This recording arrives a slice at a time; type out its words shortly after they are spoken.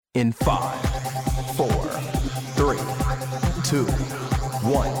In 5, 4, 3, 2,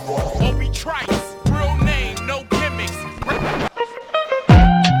 1. Obi Trice, real name, no gimmicks.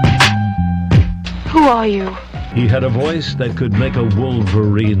 Who are you? He had a voice that could make a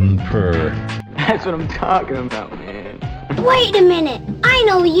wolverine purr. That's what I'm talking about, man. Wait a minute, I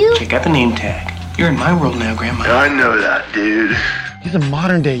know you. You got the name tag. You're in my world now, Grandma. I know that, dude. He's a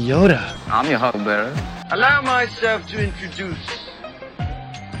modern-day Yoda. I'm your huckleberry. Allow myself to introduce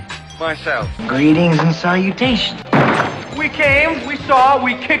myself. Greetings and salutations. We came, we saw,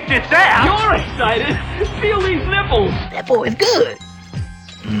 we kicked its ass. You're excited. Feel these nipples. That boy's good.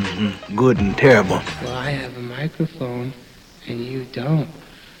 Mm-hmm. Good and terrible. Well, I have a microphone, and you don't.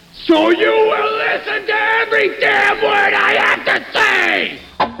 So you will listen to every damn word I have to say!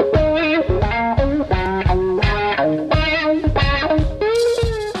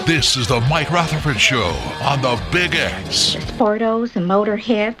 This is the Mike Rutherford Show on the Big X. Sportos,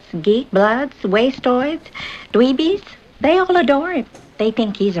 motorheads, geek bloods, wastoids, dweebies, they all adore him. They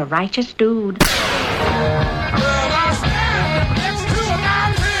think he's a righteous dude.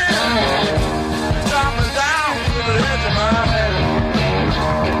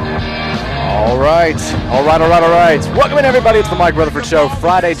 All right. Welcome in, everybody. It's the Mike Rutherford Show,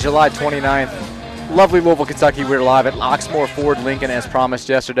 Friday, July 29th. Lovely Louisville, Kentucky. We're live at Oxmoor Ford Lincoln as promised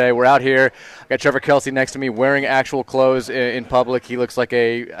yesterday. We're out here. I got Trevor Kelsey next to me wearing actual clothes in public. He looks like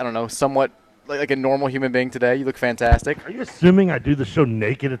somewhat like a normal human being today. You look fantastic. Are you assuming I do the show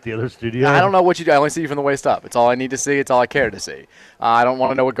naked at the other studio? I don't know what you do. I only see you from the waist up. It's all I need to see. It's all I care to see. I don't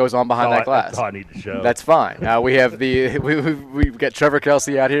want to know what goes on behind that glass. That's all I need to show. That's fine. We have we've got Trevor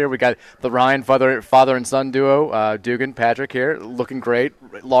Kelsey out here. We got the Ryan father and son duo, Dugan Patrick here, looking great,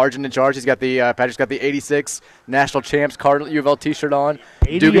 large and in charge. He's got Patrick's got the '86 National Champs Cardinal U of L T-shirt on.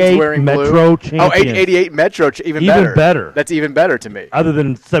 Dugan's wearing Metro blue. Champions. 88 Metro, even better. That's even better to me. Other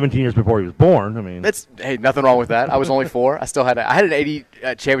than 17 years before he was born, I mean. Hey, nothing wrong with that. I was only 4. I had an 80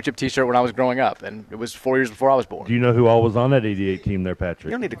 championship T-shirt when I was growing up, and it was 4 years before I was born. Do you know who all was on that 88 team there, Patrick?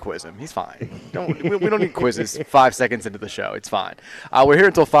 You don't need to quiz him. He's fine. We don't need quizzes 5 seconds into the show. It's fine. We're here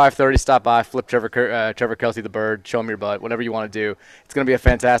until 5:30. Stop by, flip Trevor Kelsey the bird, show him your butt, whatever you want to do. It's going to be a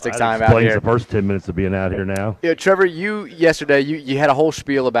fantastic time out here. The first 10 minutes of being out here now. Yeah, Trevor, yesterday you had a whole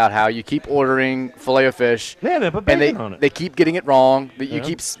spiel about how you keep ordering Filet-O-Fish. Yeah, they put bacon on it. They keep getting it wrong. You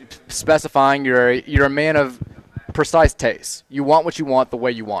keep specifying you're a man of precise taste. You want what you want the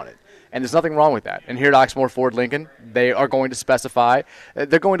way you want it. And there's nothing wrong with that. And here at Oxmoor Ford Lincoln, they are going to specify.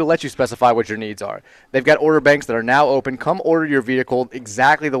 They're going to let you specify what your needs are. They've got order banks that are now open. Come order your vehicle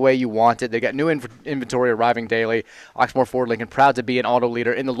exactly the way you want it. They've got new inventory arriving daily. Oxmoor Ford Lincoln, proud to be an auto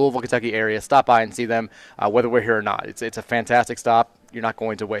leader in the Louisville, Kentucky area. Stop by and see them, whether we're here or not. It's a fantastic stop. You're not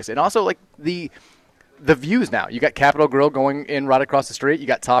going to waste it. And also, like the views now. You got Capitol Grill going in right across the street. You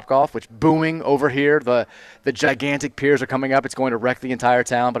got Topgolf, which booming over here. The gigantic piers are coming up. It's going to wreck the entire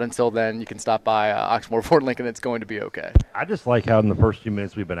town. But until then, you can stop by Oxmoor Ford Lincoln. It's going to be okay. I just like how in the first few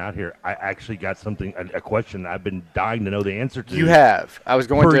minutes we've been out here, I actually got a question I've been dying to know the answer to. You have. I was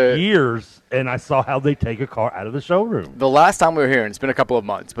going for years, and I saw how they take a car out of the showroom. The last time we were here, and it's been a couple of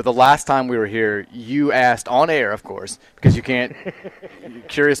months, but the last time we were here, you asked on air, of course, because you can't, you're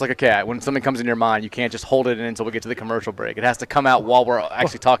curious like a cat. When something comes in your mind, you can't just hold it in until we get to the commercial break. It has to come out while we're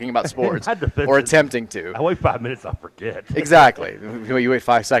actually talking about sports or attempting to. I wait 5 minutes, I'll forget. Exactly. You wait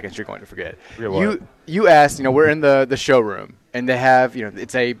 5 seconons, you're going to forget. You asked, we're in the showroom, and they have,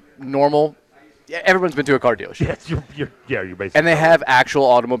 it's a normal. Everyone's been to a car dealership. Yes, you're basically. And they have actual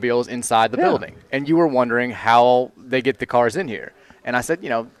automobiles inside the building. And you were wondering how they get the cars in here. And I said,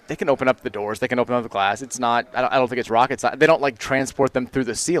 they can open up the doors. They can open up the glass. It's not – I don't think it's rocket science. They don't, transport them through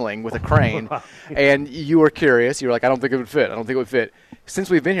the ceiling with a crane. And you were curious. You were like, I don't think it would fit. Since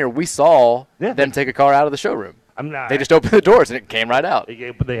we've been here, we saw them take a car out of the showroom. They just opened the doors, and it came right out.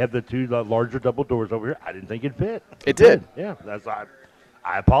 They have the two larger double doors over here. I didn't think it'd fit. It did. Yeah.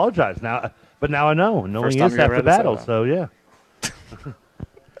 I apologize now. But now I know. Knowing is half the battle, so yeah.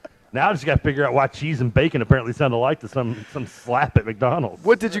 Now I just got to figure out why cheese and bacon apparently sound alike to some slap at McDonald's.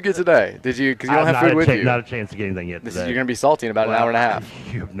 What did you get today? Because you don't have food with you. Not a chance to get anything yet today. You're going to be salty in about an hour and a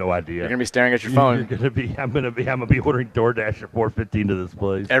half. You have no idea. You're going to be staring at your phone. I'm going to be ordering DoorDash at 4:15 to this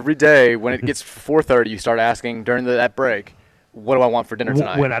place. Every day when it gets 4:30, you start asking during that break, what do I want for dinner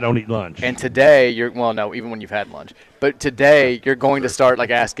tonight? When I don't eat lunch. And today even when you've had lunch. But today you're going to start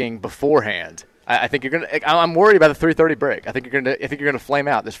asking beforehand. I think you're gonna. I'm worried about the 3:30 break. I think you're gonna flame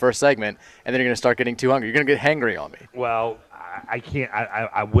out this first segment, and then you're gonna start getting too hungry. You're gonna get hangry on me. Well, I can't.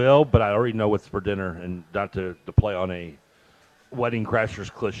 I will, but I already know what's for dinner, and not to play on a Wedding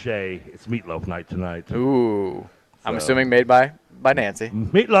Crashers cliche. It's meatloaf night tonight. Ooh. I'm assuming made by Nancy.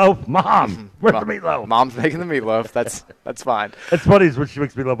 Meatloaf, Mom. Where's the meatloaf? Mom's making the meatloaf. That's fine. It's funny is when she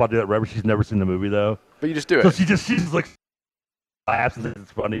makes meatloaf, I'll do that right, but she's never seen the movie though. But you just do it. So she just like laughs and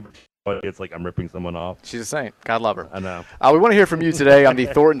it's funny. It's like I'm ripping someone off. She's a saint. God love her. I know. We want to hear from you today on the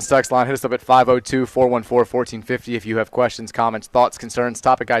Thornton's text line. Hit us up at 502-414-1450 if you have questions, comments, thoughts, concerns,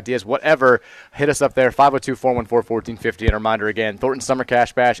 topic ideas, whatever. Hit us up there, 502-414-1450. And a reminder again, Thornton's Summer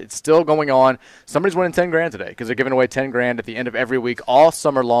Cash Bash. It's still going on. Somebody's winning $10,000 today because they're giving away $10,000 at the end of every week all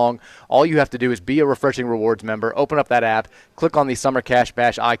summer long. All you have to do is be a Refreshing Rewards member. Open up that app, click on the Summer Cash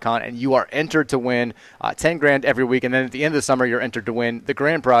Bash icon, and you are entered to win $10,000 every week. And then at the end of the summer, you're entered to win the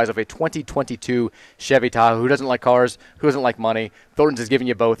grand prize of a 2022 Chevy Tahoe. Who doesn't like cars? Who doesn't like money? Thornton's is giving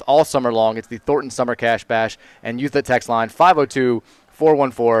you both all summer long. It's the Thornton Summer Cash Bash. And use the text line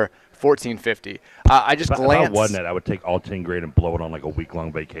 502-414-1450. I just glanced. If I won that, I would take all $10,000 and blow it on like a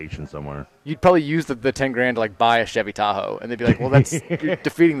week-long vacation somewhere. You'd probably use the $10,000 to like buy a Chevy Tahoe, and they'd be like, "Well, that's you're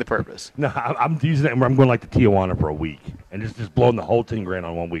defeating the purpose." No, I'm using it. I'm going like to Tijuana for a week and just blowing the whole $10,000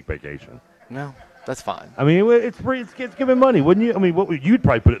 on 1 week vacation. No, that's fine. I mean, it's free. It's giving money, wouldn't you? I mean, you'd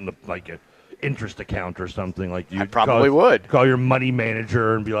probably put it in the like an interest account or something like you. I probably would call your money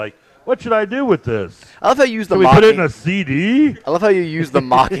manager and be like, "What should I do with this?" I love how you use the. Can we put it in a CD? I love how you use the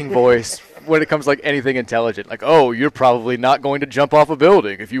mocking voice when it comes to like anything intelligent. Like, oh, you're probably not going to jump off a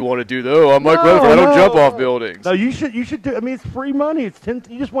building if you want to do that. Oh, I'm Mike Rutherford. I don't jump off buildings. No, you should do. I mean, it's free money. It's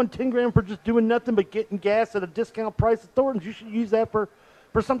you just won $10,000 for just doing nothing but getting gas at a discount price at Thornton's. You should use that for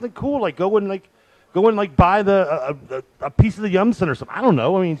something cool, like go and buy a piece of the Yum Center or something. I don't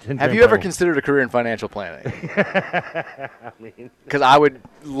know. I mean, have you ever considered a career in financial planning? Because I would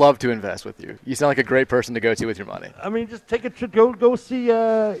love to invest with you. You sound like a great person to go to with your money. I mean, just take a trip. Go see.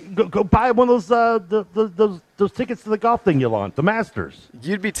 Go buy one of those tickets to the golf thing you want, the Masters.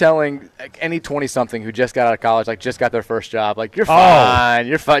 You'd be telling like, any 20-something who just got out of college, like just got their first job, like you're fine,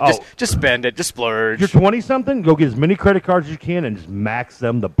 you're fine. Just spend it, just splurge. You're 20-something. Go get as many credit cards as you can and just max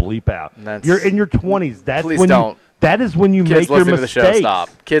them the bleep out. You're in your 20s. That's please when don't. That is when you make your mistakes. To the show, stop.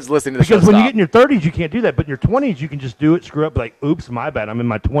 Kids listening to the show, because when stop. you get in your 30s, you can't do that. But in your 20s, you can just do it, screw up, like, oops, my bad. I'm in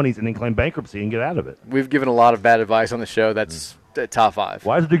my 20s, and then claim bankruptcy and get out of it. We've given a lot of bad advice on the show. That's top 5.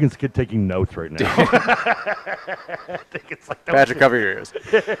 Why is Dugan's kid taking notes right now? I think it's like Patrick, cover your ears.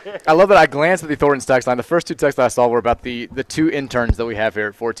 I love that I glanced at the Thornton's text line. The first 2 texts that I saw were about the 2 interns that we have here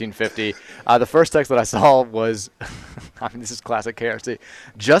at 1450. The first text that I saw was, I mean, this is classic KRC.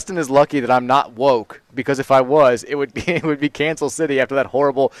 Justin is lucky that I'm not woke, because if I was, it would be Cancel City after that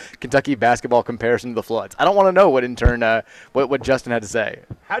horrible Kentucky basketball comparison to the Floods. I don't want to know what intern what Justin had to say.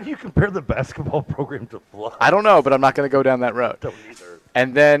 How do you compare the basketball program to Floods? I don't know, but I'm not going to go down that road. Don't either.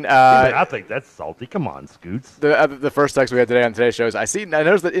 And then I think that's salty. Come on, Scoots. The first text we had today on today's show is I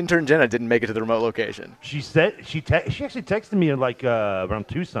noticed that intern Jenna didn't make it to the remote location. She said she actually texted me like around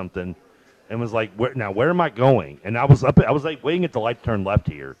 2-something, and was like, where am I going? And I was like waiting at the light to turn left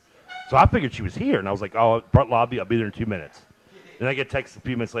here, so I figured she was here, and I was like, oh, front lobby, I'll be there in 2 minutes. Then I get text a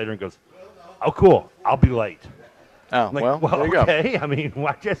few minutes later and goes, oh, cool, I'll be late. Oh, like, well, there you okay. go. I mean,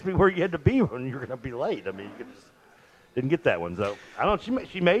 why ask me where you had to be when you're going to be late? I mean, you could just didn't get that one. So I don't know.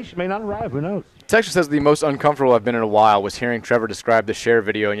 She may not arrive. Who knows? Texture says the most uncomfortable I've been in a while was hearing Trevor describe the share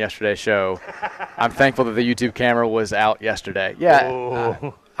video in yesterday's show. I'm thankful that the YouTube camera was out yesterday.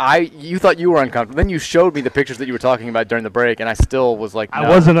 Yeah. You thought you were uncomfortable. Then you showed me the pictures that you were talking about during the break, and I still was like, no. I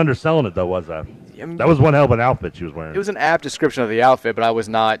wasn't underselling it, though, was I? That was one hell of an outfit she was wearing. It was an apt description of the outfit, but I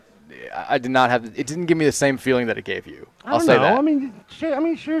did not have. It didn't give me the same feeling that it gave you. I'll say that. I mean,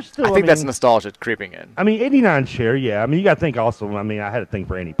 sure, still. I think that's nostalgia creeping in. I mean, 89 share, yeah. I mean, you got to think also. I mean, I had to think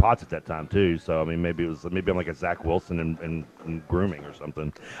for Annie Potts at that time too. So I mean, maybe I'm like a Zach Wilson in grooming or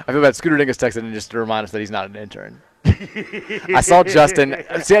something. I feel bad. Scooter Dingus texted in just to remind us that he's not an intern. I saw Justin.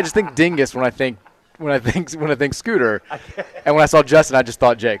 See, I just think Dingus when I think Scooter, and when I saw Justin, I just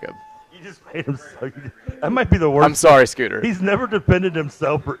thought Jacob. Just made him so. That might be the worst. I'm sorry, Scooter. He's never defended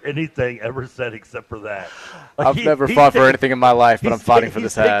himself for anything ever said except for that. Like I've never fought for anything in my life, but I'm fighting for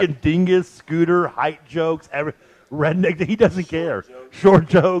this hat. He's taking dingus, Scooter, height jokes, redneck. He doesn't care. Short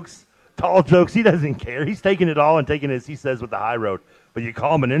jokes, tall jokes. He doesn't care. He's taking it all and taking it, as he says, with the high road. But you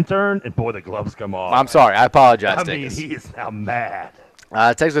call him an intern, and boy, the gloves come off. I'm sorry. I apologize, I mean, he is now mad.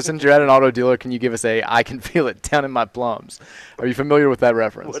 Text us, since you're at an auto dealer, can you give us I can feel it down in my plums? Are you familiar with that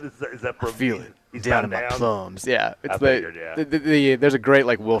reference? What is that? Is that for I feel it he's down in my plums. Yeah. It's there's a great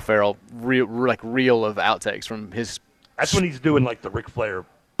like Will Ferrell reel of outtakes from his. That's when he's doing like the Ric Flair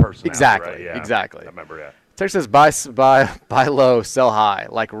personality. Exactly. Right? Yeah. Exactly. I remember, yeah. Text says buy low, sell high,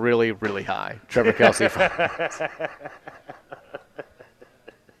 like really, really high. Trevor Kelsey.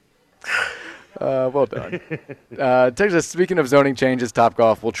 Well done. Texas, speaking of zoning changes,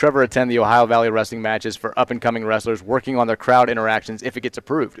 Topgolf, will Trevor attend the Ohio Valley wrestling matches for up-and-coming wrestlers working on their crowd interactions if it gets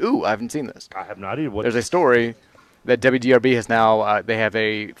approved? Ooh, I haven't seen this. I have not either. There's a story that WDRB has now, they have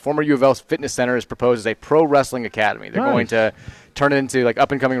a former U of L fitness center is proposed as a pro wrestling academy. They're going to turn it into like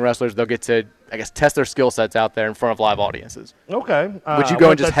up-and-coming wrestlers. They'll get to, I guess, test their skill sets out there in front of live audiences. Okay. Would you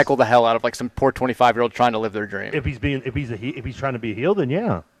go and just heckle the hell out of like some poor 25-year-old trying to live their dream? If he's trying to be a heel, then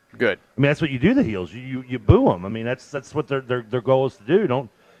yeah. Good. I mean, that's what you do. The heels, you boo them. I mean, that's what their goal is to do.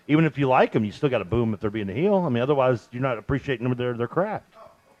 Don't even if you like them, you still got to boo them if they're being a heel. I mean, otherwise you're not appreciating them their craft.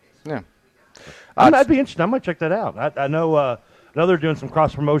 Yeah. I'd be interested. I might check that out. I know they're doing some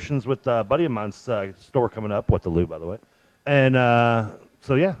cross promotions with a buddy of mine's store coming up. What the Lou, by the way. And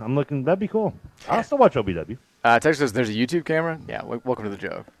so yeah, I'm looking. That'd be cool. I'll still watch OBW. Texas says there's a YouTube camera. Yeah, welcome to the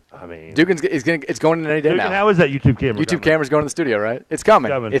joke. I mean, it's going in any day now. How is that YouTube camera? YouTube camera's going to the studio, right? It's coming.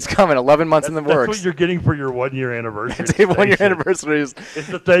 It's coming. 11 months in the works. That's what you're getting for your 1 year anniversary. It's 1 year anniversary. It's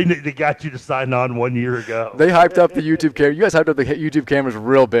the thing that got you to sign on 1 year ago. They hyped up the YouTube camera. You guys hyped up the YouTube cameras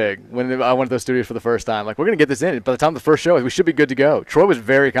real big when I went to those studios for the first time. Like, we're going to get this in. By the time the first show, we should be good to go. Troy was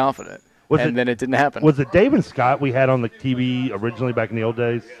very confident. Then it didn't happen. Was it Dave and Scott we had on the TV originally back in the old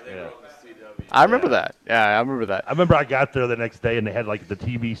days? Yeah. I remember that. Yeah, I remember that. I remember I got there the next day and they had like the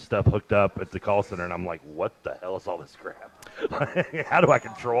TV stuff hooked up at the call center, and I'm like, what the hell is all this crap? How do I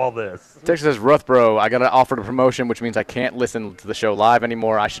control all this? Texas says, Ruthbro, I got to offer a promotion, which means I can't listen to the show live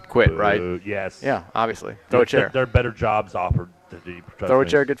anymore. I should quit, right? Yes. Yeah, obviously. Throw a chair. There are better jobs offered. Throw a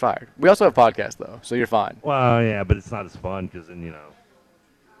chair, get fired. We also have podcasts, though, so you're fine. Well, yeah, but it's not as fun because then,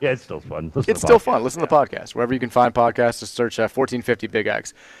 yeah, it's still fun. It's still fun. Listen to the podcast. Wherever you can find podcasts, just search 1450 Big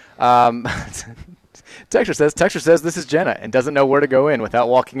X. Texture says this is Jenna and doesn't know where to go in without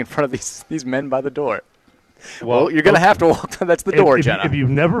walking in front of these men by the door. Well, you're going to have to walk. That's the door, Jenna. If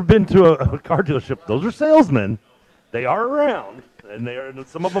you've never been to a car dealership, those are salesmen. They are around, and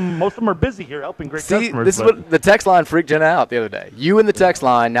most of them are busy here helping great customers. This is what the text line freaked Jenna out the other day. You and the text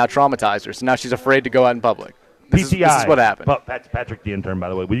line now traumatized her, so now she's afraid to go out in public. This is what happened. Patrick, the intern, by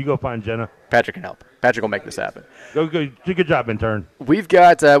the way. Will you go find Jenna? Patrick can help. Patrick will make this happen. Go. Do a good job, intern. We've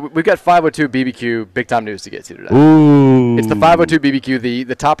got 502 BBQ big time news to get to today. Ooh. It's the 502 BBQ,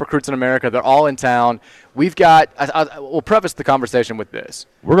 the top recruits in America. They're all in town. We've got. We'll preface the conversation with this.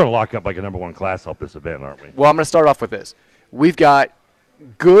 We're going to lock up like a #1 class off this event, aren't we? Well, I'm going to start off with this. We've got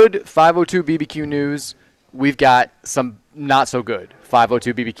good 502 BBQ news. We've got some not so good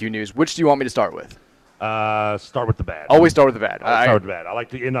 502 BBQ news. Which do you want me to start with? Start with the bad. Always start with the bad. Start with the bad. I like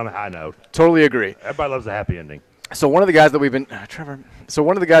to end on a high note. Totally agree. Everybody loves a happy ending. So one of the guys that we've been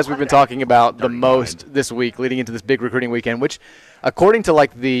talking about the most this week, leading into this big recruiting weekend, which, according to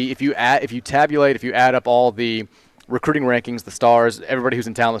like if you add up all the recruiting rankings, the stars, everybody who's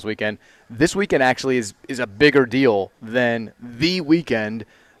in town this weekend actually is a bigger deal than the weekend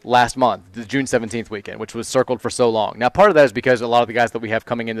last month, the June 17th weekend, which was circled for so long. Now, part of that is because a lot of the guys that we have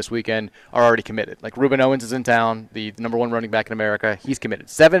coming in this weekend are already committed. Like Ruben Owens is in town, the #1 running back in America. He's committed.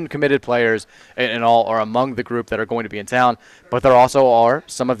 7 committed players in all are among the group that are going to be in town. But there also are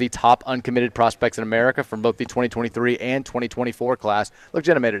some of the top uncommitted prospects in America from both the 2023 and 2024 class. Look,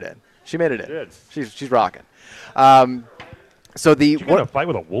 Jenna made it in. She made it in. She's rocking. So Did you get a fight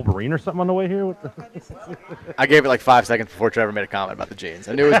with a Wolverine or something on the way here? I gave it like 5 seconds before Trevor made a comment about the jeans.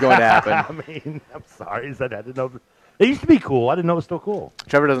 I knew it was going to happen. I mean, I'm sorry. I didn't know. It used to be cool. I didn't know it was still cool.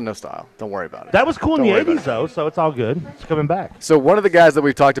 Trevor doesn't know style. Don't worry about it. That was cool in the 80s, though, so it's all good. It's coming back. So one of the guys that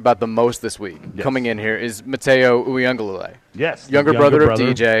we've talked about the most this week coming in here is Mateo Uyunglele. Yes. Younger brother of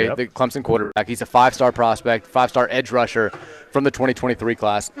DJ, the Clemson quarterback. He's a 5-star prospect, 5-star edge rusher from the 2023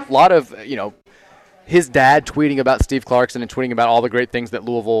 class. A lot of, his dad tweeting about Steve Clarkson and tweeting about all the great things that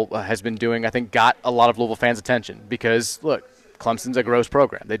Louisville has been doing, I think got a lot of Louisville fans' attention because, look, Clemson's a gross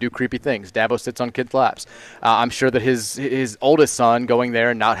program. They do creepy things. Dabo sits on kids' laps. I'm sure that his oldest son going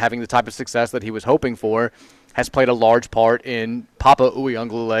there and not having the type of success that he was hoping for has played a large part in Papa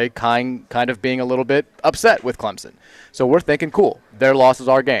Uyunglele kind of being a little bit upset with Clemson. So we're thinking, cool, their loss is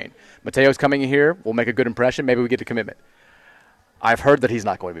our gain. Mateo's coming in here. We'll make a good impression. Maybe we get a commitment. I've heard that he's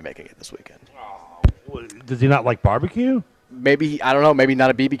not going to be making it this weekend. Does he not like barbecue? Maybe, I don't know, maybe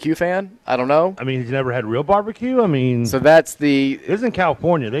not a BBQ fan. I don't know. I mean, he's never had real barbecue? I mean... So that's the... It is in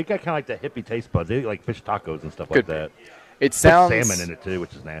California. They got kind of like the hippie taste buds. They like fish tacos and stuff like that. It sounds... Put salmon in it, too,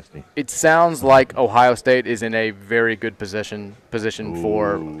 which is nasty. It sounds like Ohio State is in a very good position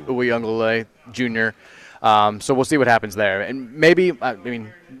for Uyunglele Jr., so we'll see what happens there. And maybe, I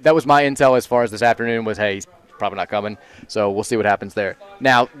mean, that was my intel as far as this afternoon was, hey, he's probably not coming. So we'll see what happens there.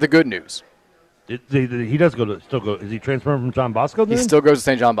 Now, the good news. He does still go. Is he transferring from John Bosco then? He still goes to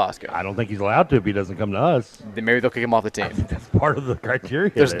St. John Bosco. I don't think he's allowed to if he doesn't come to us. Then maybe they'll kick him off the team. That's part of the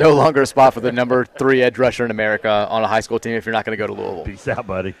criteria. There's no longer a spot for the number 3 edge rusher in America on a high school team if you're not going to go to Louisville. Peace out,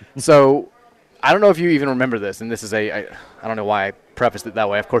 buddy. So I don't know if you even remember this, and this is I don't know why I prefaced it that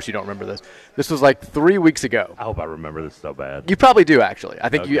way. Of course you don't remember this. This was like 3 weeks ago. I hope I remember this so bad. You probably do, actually. I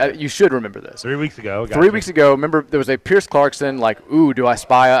think Okay. you should remember this. 3 weeks ago. 3 weeks ago, remember there was a Pierce Clarkson, like, ooh, do I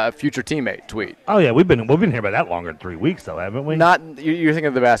spy a future teammate tweet. Oh, yeah, we've been here about that longer than 3 weeks, though, haven't we? Not you're thinking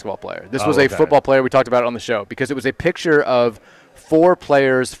of the basketball player. This was a football player. We talked about it on the show because it was a picture of 4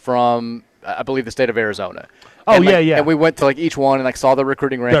 players from, I believe, the state of Arizona. Oh, and, yeah. And we went to, each one and, saw the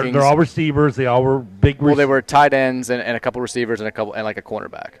recruiting rankings. They're all receivers. They all were big Well, they were tight ends and a couple receivers and a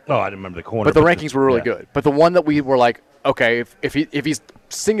cornerback. Oh, I didn't remember the corner. But the rankings were really good. But the one that we were like, okay, if he's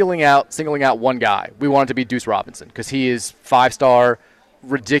singling out one guy, we want it to be Deuce Robinson because he is 5-star,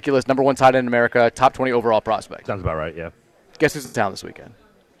 ridiculous, number 1 tight end in America, top 20 overall prospect. Sounds about right, yeah. Guess who's in town this weekend?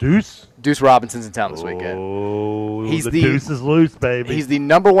 Deuce Robinson's in town this weekend. Oh, the Deuce is loose, baby. He's the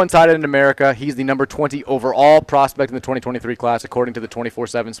number 1 tight end in America. He's the number 20 overall prospect in the 2023 class, according to the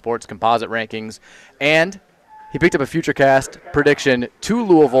 24/7 Sports composite rankings. And he picked up a FutureCast prediction to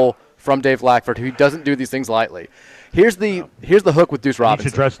Louisville from Dave Lackford, who doesn't do these things lightly. Here's the hook with Deuce Robinson. You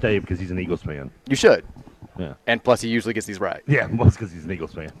should trust Dave because he's an Eagles fan. You should. Yeah. And plus, he usually gets these right. Yeah, most because he's an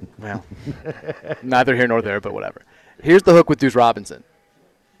Eagles fan. Well, neither here nor there, but whatever. Here's the hook with Deuce Robinson.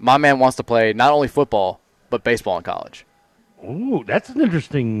 My man wants to play not only football, but baseball in college. Ooh, that's an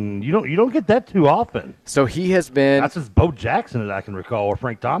interesting. You don't get that too often. So he has been. That's just Bo Jackson that I can recall, or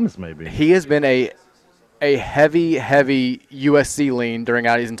Frank Thomas maybe. He has been a heavy USC lean during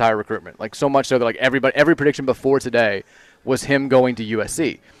his entire recruitment. So much so that every prediction before today was him going to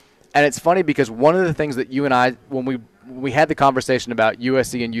USC. And it's funny because one of the things that you and I, when we had the conversation about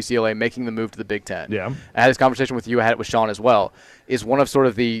USC and UCLA making the move to the Big Ten. Yeah. I had this conversation with you. I had it with Sean as well. Is one of sort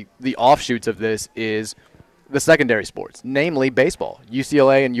of the offshoots of this is the secondary sports, namely baseball.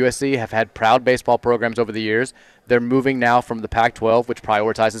 UCLA and USC have had proud baseball programs over the years. They're moving now from the Pac-12, which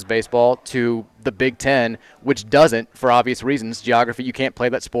prioritizes baseball, to the Big Ten, which doesn't, for obvious reasons. Geography, you can't play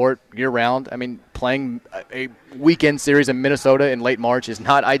that sport year-round. I mean, playing a weekend series in Minnesota in late March is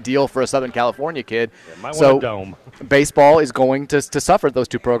not ideal for a Southern California kid. Yeah, might want a dome. Baseball is going to suffer those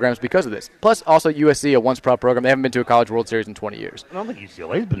two programs because of this. Plus, also USC, a once-proud program. They haven't been to a College World Series in 20 years. I don't think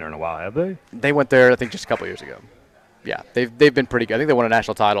UCLA's been there in a while, have they? They went there, I think, just a couple years ago. Yeah, they've been pretty good. I think they won a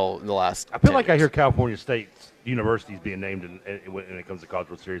national title in the last. I feel 10 like years. I hear California State universities being named when it comes to College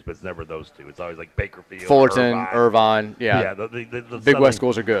World Series, but it's never those two. It's always like Bakerfield, Fullerton, Irvine. Yeah, yeah. The Big Southern, West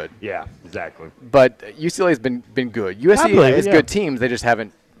schools are good. Yeah, exactly. But UCLA has been good. USC has good teams. They just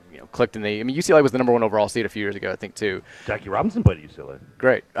haven't clicked in the. I mean, UCLA was the number 1 overall seed a few years ago, I think, too. Jackie Robinson played at UCLA.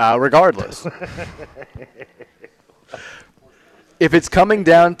 Great. Regardless. If it's coming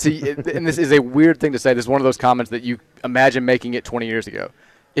down to, and this is a weird thing to say, this is one of those comments that you imagine making it 20 years ago.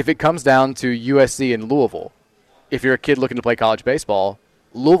 If it comes down to USC and Louisville, if you're a kid looking to play college baseball,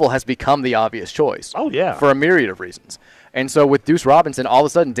 Louisville has become the obvious choice. Oh, yeah. For a myriad of reasons. And so with Deuce Robinson, all of a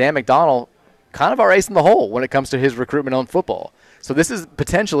sudden, Dan McDonnell, kind of our ace in the hole when it comes to his recruitment on football. So this is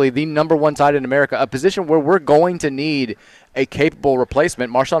potentially the number 1 tight end in America, a position where we're going to need a capable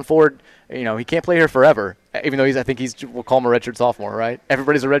replacement. Marshawn Ford, he can't play here forever, even though we'll call him a redshirt sophomore, right?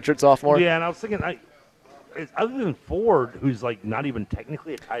 Everybody's a redshirt sophomore. Yeah, and I was thinking, other than Ford, who's not even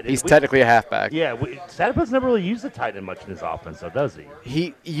technically a tight end. He's technically a halfback. Yeah, Satterfield's never really used the tight end much in his offense, though, does he?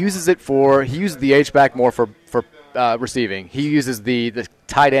 He uses it he uses the H-back more for receiving. He uses the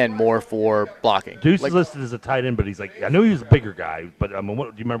tight end more for blocking. Deuce is listed as a tight end, but he's I know he was a bigger guy, but do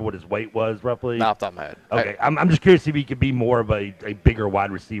you remember what his weight was roughly? Not off the top of my head. Okay, I'm just curious if he could be more of a bigger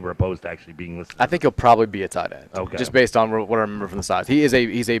wide receiver opposed to actually being listed. I think he'll probably be a tight end. Okay. Just based on what I remember from the size. He's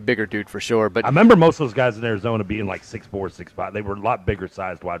a bigger dude for sure. But I remember most of those guys in Arizona being 6'4", 6'5". They were a lot bigger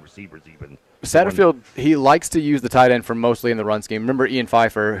sized wide receivers even. Satterfield, he likes to use the tight end for mostly in the run scheme. Remember Ian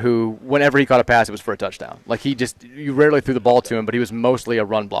Pfeiffer, who whenever he caught a pass, it was for a touchdown. You rarely threw the ball to him, but he was mostly a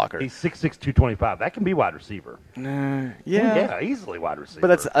run blocker. He's 6'6", 225. That can be wide receiver. Yeah, easily wide receiver.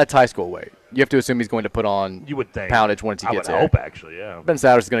 But that's high school weight. You have to assume he's going to put on you would think poundage once he gets there. I would hope, actually, yeah. Ben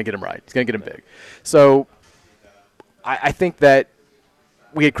Sowers is going to get him right. He's going to get him big. So I think that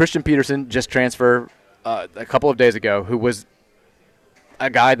we had Christian Peterson just transfer a couple of days ago, who was a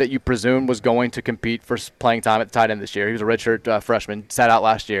guy that you presume was going to compete for playing time at the tight end this year. He was a redshirt freshman, sat out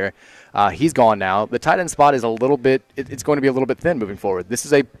last year. He's gone now. The tight end spot is it's going to be a little bit thin moving forward. This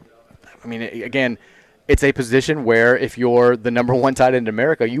is again, it's a position where if you're the number one tight end in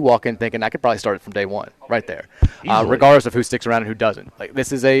America, you walk in thinking I could probably start it from day one, right there, regardless of who sticks around and who doesn't. Like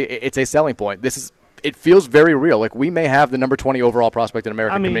it's a selling point. It feels very real. Like we may have the number 20 overall prospect in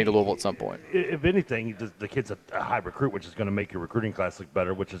America coming to Louisville at some point. If anything, the kid's a high recruit, which is going to make your recruiting class look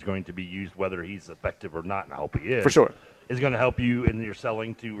better, which is going to be used whether he's effective or not, and I hope he is. For sure. Is going to help you in your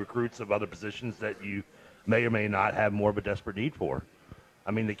selling to recruits of other positions that you may or may not have more of a desperate need for.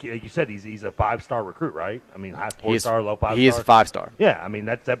 I mean, like you said, he's a 5-star recruit, right? I mean, high 4-star, low 5-star. He is a 5-star. Yeah, I mean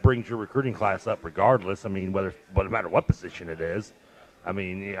that brings your recruiting class up regardless. I mean, no matter what position it is. I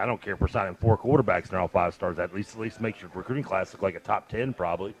mean, I don't care if we're signing 4 quarterbacks and they're all 5 stars. At least makes your recruiting class look like a top 10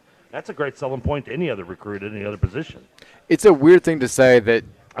 probably. That's a great selling point to any other recruit in any other position. It's a weird thing to say that.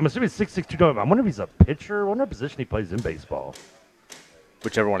 I'm assuming 6'6", 220. I wonder if he's a pitcher. I wonder what position he plays in baseball.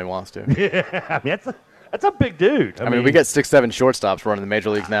 Whichever one he wants to. Yeah, I mean that's a big dude. I mean, we got 6'7" shortstops running the major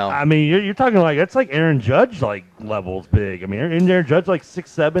leagues now. I mean, you're talking like that's like Aaron Judge like levels big. I mean, isn't Aaron Judge like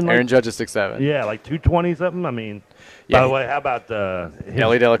 6'7"? Aaron Judge is 6'7". Yeah, like 220 something. I mean, yeah. By the way, how about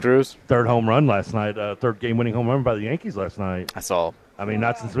Ellie De La Cruz? Third home run last night. Third game-winning home run by the Yankees last night. I saw. I mean,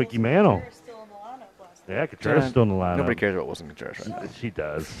 not since Mickey Mantle. Yeah, Contreras still in the lineup. Nobody cares about Wilson Contreras right now. She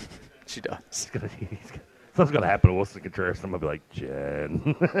does. She does. Something's going to happen to Wilson Contreras. I'm going to be like,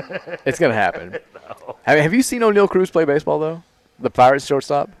 Jen. It's going to happen. No. Have you seen O'Neal Cruz play baseball, though? The Pirates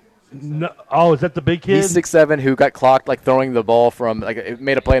shortstop? No. Oh, is that the big kid? He's 6'7", who got clocked like throwing the ball from it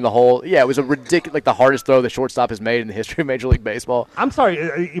made a play in the hole. Yeah, it was a ridiculous, like the hardest throw the shortstop has made in the history of Major League Baseball. I'm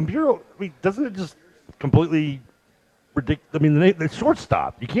sorry, Imperial. I mean, doesn't it just completely ridiculous? I mean, the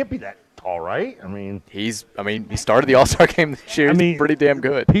shortstop. You can't be that tall, right? I mean, he started the All-Star game this year. He's pretty damn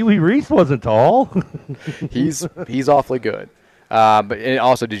good. Pee Wee Reese wasn't tall. he's awfully good. But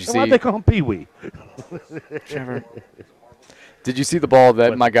also, did you see? Why'd they call him Pee Wee? Trevor. Did you see the ball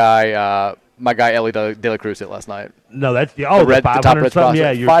that my guy Ellie De La Cruz hit last night? No, that's the top red something.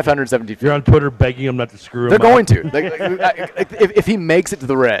 Yeah, 517 feet. You're on Twitter begging him not to screw him. They're going to. If he makes it to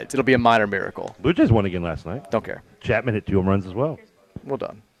the Reds, it'll be a minor miracle. Blue Jays won again last night. Don't care. Chapman hit 2 home runs as well. Well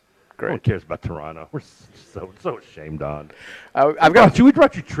done. Great. No one cares about Toronto. We're so ashamed on. I've got. We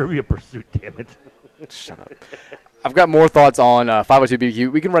brought you Trivia Pursuit. Damn it. Shut up. I've got more thoughts on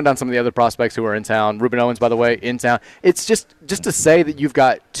 502BQ. We can run down some of the other prospects who are in town. Ruben Owens, by the way, in town. It's just to say that you've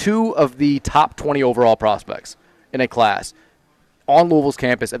got 2 of the top 20 overall prospects in a class on Louisville's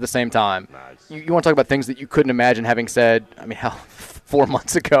campus at the same time. Nice. You want to talk about things that you couldn't imagine having said, 4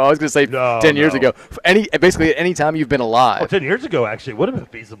 months ago. I was going to say 10 years ago. Basically, any time you've been alive. 10 years ago, actually, it would have been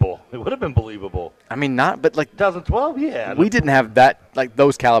feasible. It would have been believable. I mean, but 2012, yeah. We didn't have that,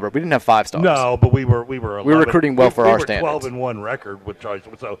 those caliber. We didn't have 5 stars. No, but we were 11, we were recruiting well for our standards. 12-1 record,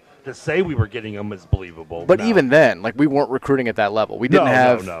 so to say we were getting them is believable. But even then, we weren't recruiting at that level. We didn't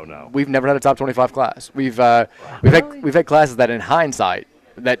have. No. We've never had a top 25 class. We've had classes that, in hindsight,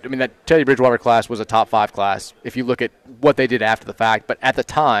 that Teddy Bridgewater class was a top 5 class if you look at what they did after the fact. But at the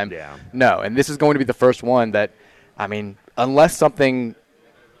time, no. And this is going to be the first one that, unless something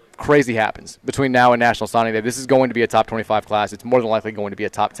crazy happens between now and National Signing Day, this is going to be a top 25 class. It's more than likely going to be a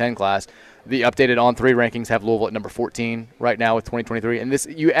top 10 class. The updated On3 rankings have Louisville at number 14 right now with 2023. And this,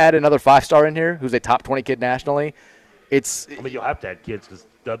 you add another 5-star in here who's a top 20 kid nationally, you'll have to add kids because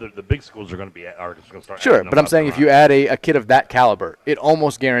the big schools are going to start. Sure, but I'm saying if you add a kid of that caliber, it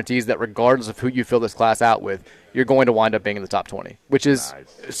almost guarantees that regardless of who you fill this class out with, you're going to wind up being in the top 20, which is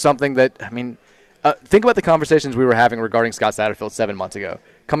something that, think about the conversations we were having regarding Scott Satterfield 7 months ago,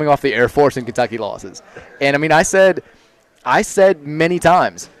 coming off the Air Force and Kentucky losses. And, I said many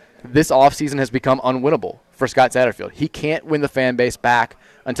times, this offseason has become unwinnable for Scott Satterfield. He can't win the fan base back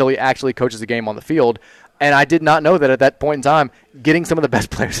until he actually coaches the game on the field. And I did not know that at that point in time, getting some of the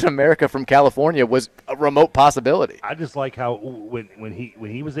best players in America from California was a remote possibility. I just like how when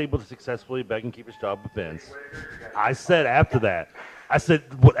he was able to successfully beg and keep his job with Vince, I said after that,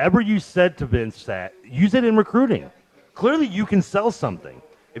 whatever you said to Vince, use it in recruiting. Clearly, you can sell something.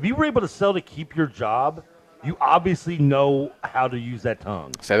 If you were able to sell to keep your job, you obviously know how to use that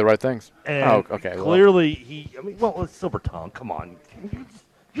tongue. Say the right things. And clearly, it's silver tongue. Come on.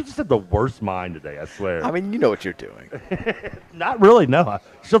 You just had the worst mind today, I swear. You know what you're doing. Not really, no.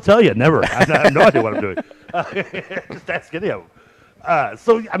 She'll tell you, never. I have no idea what I'm doing. Just ask any of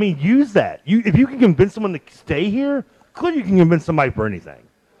them. Use that. If you can convince someone to stay here, clearly you can convince somebody for anything.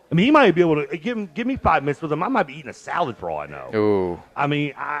 He might be able to give me 5 minutes with him. I might be eating a salad for all I know. Ooh.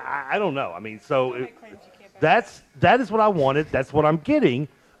 I don't know. That is what I wanted. That's what I'm getting.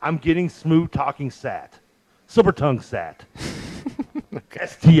 I'm getting smooth talking Sat. Silver tongue Sat. Okay.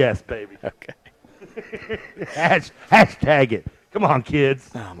 STS, baby. Okay. Hashtag it. Come on, kids.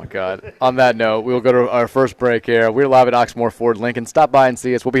 Oh, my God. On that note, we'll go to our first break here. We're live at Oxmoor Ford Lincoln. Stop by and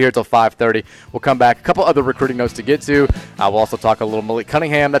see us. We'll be here until 5:30. We'll come back. A couple other recruiting notes to get to. We'll also talk a little Malik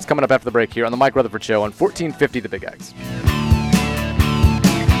Cunningham. That's coming up after the break here on the Mike Rutherford Show on 1450 The Big X.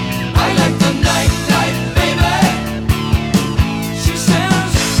 I like the night, baby. She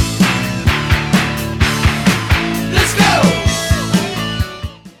says, let's go.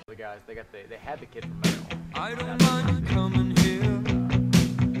 The guys, they had the kid from Maryland. I don't mind coming here,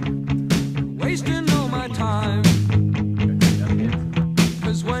 wasting all my time.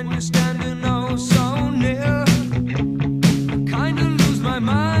 'Cause when you're standing oh so near, I kinda lose my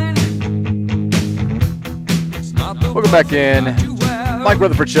mind. It's not the Welcome back in. Mike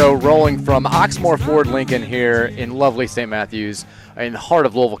Rutherford Show rolling from Oxmoor Ford Lincoln here in lovely St. Matthews in the heart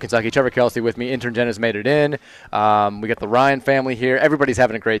of Louisville, Kentucky. Trevor Kelsey with me. Intern Jen has made it in. We got the Ryan family here. Everybody's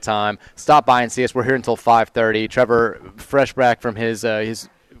having a great time. Stop by and see us. We're here until 5:30. Trevor, fresh back from his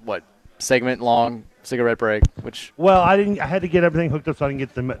segment long cigarette break, which I had to get everything hooked up so I can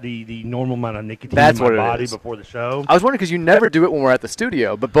get the normal amount of nicotine that's in my what body is. before the show. I was wondering because you never do it when we're at the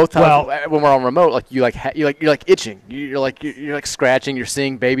studio, but both times when we're on remote, you're itching, you're like scratching, you're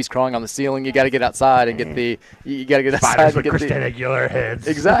seeing babies crawling on the ceiling. You got to get outside and get you got to get outside Spiders and with get Christina Aguilera heads.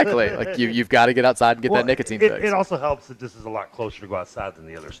 Exactly, you've got to get outside and get that nicotine fix. It also helps that this is a lot closer to go outside than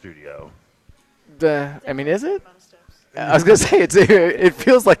the other studio. Is it? I was going to say, it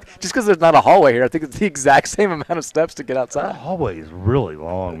feels like, just because there's not a hallway here, I think it's the exact same amount of steps to get outside. The hallway is really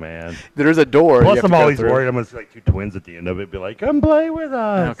long, man. There's a door. Plus, I'm always worried I'm going to see two twins at the end of it be like, come play with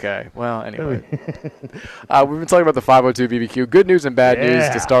us. Okay, well, anyway. We've been talking about the 502 BBQ. Good news and bad news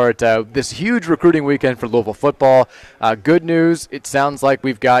to start this huge recruiting weekend for Louisville football. Good news, it sounds like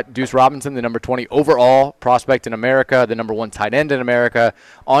we've got Deuce Robinson, the number 20 overall prospect in America, the number 1 tight end in America,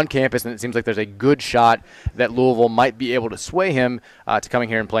 on campus, and it seems like there's a good shot that Louisville might be able to sway him to coming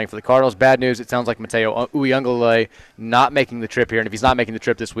here and playing for the Cardinals. Bad news, it sounds like Mateo Uiagalelei not making the trip here, and if he's not making the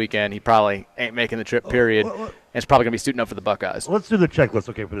trip this weekend, he probably ain't making the trip, period, and it's probably going to be suiting up for the Buckeyes. Let's do the checklist,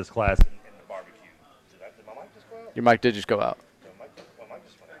 for this class and the barbecue. Did my mic just go out? Your mic did just go out. My mic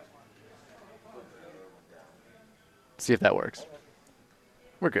just went out. See if that works.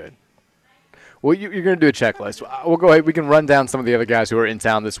 We're good. Well, you're going to do a checklist. We'll go ahead. We can run down some of the other guys who are in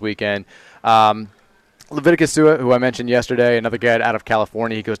town this weekend. Leviticus Sua, who I mentioned yesterday, another guy out of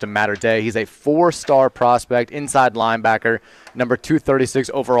California. He goes to Mater Dei. He's a 4-star prospect, inside linebacker, number 236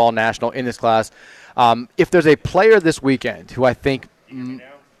 overall national in this class. If there's a player this weekend who I think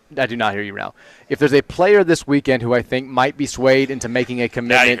I do not hear you now. If there's a player this weekend who I think might be swayed into making a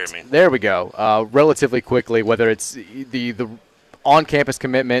commitment, now you hear me. There we go, relatively quickly, whether it's the on-campus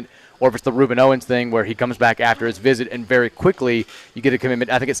commitment or if it's the Ruben Owens thing where he comes back after his visit and very quickly you get a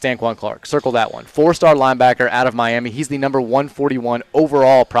commitment. I think it's Stanquan Clark. Circle that one. 4-star linebacker out of Miami. He's the number 141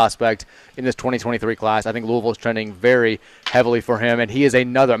 overall prospect in this 2023 class. I think Louisville is trending very heavily for him, and he is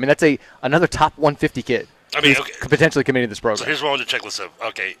another. That's another top 150 kid. Potentially committing to this program. So here's what I want to checklist of.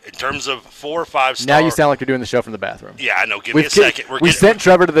 Okay, in terms of 4 or 5 star. Now you sound like you're doing the show from the bathroom. Yeah, I know. Give me a second. We sent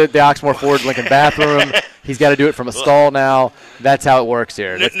Trevor to the Oxmoor Ford Lincoln bathroom. He's got to do it from a stall now. That's how it works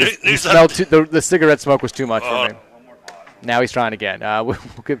here. The cigarette smoke was too much for me. Now he's trying again.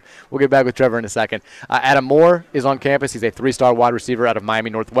 We'll get back with Trevor in a second. Adam Moore is on campus. He's a 3-star wide receiver out of Miami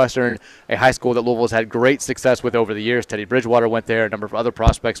Northwestern, a high school that Louisville has had great success with over the years. Teddy Bridgewater went there. A number of other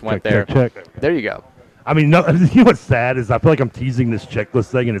prospects went there. Check. There you go. You know what's sad is I feel like I'm teasing this checklist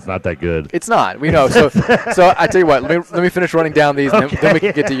thing, and it's not that good. It's not. We know. So I tell you what. Let me finish running down these, and then we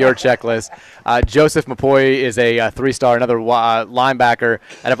can get to your checklist. Joseph Mapoy is a 3-star, another linebacker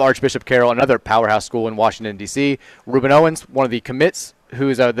out of Archbishop Carroll, another powerhouse school in Washington, D.C. Ruben Owens, one of the commits,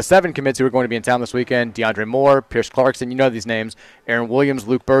 who's the 7 commits who are going to be in town this weekend. DeAndre Moore, Pierce Clarkson, you know these names. Aaron Williams,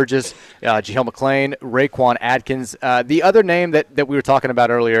 Luke Burgess, Jahil McClain, Raekwon Atkins. The other name that we were talking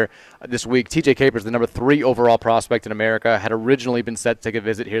about earlier this week, TJ Capers, the number 3 overall prospect in America, had originally been set to take a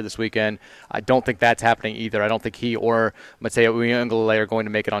visit here this weekend. I don't think that's happening either. I don't think he or Mateo Uiagalelei are going to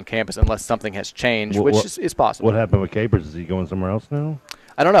make it on campus unless something has changed, which is possible. What happened with Capers? Is he going somewhere else now?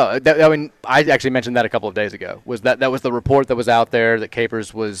 I don't know. I actually mentioned that a couple of days ago. That was the report that was out there that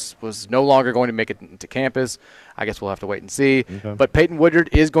Capers was no longer going to make it to campus. I guess we'll have to wait and see. Okay. But Peyton Woodyard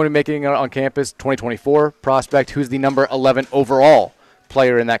is going to be making it on campus, 2024 prospect, who's the number 11 overall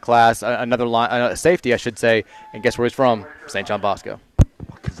player in that class, another safety, I should say. And guess where he's from? St. John Bosco.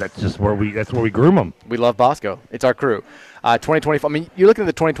 Because that's where we groom them. We love Bosco. It's our crew. 2024. I mean, you're looking at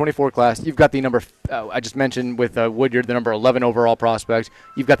the 2024 class. You've got the number I just mentioned with Woodyard, the number 11 overall prospect.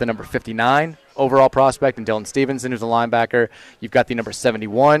 You've got the number 59 overall prospect in Dylan Stevenson, who's a linebacker. You've got the number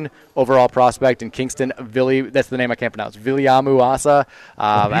 71 overall prospect in Kingston that's the name I can't pronounce. Viliamu Asa.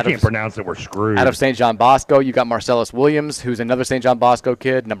 If you can't pronounce it, we're screwed. Out of St. John Bosco, you've got Marcellus Williams, who's another St. John Bosco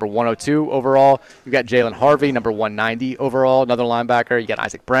kid, number 102 overall. You've got Jalen Harvey, number 190 overall, another linebacker. You got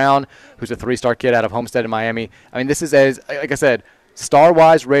Isaac Brown, who's a 3-star kid out of Homestead in Miami. I mean, this is, like I said,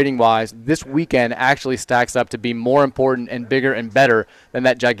 star-wise, rating-wise, this weekend actually stacks up to be more important and bigger and better than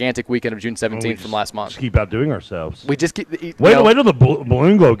that gigantic weekend of June 17th from last month. Just keep outdoing ourselves. We just keep. Wait till the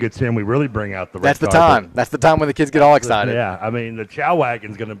balloon glow gets in. We really bring out the. That's the time. That's the time when the kids get all excited. Yeah, I mean the chow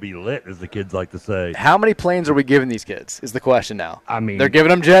wagon's going to be lit, as the kids like to say. How many planes are we giving these kids? Is the question now. I mean, they're giving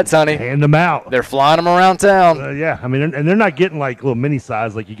them jets, honey. Hand them out. They're flying them around town. Yeah, I mean, and they're not getting like little mini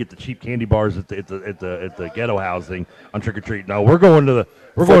size like you get the cheap candy bars at the ghetto housing on trick or treat. No, we're going to the.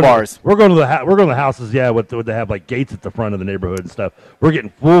 We're going to the houses, yeah, with they have like gates at the front of the neighborhood and stuff. We're getting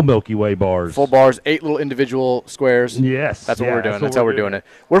full Milky Way bars. Full bars, 8 little individual squares. Yes. That's what we're doing. That's how we're doing it.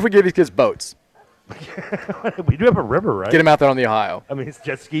 What if we give these kids boats? We do have a river, right? Get them out there on the Ohio. I mean, it's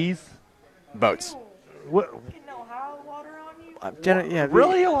jet skis. Boats. What? Jenna, yeah,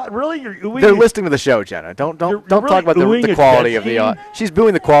 really? You're oohing? They're listening to the show, Jenna. Don't really talk about the quality of the. She's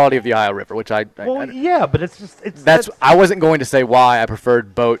booing the quality of the Ohio River, which yeah, but it's just I wasn't going to say why I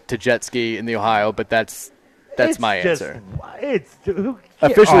preferred boat to jet ski in the Ohio, but that's my answer. It's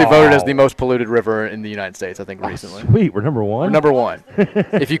officially voted as the most polluted river in the United States, I think, recently. Sweet, we're number one. We're number one.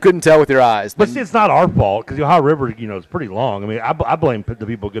 If you couldn't tell with your eyes, but see, it's not our fault because the Ohio River, is pretty long. I mean, I blame the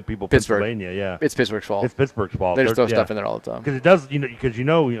good people, Pittsburgh. Pennsylvania. Yeah, it's Pittsburgh's fault. It's Pittsburgh's fault. They just throw stuff in there all the time because it does.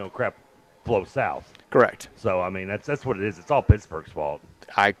 Because crap flows south. Correct. So I mean, that's what it is. It's all Pittsburgh's fault.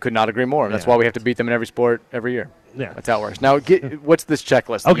 I could not agree more. That's why we have to beat them in every sport every year. Yeah, that's how it works. Now, what's this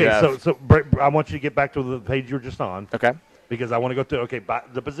checklist? Okay, so I want you to get back to the page you were just on. Okay. Because I want to go through by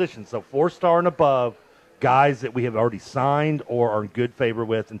the position. So 4-star and above, guys that we have already signed or are in good favor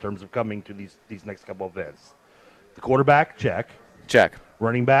with in terms of coming to these next couple events. The quarterback, check. Check.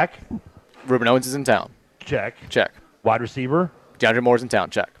 Running back, Ruben Owens is in town. Check. Check. Wide receiver, DeAndre Moore's in town.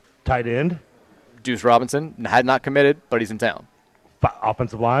 Check. Tight end, Deuce Robinson had not committed, but he's in town.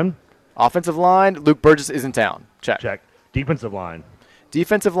 Offensive line. Offensive line, Luke Burgess is in town. Check. Check. Defensive line.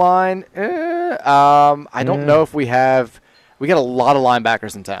 Defensive line, I don't know if we have. We got a lot of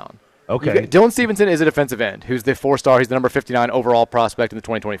linebackers in town. Okay. Dylan Stevenson is a defensive end, who's the 4-star. He's the number 59 overall prospect in the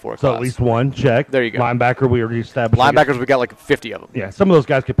 2024 class. So at least one, check. There you go. Linebacker, we already established. Linebackers, we got like 50 of them. Yeah, some of those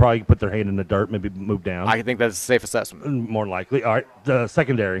guys could probably put their hand in the dirt, maybe move down. I think that's a safe assessment. More than likely. All right, the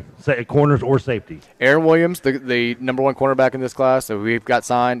secondary, corners or safety. Aaron Williams, the number 1 cornerback in this class that we've got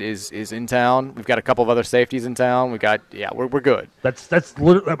signed, is in town. We've got a couple of other safeties in town. We're good. That's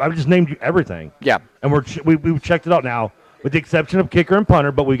literally, I just named you everything. Yeah. And we've checked it out now. With the exception of kicker and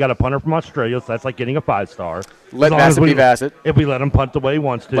punter, but we got a punter from Australia, so that's like getting a 5-star. Let Bassett be Bassett. If we let him punt the way he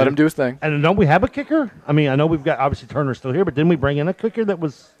wants to. Let him do his thing. And don't we have a kicker? I mean, I know we've got, obviously, Turner's still here, but didn't we bring in a kicker that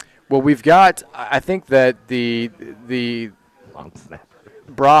was... Well, we've got, I think that the long snapper.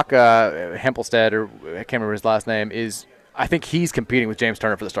 Brock Hempelstead, or I can't remember his last name, I think he's competing with James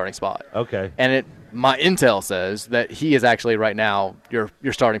Turner for the starting spot. Okay. And my intel says that he is actually right now your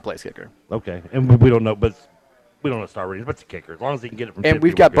starting place kicker. Okay. And we don't know, but... We don't know star ratings, but it's a kicker. As long as he can get it from 50, and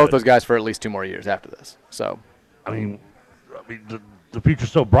we've got both those guys for at least 2 more years after this. So, I mean the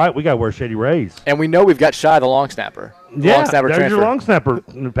future's so bright, we got to wear Shady Rays. And we know we've got Shy, the long snapper. Long snapper there's transfer. Your long snapper.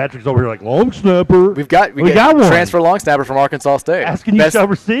 And Patrick's over here like, long snapper. We got one. Transfer long snapper from Arkansas State. Asking you shall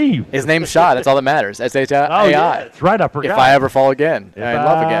receive. His name's Shy. That's all that matters. S-H-I-A-I. Oh, yeah, that's right. I forgot. If I ever fall again. If I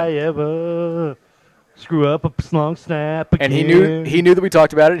love again. I ever... screw up a long snap again. And he knew that we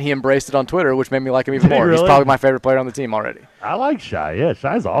talked about it, and he embraced it on Twitter, which made me like him even more. Really? He's probably my favorite player on the team already. I like Shy. Yeah,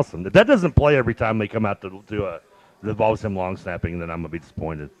 Shy's awesome. If that doesn't play every time they come out to do that involves him long snapping, then I'm going to be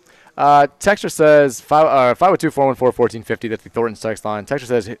disappointed. Texture says 502-414-1450. That's the Thornton's text line. Texture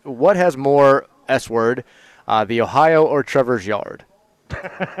says, what has more S-word, the Ohio or Trevor's yard?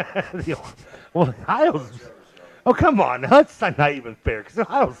 Well, Ohio's... Oh, come on. That's not even fair because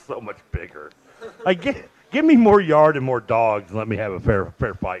Ohio's so much bigger. Like, give me more yard and more dogs and let me have a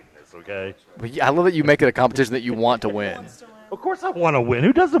fair fight in this, okay? I love that you make it a competition that you want to win. Of course I want to win.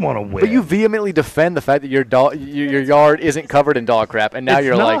 Who doesn't want to win? But you vehemently defend the fact that your yard isn't covered in dog crap, and now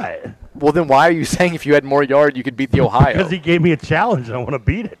you're not. Like, well, then why are you saying if you had more yard, you could beat the Ohio? Because he gave me a challenge, and I want to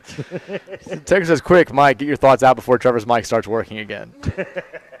beat it. Texas says, quick, Mike, get your thoughts out before Trevor's mic starts working again.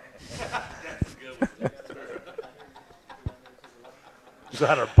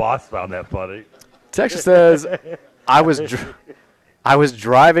 Glad our boss found that funny. Texas says, I was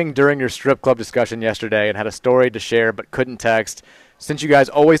driving during your strip club discussion yesterday and had a story to share but couldn't text. Since you guys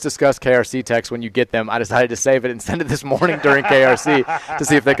always discuss KRC texts when you get them, I decided to save it and send it this morning during KRC to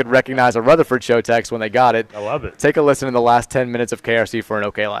see if they could recognize a Rutherford Show text when they got it. I love it. Take a listen in the last 10 minutes of KRC for an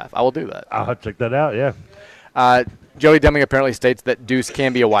okay laugh. I will do that. I'll check that out, yeah. Joey Deming apparently states that Deuce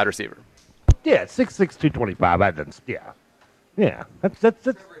can be a wide receiver. Yeah, 6'6", 225. That doesn't, yeah. That's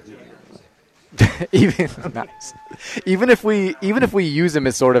Even if we use him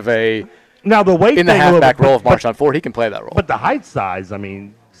as sort of a now the weight in the thing halfback role of Marshawn Ford, he can play that role. But the height size, I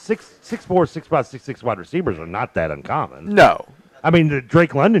mean, 6'4", 6'5", 6'6" wide receivers are not that uncommon. No, I mean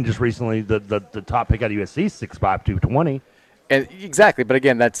Drake London just recently the top pick out of USC 6'5", 220. And exactly, but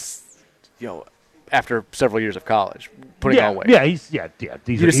again, that's after several years of college, putting on weight. Yeah, he was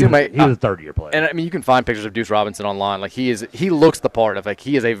a third-year player. And I mean, you can find pictures of Deuce Robinson online. Like he looks the part of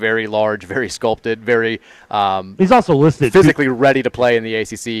he is a very large, very sculpted, very. He's also listed physically ready to play in the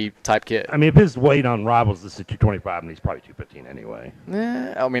ACC type kid. I mean, if his weight on Rivals is 225, and he's probably 215 anyway.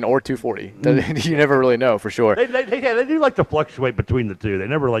 I mean, or 240. You never really know for sure. They do like to fluctuate between the two. They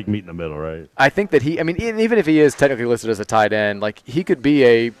never like meet in the middle, right? I think that even if he is technically listed as a tight end, like he could be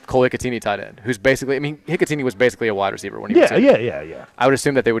a Cole Hicatini tight end, who's basically. I mean, Hicatini was basically a wide receiver when he was in. Yeah. I would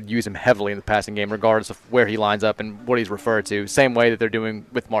assume that they would use him heavily in the passing game, regardless of where he lines up and what he's referred to. Same way that they're doing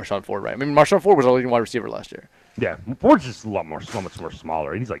with Marshawn Ford, right? I mean, Marshawn Ford was a leading wide receiver last year. Yeah, Ford's just so much more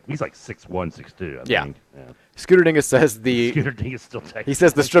smaller. He's like 6'1", 6'2". I think. Yeah. Scooter Dingus says Scooter Dingus still texting. He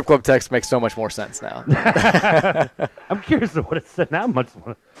says the strip club text makes so much more sense now. I'm curious of what it said now. Let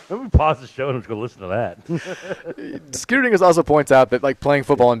me pause the show and let's go listen to that. Scooter Dingus also points out that playing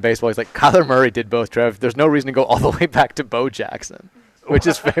football and baseball, he's like Kyler Murray did both. Trev, there's no reason to go all the way back to Bo Jackson. Which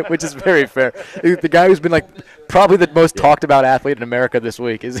is very fair. The guy who's been probably the most talked about athlete in America this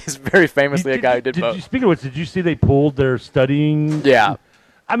week is very famously a guy who did both. Speaking of which, did you see they pulled their studying? Yeah.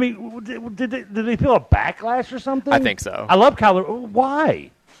 I mean, did they feel a backlash or something? I think so. I love Kyler.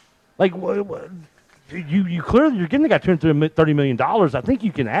 Why? You clearly you're getting the guy $230 million. I think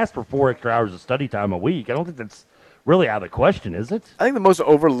you can ask for 4 extra hours of study time a week. I don't think that's really out of the question, is it? I think the most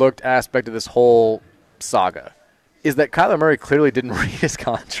overlooked aspect of this whole saga is that Kyler Murray clearly didn't read his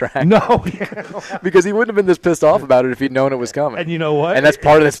contract. No. Because he wouldn't have been this pissed off about it if he'd known it was coming. And you know what? And that's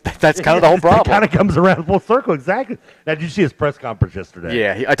part of this. That's kind of the whole problem. It kind of comes around full circle, exactly. Now, did you see his press conference yesterday?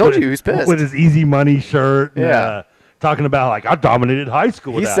 Yeah, I told you he was pissed. With his Easy Money shirt. Yeah. Talking about, I dominated high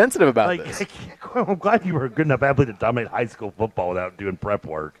school. He's sensitive about this. I'm glad you were a good enough athlete to dominate high school football without doing prep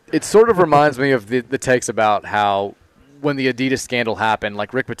work. It sort of reminds me of the takes about how when the Adidas scandal happened,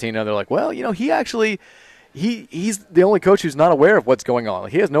 Rick Pitino, they're like, well, he actually – He's the only coach who's not aware of what's going on.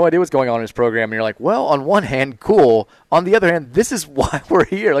 He has no idea what's going on in his program. And you're like, well, on one hand, cool. On the other hand, this is why we're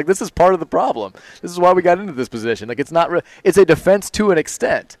here. This is part of the problem. This is why we got into this position. It's not it's a defense to an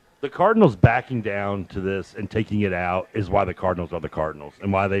extent. The Cardinals backing down to this and taking it out is why the Cardinals are the Cardinals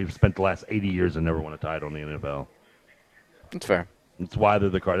and why they've spent the last 80 years and never won a title in the NFL. That's fair. It's why they're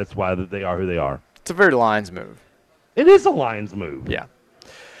the Cardinals. That's why they are who they are. It's a very Lions move. It is a Lions move. Yeah.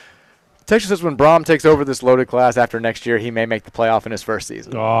 Texas says when Brom takes over this loaded class after next year, he may make the playoff in his first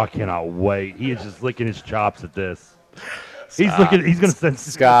season. Oh, I cannot wait. He is just licking his chops at this. He's going to send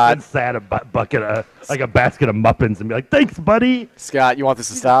Scott Sad a bucket of a basket of muffins and be like, "Thanks, buddy." Scott, you want this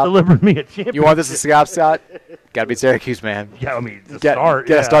to stop? Delivered me a championship. You want this to stop, Scott? Got to beat Syracuse, man. Yeah, I mean,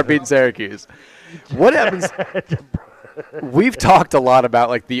 start beating Syracuse. What happens? We've talked a lot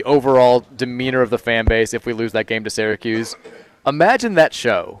about the overall demeanor of the fan base if we lose that game to Syracuse. Imagine that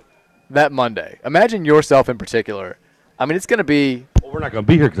show. That Monday. Imagine yourself in particular. I mean, it's going to be... Well, we're not going to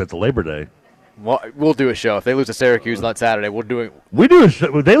be here because it's a Labor Day. Well, we'll do a show. If they lose to Syracuse on Saturday, we'll do it. We do a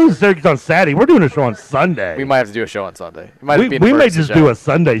show. If they lose to Syracuse on Saturday, we're doing a show on Sunday. We might have to do a show on Sunday. We may just do a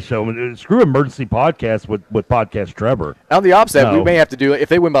Sunday show. Screw emergency podcast with Podcast Trevor. On the opposite, we may have to do... If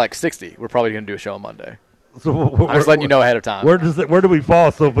they win by 60, we're probably going to do a show on Monday. So I'm just letting you know ahead of time. Where do we fall?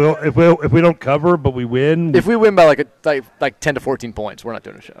 So if we don't cover but we win, if we win by like 10 to 14 points, we're not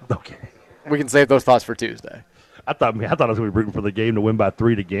doing a show. Okay, we can save those thoughts for Tuesday. I thought I was going to be rooting for the game to win by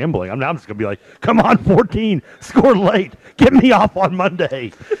 3 to gambling. I'm just going to be like, come on, 14, score late, get me off on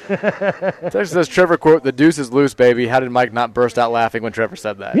Monday. Texas says Trevor quote, "The deuce is loose, baby." How did Mike not burst out laughing when Trevor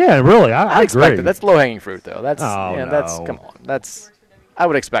said that? Yeah, really, I expect agree. it. That's low hanging fruit, though. That's no. That's come on. I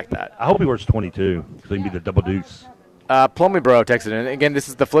would expect that. I hope he wears 22 so he can be the double deuce. Plumley Bro texted in. Again, this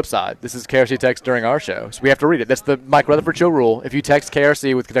is the flip side. This is KRC text during our show, so we have to read it. That's the Mike Rutherford Show rule. If you text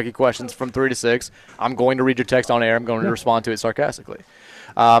KRC with Kentucky questions from 3 to 6, I'm going to read your text on air. I'm going to respond to it sarcastically.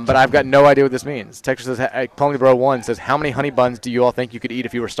 But I've got no idea what this means. Texter says, Plumley Bro 1 says, how many honey buns do you all think you could eat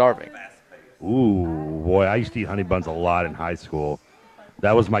if you were starving? Ooh, boy, I used to eat honey buns a lot in high school.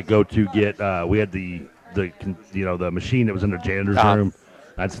 That was my go-to get. We had the machine that was in the janitor's room.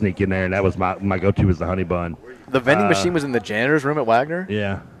 I'd sneak in there, and that was my go-to was the honey bun. The vending machine was in the janitor's room at Wagner?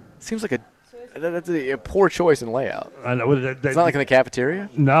 Yeah. Seems like that's a poor choice in layout. I know. It's not like in the cafeteria?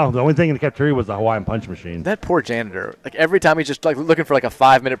 No, the only thing in the cafeteria was the Hawaiian Punch machine. That poor janitor. Like, every time he's just like looking for like a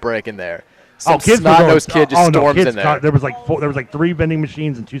 5-minute break in there. Some kids snot-nosed kid just storms in there. There was like 3 vending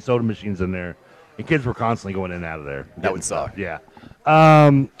machines and 2 soda machines in there. And kids were constantly going in and out of there. That would suck. Yeah. How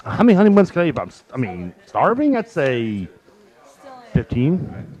many honey buns can I eat? Starving? I'd say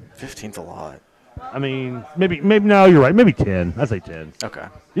 15. 15's a lot. I mean, maybe no, you're right. Maybe 10. I'd say 10. Okay.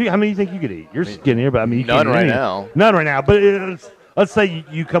 How many do you think you could eat? You're skinnier, but you none can't right eat. now. None right now. But let's say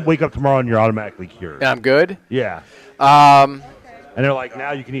you wake up tomorrow and you're automatically cured. And I'm good? Yeah. And they're like,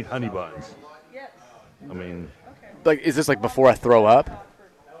 now you can eat honey buns. I mean, like, is this like before I throw up?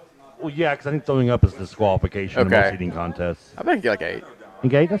 Well, yeah, because I think throwing up is disqualification in most eating contests. I bet you get like 8.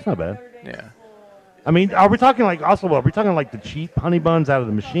 Okay, that's not bad. Yeah. I mean, are we talking like the cheap honey buns out of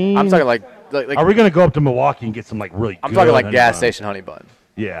the machine? I'm talking like are we going to go up to Milwaukee and get some like really? I'm talking like honey gas buns? station honey bun.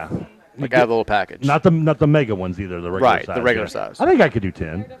 Yeah. Like out of the little package. Not the mega ones either. The regular size. Right, the regular size. I think I could do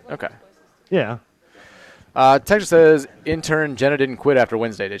 10. Okay. Yeah. Texas says intern Jenna didn't quit after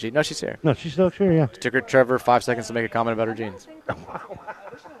Wednesday, did she? No, she's here. No, she's still here. Yeah. Took her Trevor 5 seconds to make a comment about her jeans.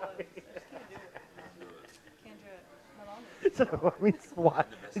 So, I mean, why?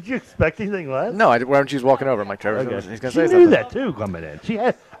 Did you expect anything less? No, when she was walking over, I'm like, Trevor, he's going to say something. She knew that, too, coming in.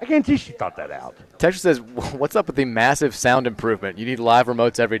 I guarantee she thought that out. Texas says, what's up with the massive sound improvement? You need live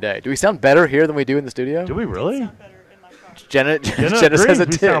remotes every day. Do we sound better here than we do in the studio? Do we really? Jenna agrees says it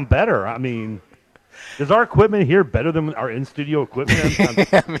we sound better. I mean, is our equipment here better than our in-studio equipment?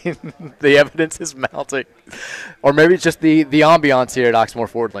 I mean, the evidence is mounting. Or maybe it's just the ambiance here at Oxmoor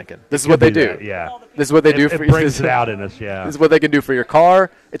Ford Lincoln. This is what they do. That, yeah. This is what they do for you. It brings it out in us, yeah. This is what they can do for your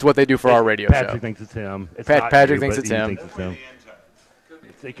car. It's what they do for our radio show. Patrick thinks it's him. Patrick thinks it's him.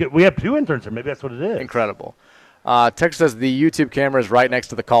 We have 2 interns here. Maybe that's what it is. Incredible. Texas says the YouTube camera is right next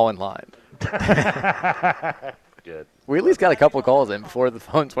to the call-in line. Good. We at least got a couple of calls in before the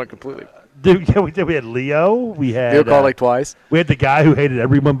phones went completely. Dude, yeah, we did. We had Leo. We had Leo called like twice. We had the guy who hated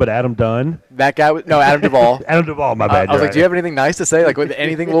everyone but Adam Dunn. That guy was Adam Duvall. Adam Duvall, my bad. I was like, do you have anything nice to say? Like with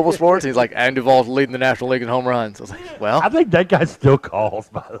anything Louisville sports? He's like, Adam Duvall's leading the National League in home runs. I was like, well, I think that guy still calls,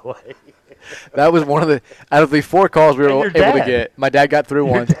 by the way. That was one of the out of the 4 calls we were able to get. My dad got through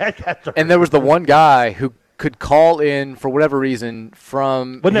once, and there was the one guy who could call in for whatever reason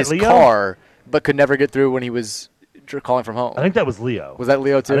from his car, but could never get through when he was calling from home. I think that was Leo. Was that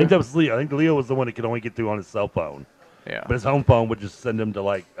Leo too? I think that was Leo. I think Leo was the one that could only get through on his cell phone. Yeah. But his home phone would just send him to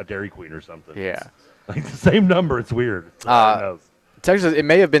like a Dairy Queen or something. Yeah. Like the same number. It's weird. Texas, it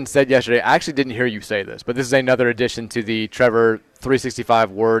may have been said yesterday. I actually didn't hear you say this, but this is another addition to the Trevor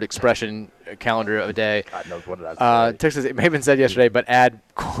 365 word expression calendar of a day. God knows what did I say. Texas, it may have been said yesterday, but add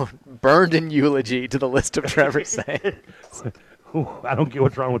quote, burned in eulogy to the list of Trevor saying. Ooh, I don't get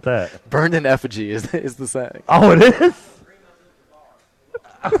what's wrong with that. Burned in effigy is the saying. Oh, it is?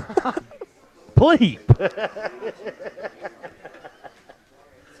 Bleep.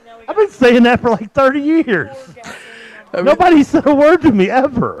 I've been saying that for like 30 years. Nobody said a word to me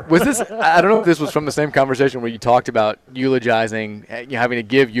ever. Was this? I don't know if this was from the same conversation where you talked about eulogizing, having to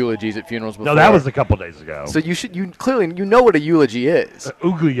give eulogies at funerals before. No, that was a couple days ago. So you clearly know what a eulogy is.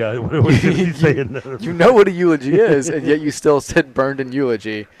 Ooglia. What is he saying? You know what a eulogy is, and yet you still said burned in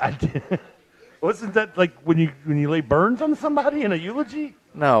eulogy. I did. Wasn't that like when you lay burns on somebody in a eulogy?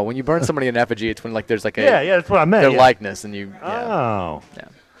 No, when you burn somebody in effigy, it's when like there's like a yeah, that's what I meant. Their likeness, and you. Oh. Yeah.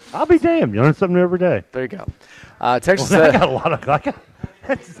 I'll be damned. You learn something new every day. There you go. Texas I got a lot of.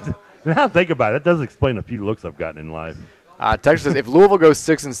 Now think about it. That does explain a few looks I've gotten in life. Texas says if Louisville goes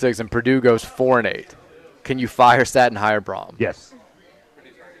 6-6 and Purdue goes 4-8, can you fire Stat and hire Braum? Yes.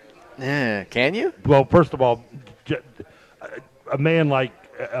 Can you? Well, first of all, a man like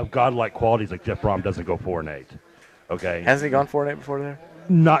of godlike qualities like Jeff Braum doesn't go 4-8. Okay. Hasn't he gone 4-8 before there?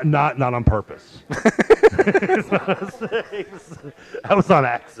 Not on purpose. That was on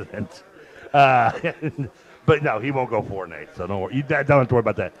accident. But no, he won't go 4-8. So don't worry. You don't have to worry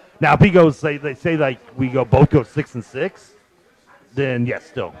about that. Now, if he goes, say like we both go 6-6, then yes,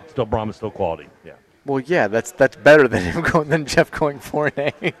 still Braum is still quality. Yeah. Well, yeah, that's better than Jeff going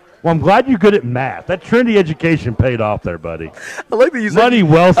 4-8. Well, I'm glad you're good at math. That Trinity education paid off there, buddy. I like that you said money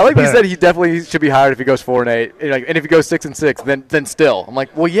well spent. I like that you said he definitely should be hired if he goes 4-8. And if he goes 6-6, then still. I'm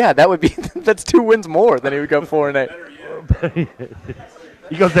like, well, yeah, that would be that's 2 wins more than he would go 4-8.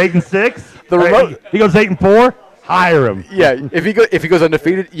 He goes 8-6. The remote. He goes 8-4. Hire him. Yeah, if he goes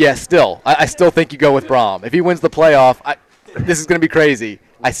undefeated, still. I still think you go with Brom. If he wins the playoff, this is going to be crazy.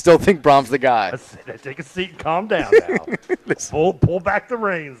 I still think Brom's the guy. Take a seat and calm down now. pull back the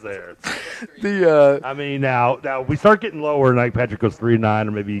reins there. I mean, now we start getting lower, and like Patrick goes 3-9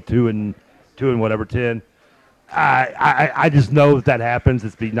 or maybe 2 and 10. I just know that happens.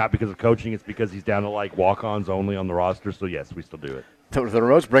 It's not because of coaching. It's because he's down to like walk-ons only on the roster. So yes, we still do it. The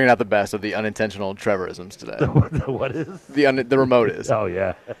remote's bringing out the best of the unintentional Trevorisms today. What is? The remote is. Oh,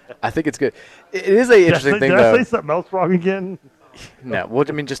 yeah. I think it's good. It is an interesting thing, though. Did I say something else wrong again? No. Well,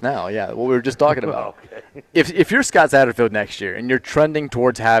 I mean, just now, yeah. What we were just talking about. Okay. If you're Scott Satterfield next year and you're trending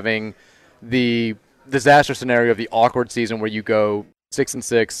towards having the disaster scenario of the awkward season where you go 6-6,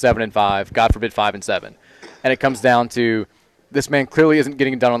 7-5, God forbid 5-7, and it comes down to this man clearly isn't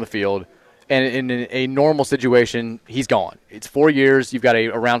getting it done on the field, and in a normal situation, he's gone. It's 4 years. You've got a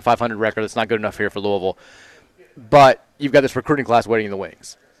around 500 record. That's not good enough here for Louisville. But you've got this recruiting class waiting in the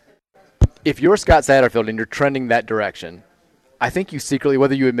wings. If you're Scott Satterfield and you're trending that direction, I think you secretly,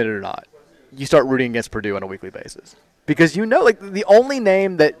 whether you admit it or not, you start rooting against Purdue on a weekly basis. Because the only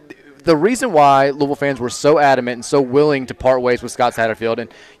name that – the reason why Louisville fans were so adamant and so willing to part ways with Scott Satterfield,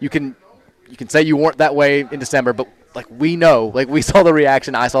 and you can say you weren't that way in December, but we know, we saw the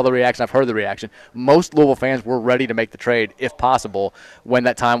reaction, I saw the reaction, I've heard the reaction. Most Louisville fans were ready to make the trade, if possible, when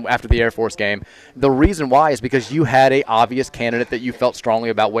that time after the Air Force game. The reason why is because you had a obvious candidate that you felt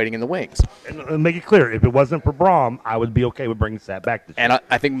strongly about waiting in the wings. And make it clear, if it wasn't for Brom, I would be okay with bringing Sat back this year. And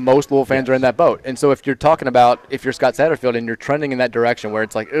I think most Louisville fans are in that boat. And so if you're talking about, if you're Scott Satterfield and you're trending in that direction where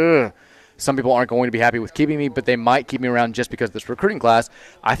it's like, some people aren't going to be happy with keeping me, but they might keep me around just because of this recruiting class.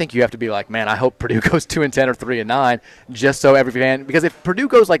 I think you have to be like, man, I hope Purdue goes 2-10 or 3-9, just so every fan. Because if Purdue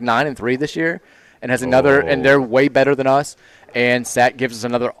goes like 9-3 this year and has another, and they're way better than us, and Sat gives us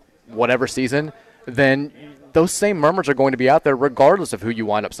another whatever season, then those same murmurs are going to be out there regardless of who you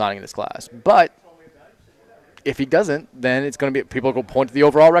wind up signing in this class. But if he doesn't, then it's going to be people will point to the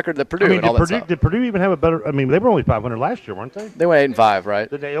overall record that Purdue and all that stuff. Did Purdue even have a better? I mean, they were only 500 last year, weren't they? They went 8-5, right?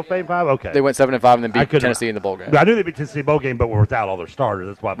 Did they 8-5? Okay. They went 7-5 and then beat Tennessee in the bowl game. I knew they beat Tennessee bowl game, but were without all their starters.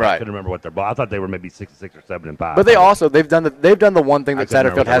 That's why I couldn't remember what their ball. I thought they were maybe 6-6 or 7-5. But they've done the one thing that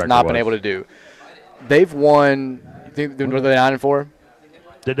Satterfield has not been able to do. They've won. Were they 9-4?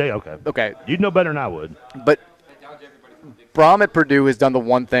 Did they? Okay. Okay. You'd know better than I would. But Brom at Purdue has done the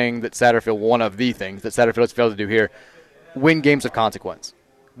one thing that Satterfield, one of the things that Satterfield has failed to do here. Win games of consequence,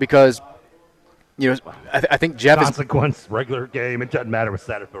 because I think Jeff consequence regular game. It doesn't matter with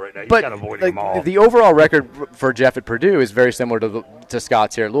Satterfield right now. He's kind of avoiding them all. The overall record for Jeff at Purdue is very similar to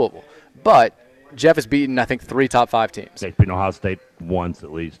Scott's here at Louisville, but Jeff has beaten I think 3 top 5 teams. He's beaten Ohio State once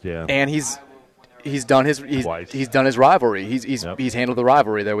at least, yeah. And he's done his rivalry. He's handled the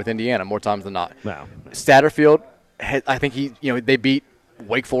rivalry there with Indiana more times than not. No. Satterfield, I think they beat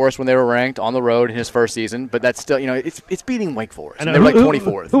Wake Forest when they were ranked on the road in his first season, but that's still, it's beating Wake Forest. And they were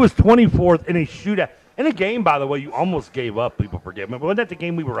 24th. Who was 24th in a shootout? In a game, by the way, you almost gave up. People forget. Remember, wasn't that the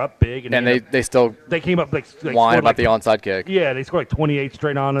game we were up big? And they came up like whine about the onside kick. Yeah, they scored like 28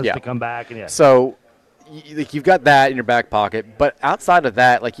 straight on us to come back. And So you've got that in your back pocket, but outside of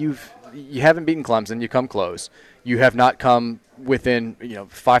that, you haven't beaten Clemson. You come close. You have not come within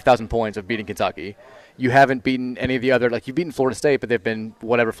 5,000 points of beating Kentucky. You haven't beaten any of the other, you've beaten Florida State, but they've been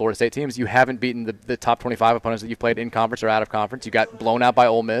whatever Florida State teams. You haven't beaten the top 25 opponents that you've played in conference or out of conference. You got blown out by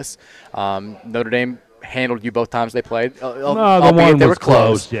Ole Miss. Notre Dame handled you both times they played. They were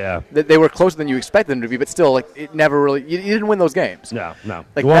close. Yeah, they were closer than you expected them to be, but still, it never really. You didn't win those games. No.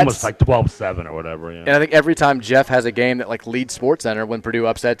 One was 12-7 or whatever. Yeah. And I think every time Jeff has a game that leads SportsCenter when Purdue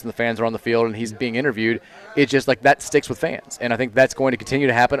upsets and the fans are on the field and he's being interviewed, it's just that sticks with fans. And I think that's going to continue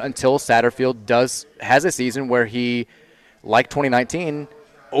to happen until Satterfield has a season where he, like 2019,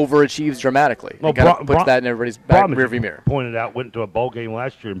 overachieves dramatically. Well, puts that in everybody's back rearview mirror. Pointed out, went to a bowl game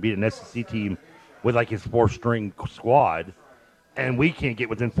last year and beat an SEC team with his 4-string squad, and we can't get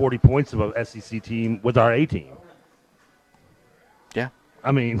within 40 points of a SEC team with our A team. Yeah,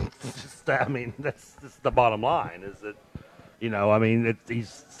 I mean, that's the bottom line. Is that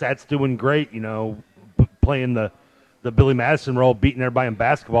Sat's doing great. Playing the Billy Madison role, beating everybody in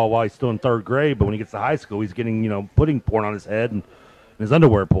basketball while he's still in 3rd grade. But when he gets to high school, he's getting pudding poured on his head and his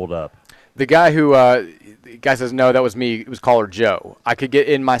underwear pulled up. The guy who the guy says, no, that was me. It was caller Joe. I could get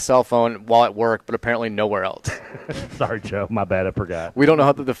in my cell phone while at work, but apparently nowhere else. Sorry, Joe. My bad. I forgot. We don't know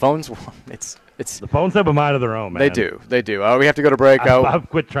how the phones. It's the phones have a mind of their own, man. They do. We have to go to break. I've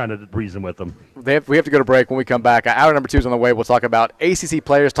quit trying to reason with them. we have to go to break. When we come back, hour number 2 is on the way. We'll talk about ACC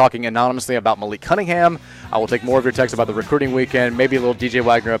players talking anonymously about Malik Cunningham. I will take more of your texts about the recruiting weekend, maybe a little DJ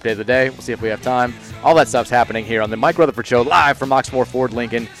Wagner update of the day. We'll see if we have time. All that stuff's happening here on the Mike Rutherford Show, live from Oxmoor Ford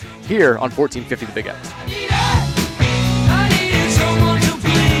Lincoln, here on 1450 The Big X.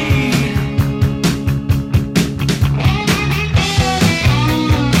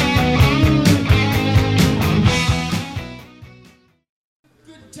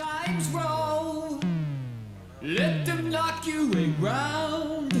 Let them knock you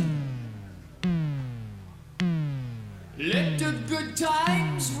around. Let the good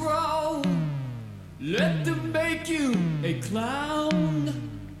times roll. Let them make you a clown.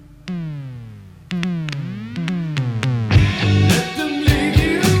 Let them leave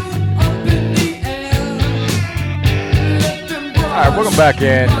you up in the air. Let them All right, welcome back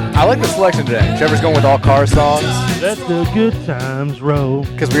in. I like the selection today. Trevor's going with all car songs. Let the good times roll.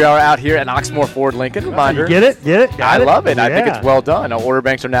 Because we are out here at Oxmoor Ford Lincoln. Reminder. Get it? I love it. Yeah. I think it's well done. Order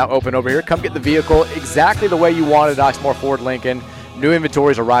banks are now open over here. Come get the vehicle exactly the way you want it at Oxmoor Ford Lincoln. New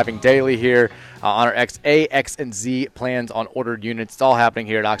inventory is arriving daily here on our A, X, and Z plans on ordered units. It's all happening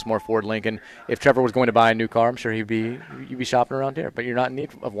here at Oxmoor Ford Lincoln. If Trevor was going to buy a new car, I'm sure you'd be shopping around here. But you're not in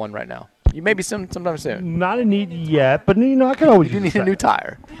need of one right now. You may be sometime soon. Not in need yet, but I can always. You need a new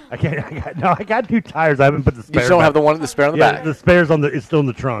tire. I got new tires. I haven't put the spare. You don't have the spare on the back. The spare's it's still in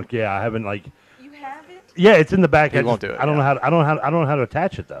the trunk. Yeah, I haven't You have it? Yeah, it's in the back. You won't do it. I don't know how to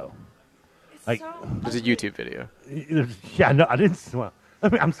attach it though. There's a YouTube video. Yeah, no, I didn't. Well,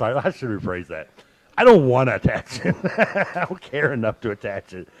 I'm sorry. I should rephrase that. I don't want to attach it. I don't care enough to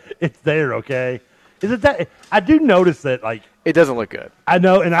attach it. It's there, okay? Is it that? I do notice that, it doesn't look good. I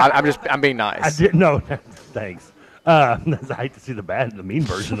know, and I'm being nice. I did no, thanks. I hate to see the mean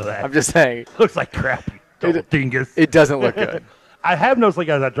version of that. I'm just saying, looks like crap. Dingus. It doesn't look good. I have noticed,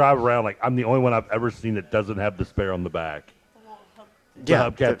 as I drive around, I'm the only one I've ever seen that doesn't have the spare on the back. The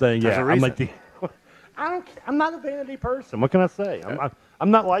hubcap thing. Yeah, I'm like I'm not a vanity person. What can I say?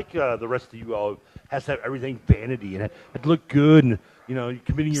 I'm not like the rest of you all. Has to have everything vanity and it look good and you're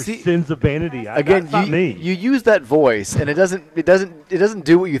committing your sins of vanity. Again, that's not me. You use that voice and it doesn't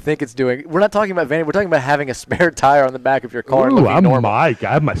do what you think it's doing. We're not talking about vanity. We're talking about having a spare tire on the back of your car. Ooh, I'm normal. Mike.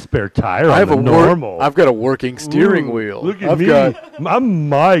 I have my spare tire. Normal. I've got a working steering wheel. Look at me. I'm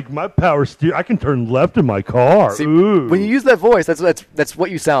Mike. My power steer. I can turn left in my car. See, Ooh. when you use that voice, that's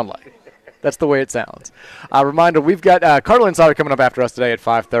what you sound like. That's the way it sounds. Reminder, we've got Cardinal Insider coming up after us today at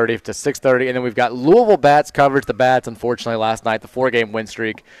 5:30 to 6:30, and then we've got Louisville Bats coverage. The Bats, unfortunately, last night, the 4-game win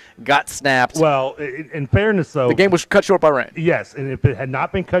streak got snapped. Well, in fairness, though. The game was cut short by rain. Yes, and if it had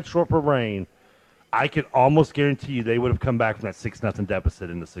not been cut short by rain, I can almost guarantee you they would have come back from that 6-0 deficit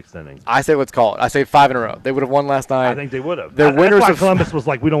in the 6th inning. I say let's call it. I say 5 in a row. They would have won last night. I think they would have. They're winners that's why of Columbus was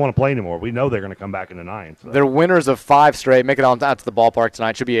like, we don't want to play anymore. We know they're going to come back in the 9th. So. They're winners of 5 straight. Make it out to the ballpark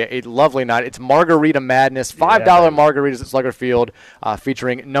tonight. Should be a lovely night. It's Margarita Madness. $5 margaritas at Slugger Field,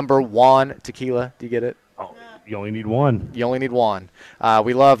 featuring number 1 tequila. Do you get it? Oh, you only need one. You only need one.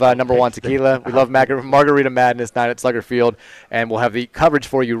 We love number 1 tequila. We love Margarita Madness night at Slugger Field, and we'll have the coverage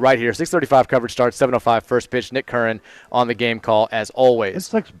for you right here. 6:35 coverage starts, 7:05 first pitch. Nick Curran on the game call as always.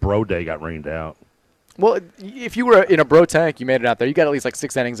 It's like Bro Day got rained out. Well, if you were in a bro tank, you made it out there. You got at least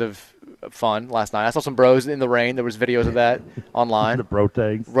 6 innings of fun last night. I saw some bros in the rain. There was videos of that online. The bro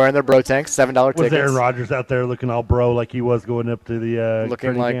tanks. Wearing their bro tanks, $7 tickets. Was Aaron Rodgers out there looking all bro like he was going up to the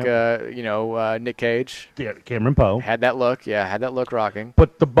looking like Nick Cage. Yeah, Cameron Poe. Had that look. Yeah, had that look rocking.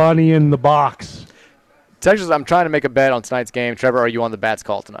 Put the bunny in the box. Texas, I'm trying to make a bet on tonight's game. Trevor, are you on the Bats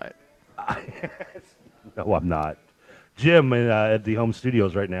call tonight? No, I'm not. Jim at the home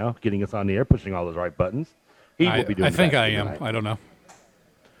studios right now, getting us on the air, pushing all those right buttons. He will be doing. I think I am. I don't know.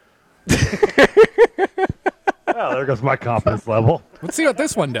 Well, there goes my confidence level. Let's see what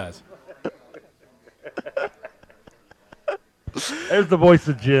this one does. There's the voice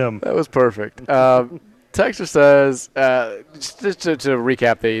of Jim. That was perfect. Texter says, just to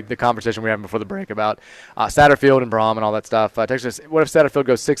recap the conversation we had before the break about Satterfield and Braum and all that stuff. Texter says, what if Satterfield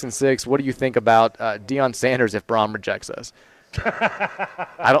goes 6-6? What do you think about Deion Sanders if Braum rejects us?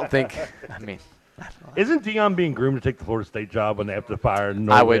 I don't think. Isn't Deion being groomed to take the Florida State job when they have to fire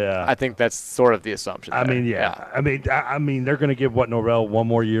Norvell? I think that's sort of the assumption. I mean, yeah. I mean, they're going to give Norvell one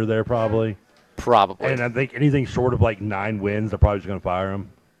more year there probably. Probably. And I think anything short of 9 wins, they're probably just going to fire him.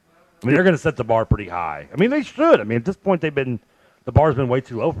 I mean, they're going to set the bar pretty high. I mean, they should. I mean, at this point, the bar's been way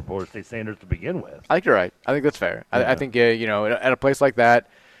too low for Florida State Sanders to begin with. I think you're right. I think that's fair. Yeah. I think, at a place like that.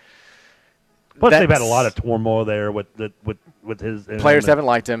 Plus, they've had a lot of turmoil there with his players haven't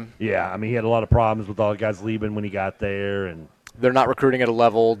liked him. Yeah, I mean, he had a lot of problems with all the guys leaving when he got there, and they're not recruiting at a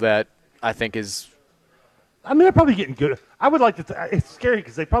level that I think is. I mean, they're probably getting good. I would like to. It's scary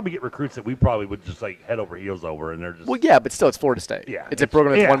because they probably get recruits that we probably would just like head over heels over, and they're just. Well, yeah, but still, it's Florida State. Yeah, it's a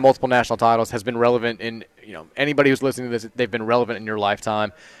program that's yeah. won multiple national titles, has been relevant in anybody who's listening to this. They've been relevant in your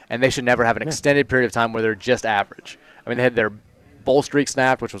lifetime, and they should never have an extended period of time where they're just average. I mean, they had their bowl streak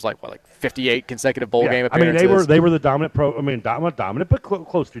snapped, which was like 58 consecutive bowl game appearances. I mean, they were the dominant not dominant, but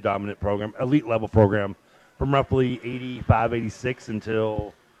close to dominant program, elite level program from roughly 85, 86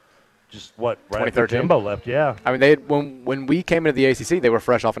 until. Just right after 2013. Jimbo left, yeah. I mean, they had, when we came into the ACC, they were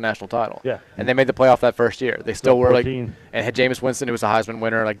fresh off a national title. Yeah. And they made the playoff that first year. They still were 14. and had Jameis Winston, who was a Heisman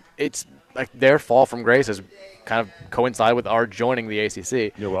winner. It's their fall from grace has kind of coincided with our joining the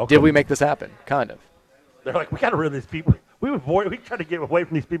ACC. You're welcome. Did we make this happen? Kind of. They're like, we got to rid of these people. We tried to get away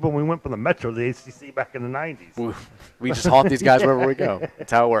from these people when we went from the Metro to the ACC back in the 90s. We just haunt these guys wherever we go.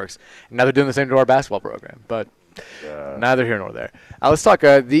 That's how it works. And now they're doing the same to our basketball program. But neither here nor there. Let's talk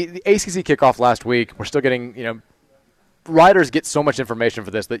the ACC kickoff last week. We're still getting, writers get so much information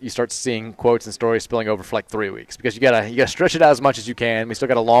for this that you start seeing quotes and stories spilling over for like 3 weeks because you gotta stretch it out as much as you can. We still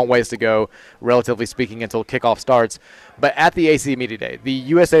got a long ways to go, relatively speaking, until kickoff starts. But at the ACC Media Day, the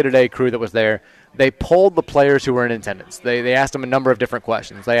USA Today crew that was there, they polled the players who were in attendance. They asked them a number of different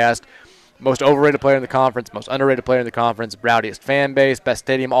questions. They asked most overrated player in the conference, most underrated player in the conference, rowdiest fan base, best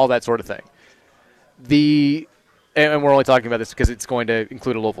stadium, all that sort of thing. And we're only talking about this because it's going to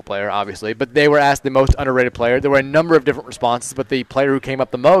include a Louisville player, obviously. But they were asked the most underrated player. There were a number of different responses, but the player who came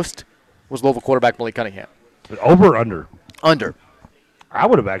up the most was Louisville quarterback Malik Cunningham. Over or under? Under. I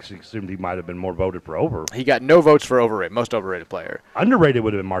would have actually assumed he might have been more voted for over. He got no votes for most overrated player. Underrated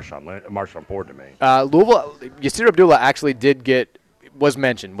would have been Marshawn Ford to me. Louisville, Yasir Abdullah actually was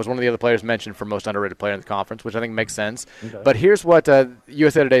one of the other players mentioned for most underrated player in the conference, which I think makes sense. Okay. But here's what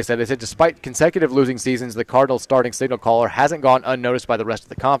USA Today said. They said, despite consecutive losing seasons, the Cardinals' starting signal caller hasn't gone unnoticed by the rest of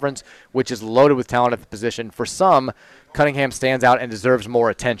the conference, which is loaded with talent at the position. For some, Cunningham stands out and deserves more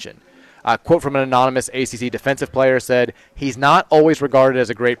attention. A quote from an anonymous ACC defensive player said, he's not always regarded as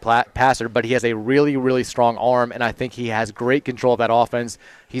a great passer, but he has a really, really strong arm, and I think he has great control of that offense.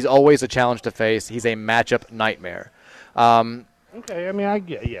 He's always a challenge to face. He's a matchup nightmare. Okay, I mean, I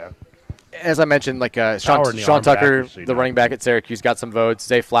get, yeah. As I mentioned, Sean Tucker, the running back at Syracuse, got some votes.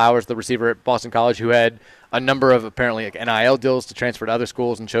 Zay Flowers, the receiver at Boston College, who had a number of apparently NIL deals to transfer to other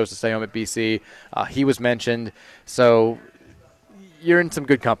schools and chose to stay home at BC. He was mentioned. So you're in some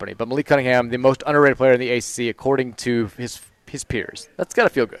good company. But Malik Cunningham, the most underrated player in the ACC, according to his peers. That's got to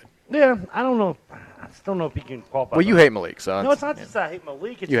feel good. Yeah, I don't know. I just don't know if he can qualify. Well, you hate Malik, so. No, it's not just I hate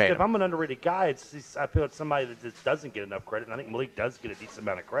Malik. It's you just hate if I'm an underrated guy, I feel it's somebody that just doesn't get enough credit. And I think Malik does get a decent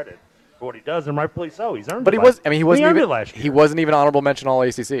amount of credit for what he does, and rightfully so. He's earned it. But he wasn't even last year. He wasn't even honorable mention all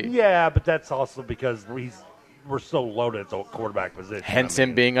ACC. Yeah, but that's also because we're so loaded at the quarterback position. Hence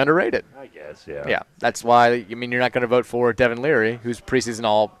him being underrated. I guess, yeah. Yeah, that's why, you're not going to vote for Devin Leary, who's preseason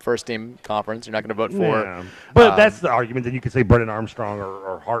all first-team conference. You're not going to vote for. Yeah. But that's the argument. Then you could say Brennan Armstrong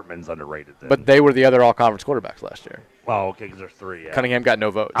or Hartman's underrated. Then. But they were the other all-conference quarterbacks last year. Oh, okay, because there's three. Yeah. Cunningham got no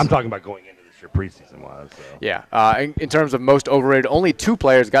votes. I'm talking about going into this year preseason-wise. So. Yeah. In terms of most overrated, only 2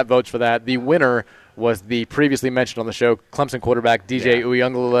 players got votes for that. The winner was the previously mentioned on the show Clemson quarterback DJ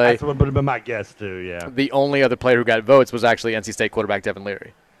Uiagalelei. That's what would have been my guess too. Yeah. The only other player who got votes was actually NC State quarterback Devin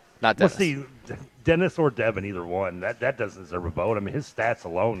Leary, not Dennis. Well, see, Dennis or Devin, either one, that doesn't deserve a vote. I mean, his stats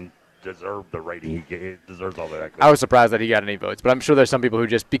alone deserve the rating he deserves. All that. I was surprised that he got any votes, but I'm sure there's some people who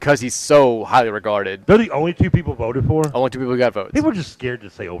just because he's so highly regarded. They're the only 2 people voted for. Only 2 people who got votes. People are just scared to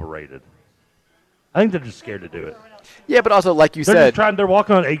say overrated. I think they're just scared to do it. Yeah, but also, like you said, they're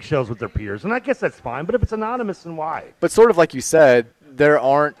walking on eggshells with their peers, and I guess that's fine. But if it's anonymous, then why? But sort of like you said, there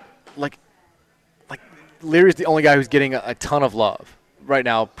aren't like Leary's the only guy who's getting a ton of love right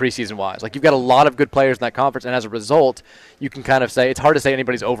now, preseason wise. Like you've got a lot of good players in that conference, and as a result, you can kind of say it's hard to say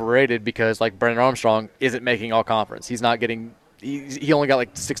anybody's overrated because like Brennan Armstrong isn't making all conference. He's not getting. He only got like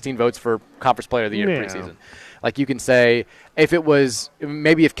 16 votes for Conference Player of the Year preseason. Like you can say,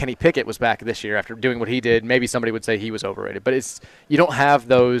 if Kenny Pickett was back this year after doing what he did, maybe somebody would say he was overrated. But you don't have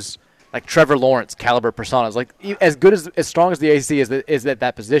those like Trevor Lawrence caliber personas. Like as good as strong as the ACC is at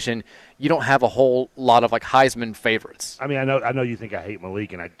that position, you don't have a whole lot of like Heisman favorites. I mean, I know you think I hate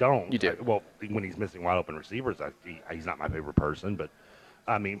Malik, and I don't. You do. Well, when he's missing wide open receivers, he's not my favorite person. But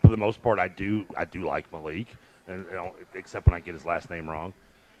I mean, for the most part, I do like Malik, and except when I get his last name wrong,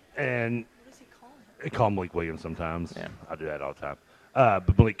 and. I call Malik Williams sometimes. Yeah. I do that all the time.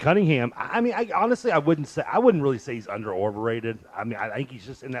 But Malik Cunningham, I honestly, I wouldn't really say he's under or overrated. I mean, I think he's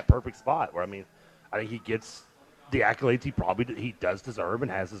just in that perfect spot where, I think he gets the accolades he does deserve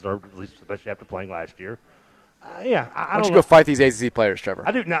and has deserved, at least especially after playing last year. Yeah, Why don't you go fight these ACC players, Trevor?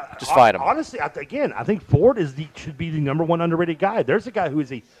 I do now. Just fight them. Honestly, I think Ford should be the number one underrated guy. There's a guy who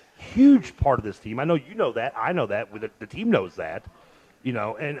is a huge part of this team. I know you know that. I know that. The team knows that.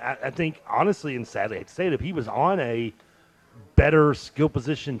 And I think honestly and sadly, I hate to say it, if he was on a better skill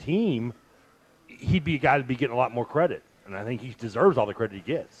position team, he'd be a guy to be getting a lot more credit, and I think he deserves all the credit he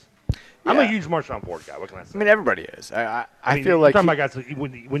gets. I'm a huge Marshawn Ford guy. What can I say? I mean, everybody is. I mean, feel like talking about guys.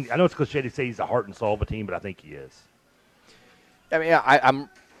 When I know it's cliche to say he's the heart and soul of a team, but I think he is. I mean,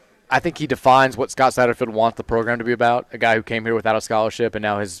 I think he defines what Scott Satterfield wants the program to be about. A guy who came here without a scholarship and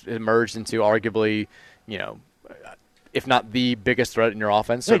now has emerged into arguably, if not the biggest threat in your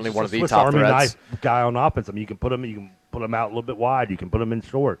offense, certainly one of the Swiss top Army threats. Knife guy on offense. I mean, you can put him out a little bit wide. You can put him in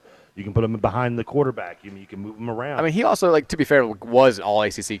short. You can put him behind the quarterback. You can move him around. I mean, he also, to be fair, was all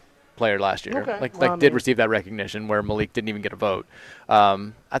ACC player last year. Okay. Did receive that recognition where Malik didn't even get a vote.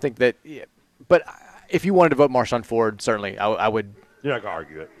 I think that, but if you wanted to vote Marshawn Ford, certainly I would. You're not gonna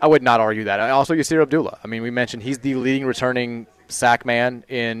argue it. I would not argue that. Also, Yasir Abdullah. I mean, we mentioned he's the leading returning sack man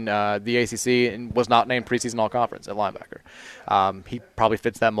in the ACC and was not named preseason all-conference at linebacker. He probably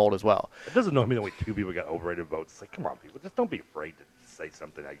fits that mold as well. It doesn't normally only two people got overrated votes. It's like, come on, people, just don't be afraid to say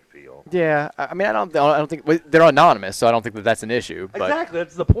something how you feel. Yeah, I mean, I don't think they're anonymous, so I don't think that that's an issue. But exactly,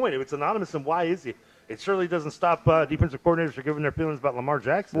 that's the point. If it's anonymous, then why is it? It surely doesn't stop defensive coordinators from giving their feelings about Lamar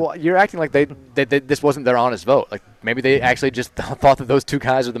Jackson. Well, you're acting like they this wasn't their honest vote. Like maybe they actually just thought that those two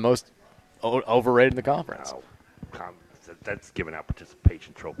guys are the most overrated in the conference. No, that's giving out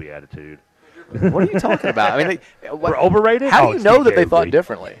participation trophy attitude. What are you talking about? I mean, we're overrated. How do you know that they thought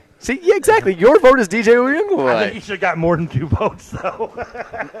differently? See, yeah, exactly. Your vote is DJ Uyunglele. I think he should have got more than 2 votes, though.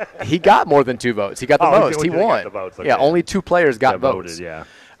 He got more than 2 votes. He got the most. He won. Okay. Yeah, only 2 players got votes. Voted,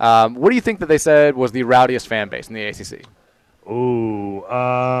 yeah. What do you think that they said was the rowdiest fan base in the ACC? Ooh,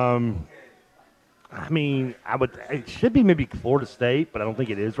 I mean, it should be maybe Florida State, but I don't think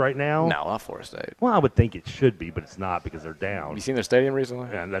it is right now. No, not Florida State. Well, I would think it should be, but it's not because they're down. Have you seen their stadium recently?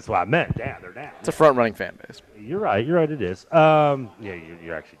 Yeah, that's what I meant. Damn, they're down. It's a front-running fan base. You're right. It is. Yeah,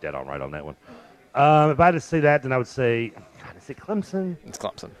 you're actually dead on right on that one. If I had to say that, then I would say, God, is it Clemson? It's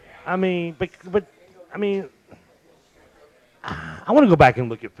Clemson. I mean, but I mean, I want to go back and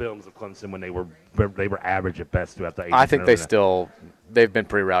look at films of Clemson when they were average at best throughout the 80s. I think they've been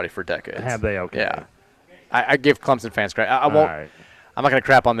pretty rowdy for decades. Have they? Okay. Yeah. I give Clemson fans credit. I won't. Right. I'm not going to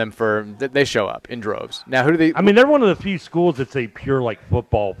crap on them they show up in droves. Now, who do they? I mean, they're one of the few schools that's a pure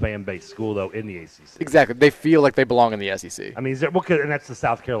football fan base school though in the ACC. Exactly. They feel like they belong in the SEC. I mean, and that's the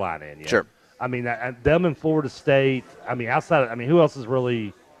South Carolina end. Yeah? Sure. I mean, them in Florida State. I mean, who else is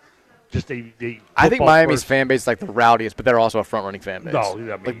really just a I think Miami's fan base is like the rowdiest, but they're also a front-running fan base.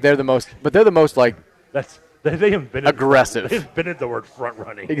 No, I mean, they're the most like they invented aggressive. They invented the word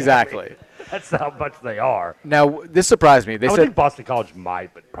front-running. Exactly. I mean, that's how much they are. Now, this surprised me. I would think Boston College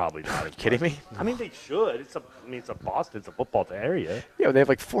might, but probably not. Are you kidding me? I mean, they should. It's a Boston. It's a football area. Yeah, they have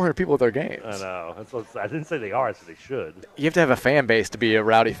like 400 people at their games. I know. I didn't say they are. I said they should. You have to have a fan base to be a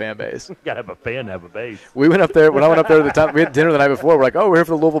rowdy fan base. You got to have a fan to have a base. We went up there. When I went up there at the time, we had dinner the night before. We're like, oh, we're here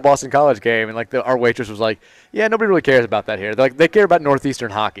for the Louisville-Boston College game. And our waitress was like, yeah, nobody really cares about that here. They care about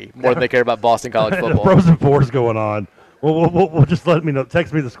Northeastern hockey more than they care about Boston College football. The Frozen Four is going on. Well, just let me know.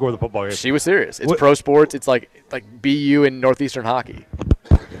 Text me the score of the football game. She was serious. It's pro sports. It's like BU and Northeastern hockey.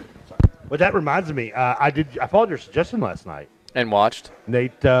 Well, that reminds me. I followed your suggestion last night. And watched?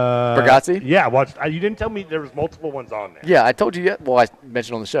 Nate Bargatze? Yeah, I watched. You didn't tell me there was multiple ones on there. Yeah, I told you. Well, I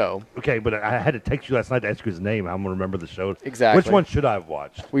mentioned on the show. Okay, but I had to text you last night to ask you his name. I'm going to remember the show. Exactly. Which one should I have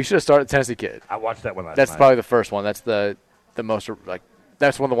watched? We should have started Tennessee Kid. I watched that one last night. That's probably the first one. That's the most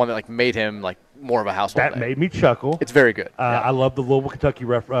that's one of the one that made him more of a household name. That made me chuckle. It's very good. I love the Louisville, Kentucky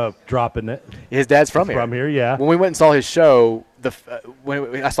drop in it. His dad's from here. From here, yeah. When we went and saw his show,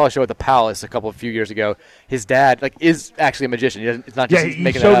 when I saw his show at the Palace a few years ago, his dad is actually a magician. It's not just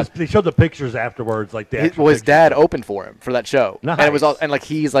making it up. They showed the pictures afterwards, his dad opened for him for that show, nice. And it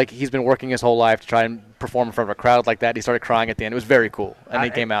was he's been working his whole life to try and perform in front of a crowd like that. He started crying at the end. It was very cool, and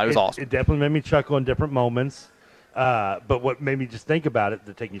he came out. It was awesome. It definitely made me chuckle in different moments. But what made me just think about it,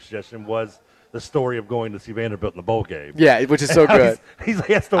 the taking your suggestion, was the story of going to see Vanderbilt in the bowl game. Yeah, which is so good. He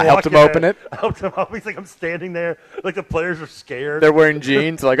has to walk helped him open it. I helped him up. He's like, I'm standing there. The players are scared. They're wearing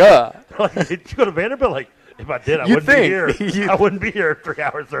jeans. Did you go to Vanderbilt? If I did, I wouldn't be here. I wouldn't be here 3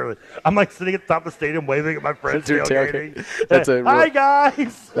 hours early. I'm sitting at the top of the stadium waving at my friends. Hi,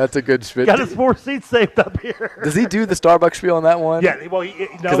 guys. That's a good spiel. Got his 4 seats saved up here. Does he do the Starbucks spiel on that one? Yeah, well,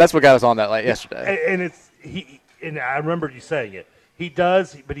 because that's what got us on that yesterday. And I remember you saying it. He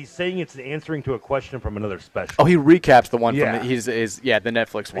does, but he's saying it's answering to a question from another special. Oh, he recaps the one Yeah. from the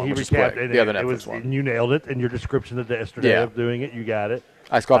Netflix one, He which is recapped quick. it, The other and it Netflix was, one. and you nailed it in your description of yesterday of doing it. You got it.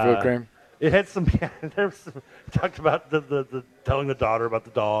 Iced coffee with cream. It had some. There was some talked about the telling the daughter about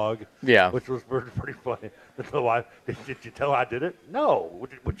the dog. Yeah. which was pretty funny. The wife, did you tell her I did it? No.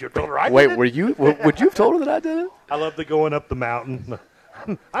 Would you tell her I Wait, did it? would you have told her that I did it? I love the going up the mountain.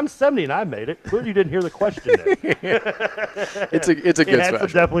 I'm 70 and I made it. Clearly you didn't hear the question there. It's a good It had special.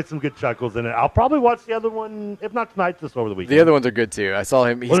 definitely some good chuckles in it. I'll probably watch the other one, if not tonight, just over the weekend. The other ones are good too. I saw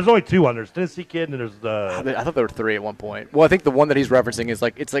him. Well, there's only two on there. There's Tennessee Kid and there's the... I thought there were three at one point. Well, I think the one that he's referencing is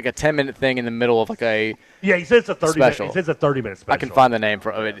it's like a 10-minute thing in the middle of like a Yeah, he says it's a 30 special. minute. He says it's a 30-minute special. I can find the name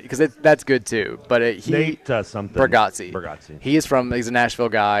for it because that's good too. But he Nate something. Bargatze. He's a Nashville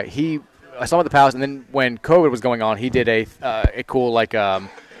guy. I saw him at the Palace, and then when COVID was going on, he did a cool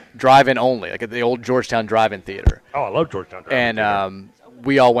drive-in only, like at the old Georgetown Drive-In Theater. Oh, I love Georgetown Drive-In And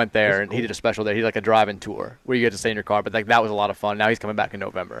we all went there, and he did a special there. He did like a drive-in tour where you get to stay in your car. But that was a lot of fun. Now he's coming back in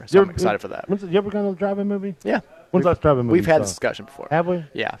November, so I'm excited for that. You ever gone to a drive-in movie? Yeah. When's the last drive-in movie? We've had this discussion before. Have we?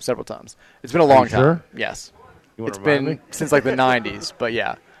 Yeah, several times. It's been a long time. Sure? Yes. You wanna It's remind been me? since like the 90s, but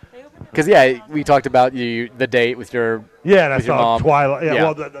yeah. Because we talked about the date with your that's your mom. Twilight. Yeah, Yeah.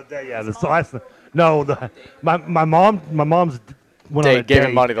 well, the last. No, my mom's went on a Gave him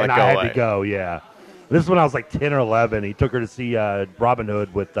date, money to, and like, I go had away. to go. Yeah, this is when I was like 10 or 11. He took her to see Robin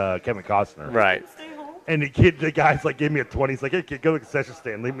Hood with Kevin Costner. Right. And the guy's like, gave me a 20. He's like, hey kid, go to the concession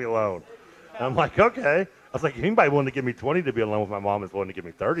stand, leave me alone. And I'm like, okay. I was like, anybody willing to give me 20 to be alone with my mom is willing to give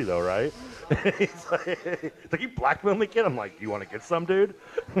me 30 though, right? He's like, you blackmail me, kid? I'm like, do you want to get some, dude?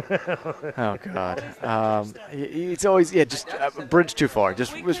 Oh God. It's always just a bridge too far,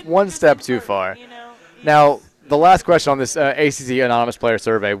 just one step too far. Now, the last question on this ACC Anonymous Player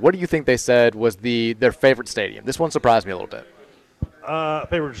Survey, what do you think they said was their favorite stadium? This one surprised me a little bit.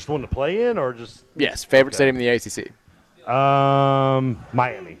 Favorite just one to play in, or just favorite stadium in the ACC.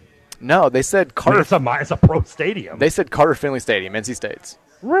 Miami. No, they said Carter. It's a pro stadium. They said Carter Finley Stadium, NC State's.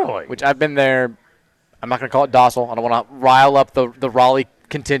 Really? Which I've been there. I'm not going to call it docile. I don't want to rile up the Raleigh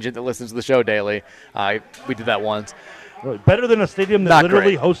contingent that listens to the show daily. We did that once. Really? Better than a stadium that Not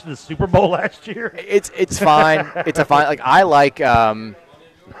literally great. hosted a Super Bowl last year? It's fine. It's a fine. I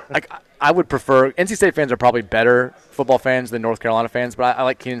would prefer. NC State fans are probably better football fans than North Carolina fans, but I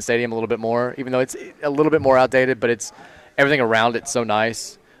like Kenan Stadium a little bit more, even though it's a little bit more outdated. But it's everything around it's so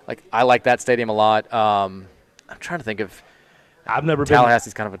nice. I like that stadium a lot. I'm trying to think of. I've never been.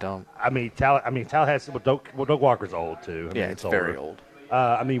 Tallahassee's kind of a dome. Tallahassee. Doak Walker's old too. It's very old.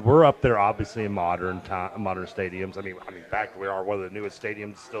 We're up there obviously in modern stadiums. Back we are one of the newest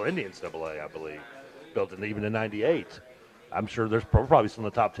stadiums still in the NCAA, I believe, built even in '98. I'm sure there's probably some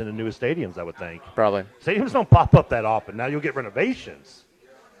of the top 10 of the newest stadiums. I would think. Probably. Stadiums don't pop up that often. Now you'll get renovations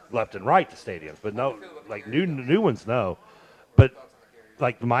left and right to stadiums, but no, like new ones, no. But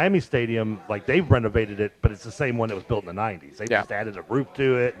like the Miami Stadium, like they've renovated it, but it's the same one that was built in the '90s. They just added a roof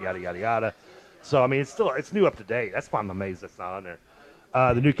to it, yada yada yada. So it's new up to date. That's why I'm amazed that's not on there.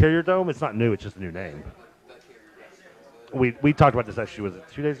 The new Carrier Dome, it's not new. It's just a new name. We talked about this actually, was it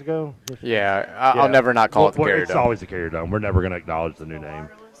 2 days ago? I'll never not call it the Carrier Dome. It's always the Carrier Dome. We're never going to acknowledge the new name.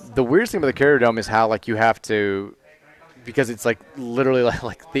 The weirdest thing about the Carrier Dome is how you have to, because it's literally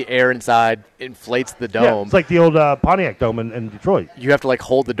like the air inside inflates the dome. Yeah, it's like the old Pontiac Dome in Detroit. You have to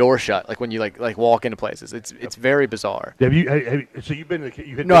hold the door shut when you walk into places. It's very bizarre. So you've been?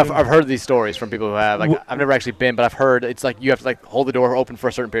 No, I've heard these stories from people who have. I've never actually been, but I've heard it's you have to hold the door open for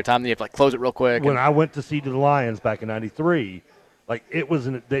a certain period of time, then you have to close it real quick. When I went to see the Lions back in '93, it was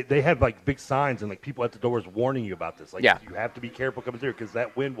they had big signs and people at the doors warning you about this. You have to be careful coming through because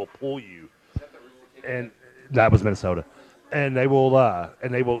that wind will pull you. And that was Minnesota. And they will, I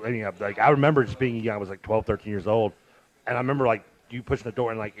remember just being young. I was 12, 13 years old. And I remember you pushing the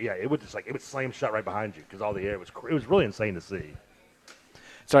door and it would it would slam shut right behind you because all the air was really insane to see.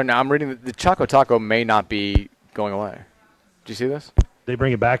 Sorry, now I'm reading that the Choco Taco may not be going away. Did you see this? They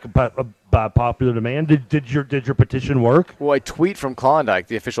bring it back by popular demand. Did your petition work? Well, a tweet from Klondike,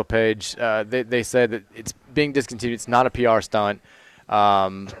 the official page, they said that it's being discontinued. It's not a PR stunt.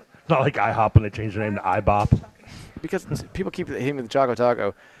 It's not like IHOP when they changed their name to iBop. Because people keep hitting with the Choco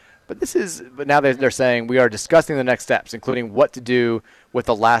Taco. But now they're saying we are discussing the next steps, including what to do with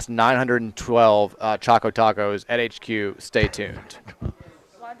the last 912 Choco Tacos at HQ. Stay tuned.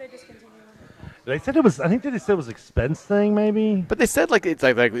 Why'd they discontinue? They said it was. I think they said it was expense thing, maybe. But they said it's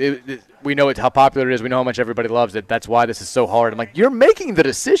we know how popular it is. We know how much everybody loves it. That's why this is so hard. I'm you're making the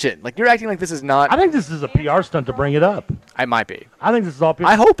decision. You're acting like this is not. I think this is a PR stunt to bring it up. It might be. I think this is all.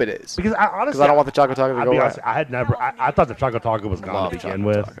 I hope it is. Because honestly, I don't want the Choco Taco to I'll go be away. honest, I thought the Choco Taco was gone Love to begin Choco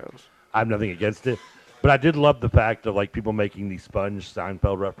with. Tacos. I have nothing against it, but I did love the fact of like people making these Sponge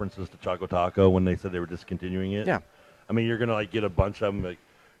Seinfeld references to Choco Taco when they said they were discontinuing it. Yeah. I mean, you're gonna like get a bunch of them like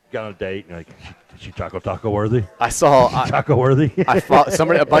got on a date and like, is she Choco Taco worthy? I saw Choco worthy.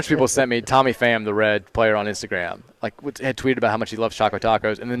 a bunch of people sent me Tommy Pham, the Red player on Instagram, like had tweeted about how much he loves Choco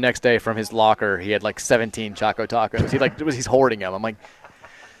Tacos, and the next day from his locker he had like 17 Choco Tacos. He's hoarding them. I'm like,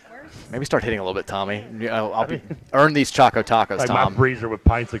 maybe start hitting a little bit, Tommy. Earn these Choco Tacos, like Tom. my freezer with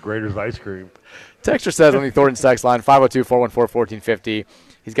pints of Grater's ice cream. Texter says on the Thornton text line 502-414-1450.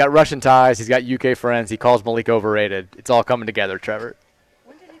 He's got Russian ties. He's got UK friends. He calls Malik overrated. It's all coming together, Trevor.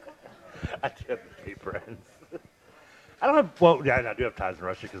 I do have UK friends. I don't have. Well, yeah, I do have ties in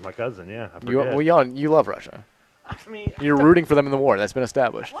Russia because my cousin. Yeah, I forget. You love Russia. I mean, you're rooting for them in the war. That's been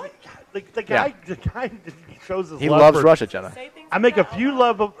established. The guy shows his. He love loves for, Russia, Jenna. I make a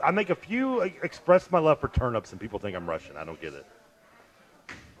few express my love for turnips, and people think I'm Russian. I don't get it.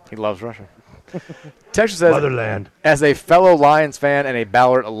 He loves Russia. Texas says, Motherland. As a fellow Lions fan and a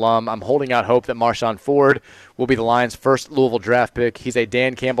Ballard alum, I'm holding out hope that Marshawn Ford will be the Lions' first Louisville draft pick. He's a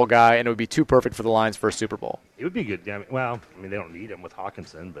Dan Campbell guy, and it would be too perfect for the Lions' first Super Bowl. It would be good. I mean, they don't need him with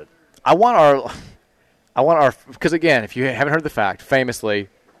Hawkinson, but I want our because again, if you haven't heard the fact, famously,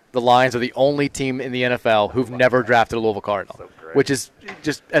 the Lions are the only team in the NFL who've never drafted a Louisville Cardinal, which is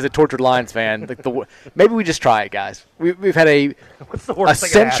just as a tortured Lions fan, like maybe we just try it, guys. We've had a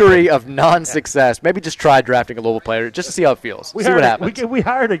century of non-success. Maybe just try drafting a Louisville player just to see how it feels. See what happens. We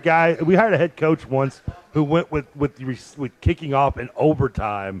hired a head coach once who went with kicking off in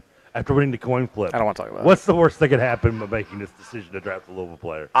overtime after winning the coin flip. I don't want to talk about What's the worst that could happen by making this decision to draft a Louisville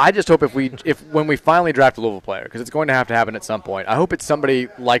player? I just hope when we finally draft a Louisville player, because it's going to happen at some point, I hope it's somebody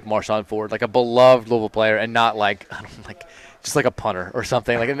like Marshawn Ford, like a beloved Louisville player, and not just like a punter or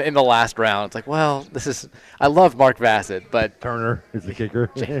something, like in the last round. It's like, well, I love Mark Bassett, but Turner is the kicker.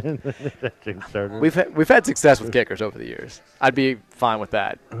 James Turner. We've had success with kickers over the years. I'd be fine with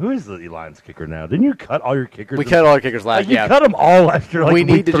that. Who is the Lions kicker now? Didn't you cut all your kickers? We cut all our kickers last year. You cut them all last year. We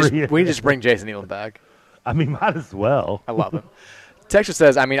need to just bring Jason Elam back. I mean, might as well. I love him. Texas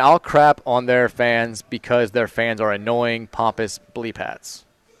says, I'll crap on their fans because their fans are annoying, pompous bleep hats.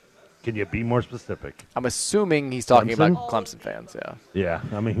 Can you be more specific? I'm assuming he's talking about Clemson fans, yeah. Yeah,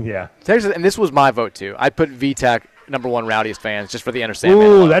 I mean, yeah. Texas, and this was my vote, too. I'd put VTAC #1 rowdiest fans just for the Enter Sandman.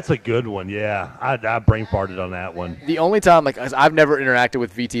 Ooh, that's a good one, yeah. I brain farted on that one. The only time, I've never interacted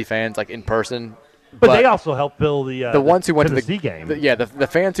with VT fans, in person. But they also helped fill the ones who went to the Tennessee game. The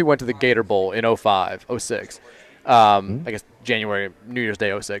fans who went to the Gator Bowl in 05, 06, I guess January, New Year's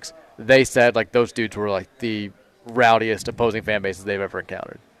Day 06, they said, those dudes were, the rowdiest opposing fan bases they've ever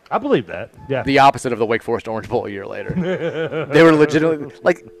encountered. I believe that, yeah. The opposite of the Wake Forest Orange Bowl a year later. They were legitimately,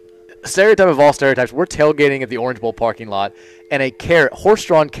 stereotype of all stereotypes, we're tailgating at the Orange Bowl parking lot, and a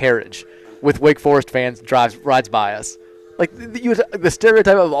horse-drawn carriage with Wake Forest fans rides by us. The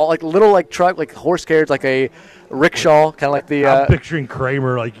stereotype of all, little, truck, horse carriage, a rickshaw, kind of like the... I'm picturing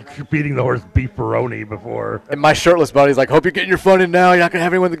Kramer, beating the horse beefaroni before. And my shirtless buddy's hope you're getting your fun in now, you're not going to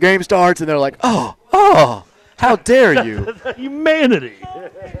have any when the game starts. And they're like, oh, how dare you? Humanity.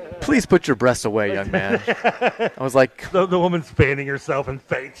 Please put your breasts away, young man. I was like... The woman's fanning herself in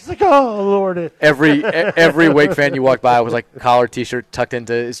faint. She's like, oh, Lord. Every Wake fan you walk by was collar T-shirt tucked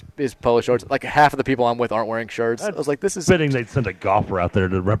into his polo shorts. Half of the people I'm with aren't wearing shirts. I was like, this is... Fitting they'd send a golfer out there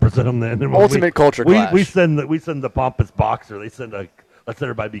to represent them then. Ultimate culture clash. We send the pompous boxer. They send a... Let's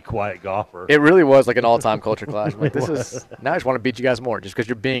everybody be quiet golfer. It really was an all-time culture clash. Now I just want to beat you guys more just because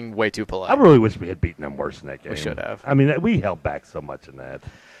you're being way too polite. I really wish we had beaten them worse in that game. We should have. I mean, we held back so much in that.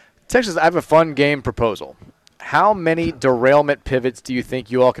 Texas, I have a fun game proposal. How many derailment pivots do you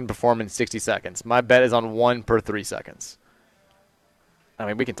think you all can perform in 60 seconds? My bet is on 1 per 3 seconds. I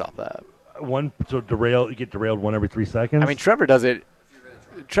mean, we can top that. You get derailed 1 every 3 seconds? I mean, Trevor does it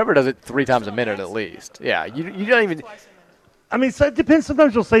 3 times a minute at least. Yeah, you don't even... I mean, so it depends.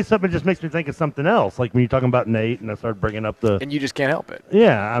 Sometimes you'll say something that just makes me think of something else. Like when you're talking about Nate and I start bringing up the... And you just can't help it.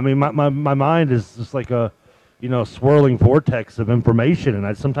 Yeah, I mean, my mind is just like a, swirling vortex of information.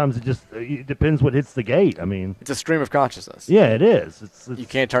 And sometimes it depends what hits the gate. I mean... It's a stream of consciousness. Yeah, it is. It's you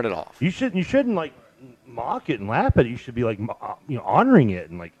can't turn it off. You shouldn't mock it and laugh at it. You should be honoring it.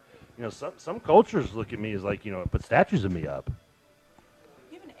 And some cultures look at me as put statues of me up.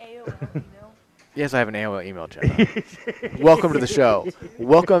 You have an AOL email? Yes, I have an AOL email, Jenna. Welcome to the show.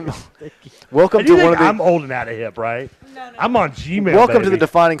 Welcome to one of the... I'm holding out of hip, right? No. I'm on Gmail, Welcome baby. to the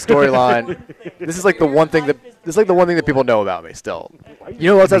defining storyline. This is the one thing that... This is like the one thing that people know about me still.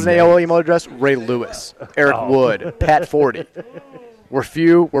 You know who else has an AOL email address? Ray Lewis, Eric Wood, Pat Forty. We're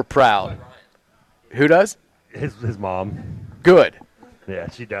few, we're proud. Who does? His mom. Good. Yeah,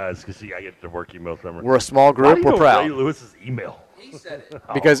 she does because I get the work email from her. We're a small group. Why do you We're know proud. Ray Lewis's email. He said it.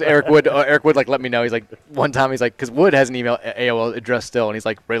 Because Eric Wood like let me know. He's like one time he's like because Wood has an email AOL address still, and he's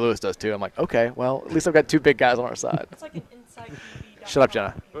like Ray Lewis does too. I'm like okay, well at least I've got two big guys on our side. It's like an inside TV. Shut up,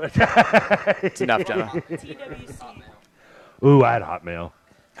 Jenna. It's enough, Jenna. TWC. Ooh, I had Hotmail.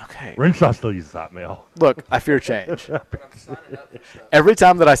 Okay. Renshaw still uses Hotmail. Look, I fear change. Every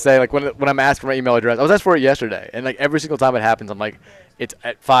time that I say, like, when I'm asked for my email address, I was asked for it yesterday, and, like, every single time it happens, I'm like, it's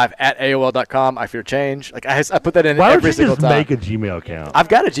at 5@AOL.com, I fear change. Like, I put that in every single time. Why don't you just make a Gmail account? I've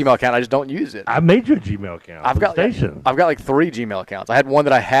got a Gmail account, I just don't use it. I made you a Gmail account. I've got like 3 Gmail accounts. I had one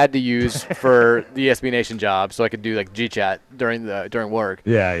that I had to use for the SB Nation job so I could do, like, GChat during work.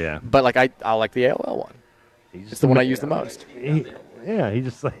 Yeah, yeah. But, like, I like the AOL one. It's the one I use the most. Yeah, he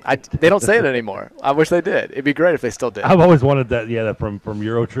just like they don't say it anymore. I wish they did. It'd be great if they still did. I've always wanted that. Yeah, that from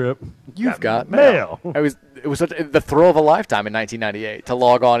Eurotrip. You've got mail. It was the thrill of a lifetime in 1998 to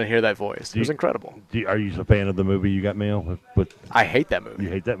log on and hear that voice. It was incredible. Are you a fan of the movie You Got Mail? I hate that movie. You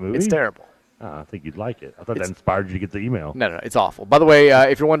hate that movie? It's terrible. I think you'd like it. I thought that inspired you to get the email. No, it's awful. By the way,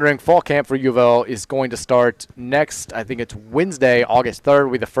 if you're wondering, fall camp for U of L is going to start next, I think it's Wednesday, August 3rd,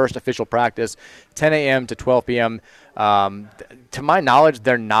 will be the first official practice, 10 a.m. to 12 p.m. To my knowledge,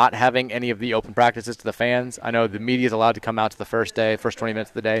 they're not having any of the open practices to the fans. I know the media is allowed to come out to the first 20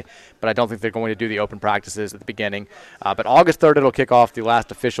 minutes of the day, but I don't think they're going to do the open practices at the beginning. But August 3rd, it'll kick off. The last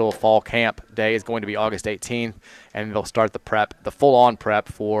official fall camp day is going to be August 18th, and they'll start the full-on prep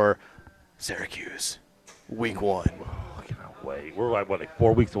for Syracuse, week 1. I cannot wait. We're like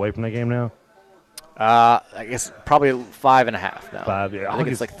 4 weeks away from that game now? I guess probably 5.5 now. 5, yeah. I think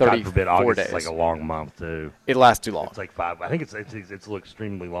it's like God forbid, 34 August days. is like a long month, too. It lasts too long. It's like 5. I think it's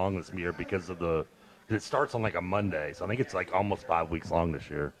extremely long this year because of it starts on like a Monday, so I think it's like almost 5 weeks long this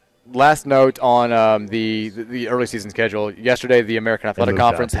year. Last note on the early season schedule. Yesterday, the American Athletic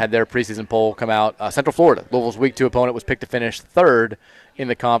Conference had their preseason poll come out. Central Florida, Louisville's Week 2 opponent, was picked to finish 3rd in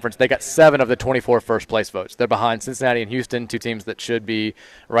the conference. They got 7 of the 24 first-place votes. They're behind Cincinnati and Houston, 2 teams that should be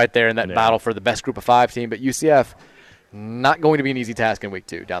right there in that battle for the best Group of 5 team. But UCF, not going to be an easy task in Week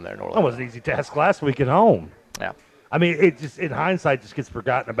 2 down there in Orlando. That was an easy task last week at home. Yeah. I mean, it just in hindsight just gets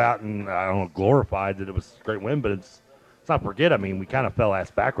forgotten about and I don't know, glorified that it was a great win, but let's not forget. I mean, we kind of fell ass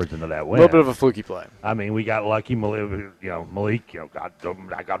backwards into that win. A little bit of a fluky play. I mean, we got lucky. Malik, God,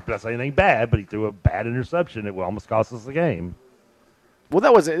 I got to say anything bad, but he threw a bad interception. It almost cost us the game. Well,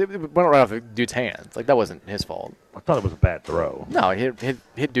 it went right off the dude's hands. Like, that wasn't his fault. I thought it was a bad throw. No, he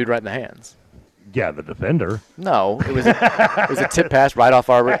hit dude right in the hands. Yeah, the defender. No, it was a tip pass right off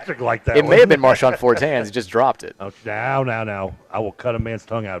our. Patrick like that. It may have been Marshawn Ford's hands. He just dropped it. Oh, now! I will cut a man's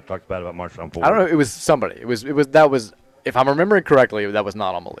tongue out. I've talked bad about Marshawn Ford. I don't know. It was somebody. It was that was. If I'm remembering correctly, that was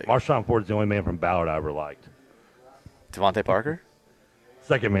not on Malik. Marshawn Ford's the only man from Ballard I ever liked. Devontae Parker.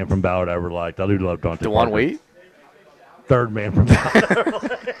 Second man from Ballard I ever liked. I do love Devontae Parker. DeJuan Wheat. Third man from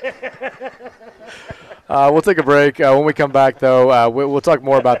Ballard. We'll take a break. When we come back, though, we'll talk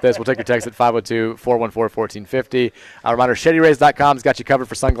more about this. We'll take your text at 502-414-1450. Reminder, ShadyRays.com has got you covered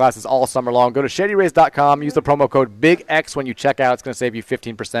for sunglasses all summer long. Go to ShadyRays.com. Use the promo code BIGX when you check out. It's going to save you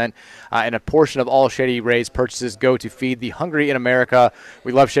 15%. And a portion of all Shady Rays purchases go to feed the hungry in America.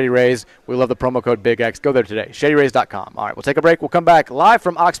 We love Shady Rays. We love the promo code BIGX. Go there today. ShadyRays.com. All right, we'll take a break. We'll come back live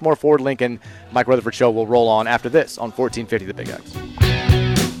from Oxmoor Ford Lincoln. Mike Rutherford Show will roll on after this on 1450 The Big X.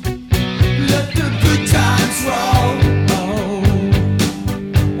 Let the good times roll. Oh,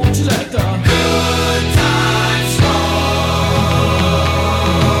 won't you let the good times roll?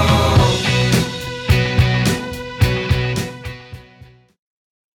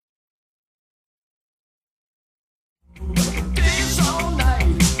 Dance all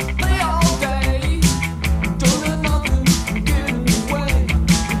night, play all day. Don't let nothing get in the way.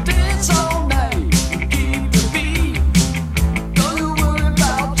 Dance all night, keep the beat. Don't worry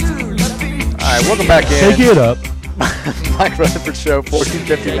about you, let me. All right, welcome back in. Take it up. Mike Rutherford Show,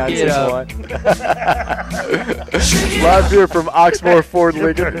 145961. Live here from Oxmoor Ford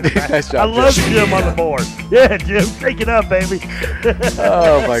Lincoln. Nice job, I love Jim. Jim on the board. Yeah, Jim, take it up, baby.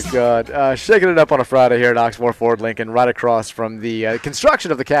 Oh, my God. Shaking it up on a Friday here at Oxmoor Ford Lincoln, right across from the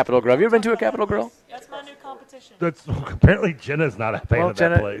construction of the Capitol Grill. Have you ever been to a Capitol Grill? That's my new competition. Apparently Jenna's not a fan of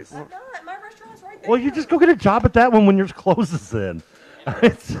Jenna, that place. I'm not. My restaurant's right there. Well, you just go get a job at that one when yours closes in.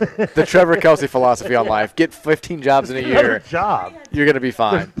 The Trevor Kelsey philosophy on life. Get 15 jobs in a year. Job. You're going to be There's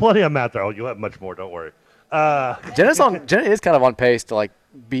fine. plenty of them out there. Oh, you'll have much more. Don't worry. Jenna is kind of on pace to, like,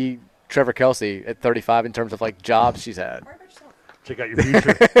 be Trevor Kelsey at 35 in terms of like jobs she's had. Check out your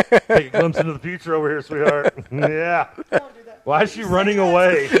future. Take a glimpse into the future over here, sweetheart. Yeah. Why is she running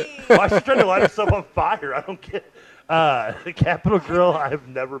away? Why is she trying to light herself on fire? I don't get. The Capitol Grill I have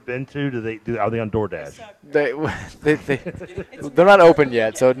never been to. Are they on DoorDash? They're not open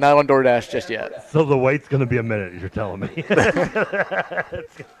yet, so not on DoorDash just yet. So the wait's going to be a minute, you're telling me.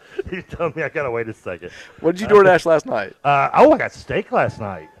 You're telling me I got to wait a second. What did you DoorDash last night? I got steak last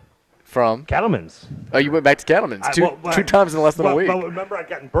night. From? Cattleman's. Oh, you went back to Cattleman's two times in less than a week. But remember, I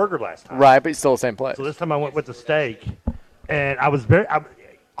got in burger last time. Right, but it's still the same place. So this time I went with the steak, and I was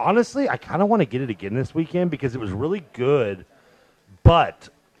honestly, I kind of want to get it again this weekend because it was really good. But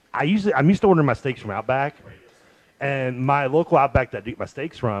I'm used to ordering my steaks from Outback, and my local Outback that I do get my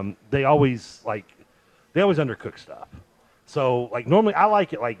steaks from, they always undercook stuff. So like normally I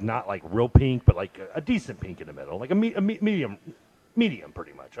like it like not like real pink, but like a decent pink in the middle, like a medium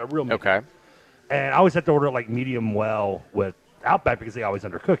pretty much, a real medium. Okay. And I always have to order like medium well with Outback because they always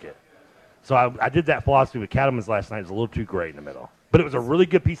undercook it. So I did that philosophy with Cattleman's last night. It was a little too gray in the middle. But it was a really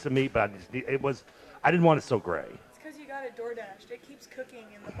good piece of meat, but I didn't want it so gray. It's because you got it DoorDashed. It keeps cooking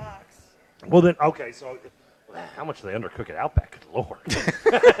in the box. Well, then, okay, so how much do they undercook at Outback? Good Lord.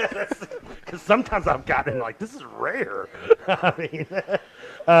 Because sometimes I've gotten like, this is rare. I mean,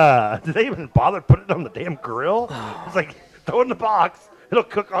 do they even bother putting it on the damn grill? It's like, throw it in the box. It'll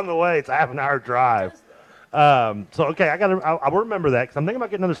cook on the way. It's a half an hour drive. So, okay, I will remember that because I'm thinking about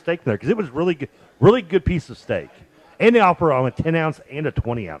getting another steak in there because it was really good piece of steak. And they offer on a 10-ounce and a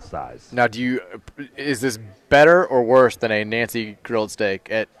 20-ounce size. Now, is this better or worse than a Nancy grilled steak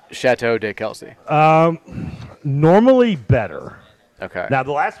at Chateau de Kelsey? Normally better. Okay. Now,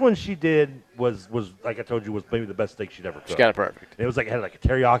 the last one she did was like I told you, was maybe the best steak she'd ever cooked. She got it perfect. It was like it had like a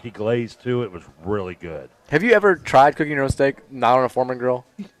teriyaki glaze to it. It was really good. Have you ever tried cooking your own steak not on a Foreman grill?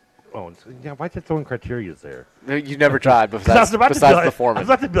 Oh, yeah. Why's that throwing criteria there? You've never tried besides the Foreman. I was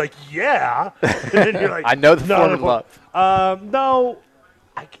about to be like, yeah. And then you're like, I know the Foreman love. No.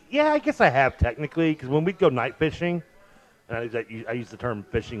 I guess I have technically because when we'd go night fishing, and I use the term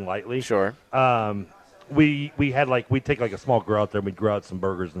fishing lightly. Sure. We had we'd take like a small grill out there and we'd grill out some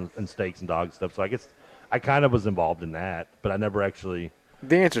burgers and steaks and dog stuff. So I guess I kind of was involved in that, but I never actually.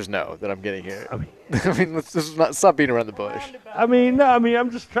 The answer's no that I'm getting here. I mean, let's just not stop beating around the bush.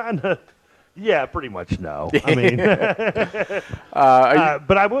 I'm just trying to. Yeah, pretty much no. I mean,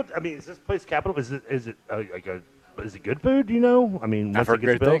 but I would. I mean, is this place Capital? Is it is it good food? Do you know? I mean, I've heard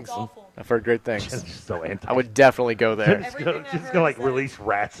great things. I've heard great things. She's so anti. I would definitely go there. She's gonna like release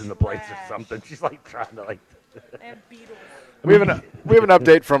rats in the place or something. She's like trying to like. And beetles. We have an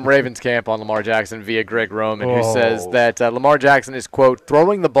update from Ravens camp on Lamar Jackson via Greg Roman, who says that Lamar Jackson is, quote,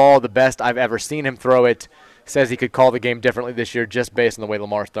 throwing the ball the best I've ever seen him throw it. Says he could call the game differently this year just based on the way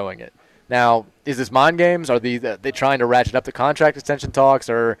Lamar's throwing it. Now, is this mind games? Are they trying to ratchet up the contract extension talks,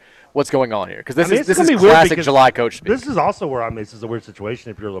 or what's going on here? Because this is classic July coach speak. This is also where this is a weird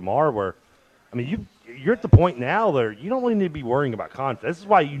situation if you're Lamar, where you're at the point now where you don't really need to be worrying about contract. This is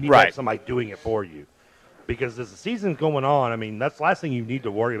why you need to have somebody doing it for you. Because as the season's going on, that's the last thing you need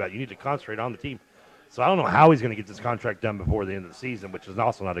to worry about. You need to concentrate on the team. So I don't know how he's going to get this contract done before the end of the season, which is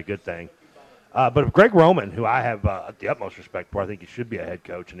also not a good thing. But if Greg Roman, who I have the utmost respect for, I think he should be a head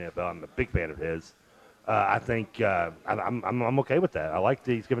coach in the NFL. I'm a big fan of his. I think I'm okay with that. I like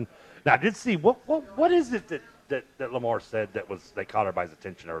that he's given. Now I did see what is it that Lamar said that caught everybody's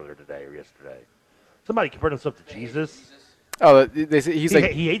attention earlier today or yesterday? Somebody compared himself to Jesus. Oh, he's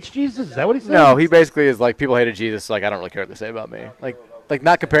like he hates Jesus. Is that what he said? No, he basically is like people hated Jesus. Like I don't really care what they say about me. Like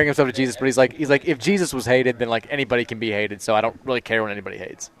not comparing himself to Jesus, but he's like if Jesus was hated, then like anybody can be hated. So I don't really care when anybody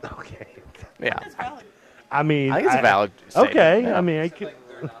hates. Okay. Yeah. I mean, I think it's a valid statement. Okay. Yeah. I mean,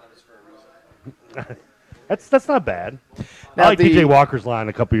 that's not bad. Now I like PJ Walker's line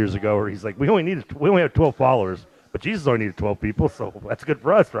a couple years ago where he's like, we only have 12 followers, but Jesus only needed 12 people, so that's good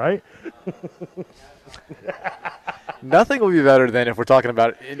for us, right? Nothing will be better than if we're talking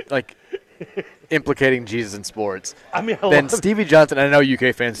about implicating Jesus in sports. Then Stevie Johnson, and I know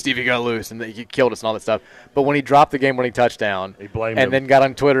UK fans, Stevie got loose and he killed us and all that stuff. But when he dropped the game-winning touchdown and then got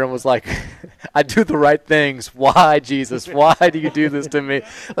on Twitter and was like, I do the right things. Why, Jesus? Why do you do this to me?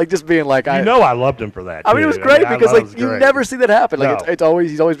 Like just being like, I loved him for that. I mean, it was great because you never see that happen. Like No. it's always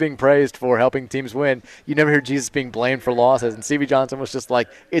he's always being praised for helping teams win. You never hear Jesus being blamed for losses. And Stevie Johnson was just like,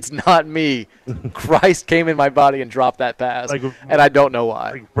 it's not me. Christ came in my body and dropped that pass, and I don't know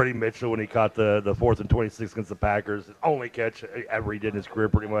why. Like Freddie Mitchell when he caught the 4th and 26 against the Packers, the only catch ever he did in his career,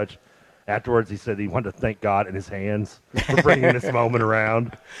 pretty much. Afterwards, he said he wanted to thank God in his hands for bringing this moment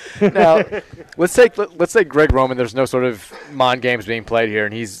around. Now, let's say Greg Roman. There's no sort of mind games being played here,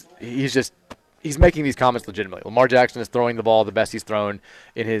 and he's making these comments legitimately. Lamar Jackson is throwing the ball the best he's thrown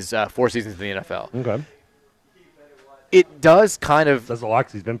in his 4 seasons in the NFL. Okay. It does kind of says a lot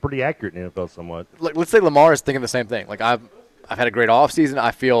 'cause he's been pretty accurate in the NFL somewhat. Let's say Lamar is thinking the same thing. Like I've had a great offseason.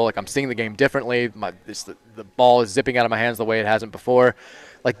 I feel like I'm seeing the game differently. The ball is zipping out of my hands the way it hasn't before.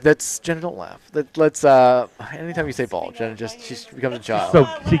 Like that's Jenna, don't laugh. Let's anytime you say ball, Jenna she becomes a child. So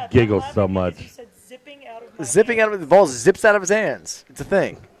she giggles so much. Zipping out of the ball zips out of his hands. It's a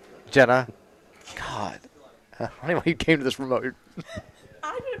thing, Jenna. God, I don't know why you came to this remote.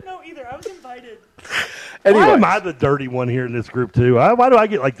 I didn't know either. I was invited. Anyway. Why am I the dirty one here in this group too? Why do I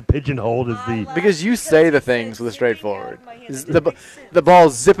get like the pigeonholed as the? Because you say the things with a straightforward. The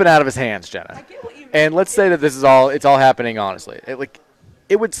ball's zipping out of his hands, Jenna. And let's say that this is it's all happening honestly.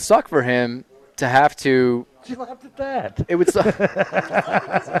 It would suck for him to have to. She laughed at that. It would suck.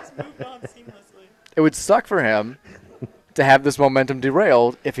 It would suck for him to have this momentum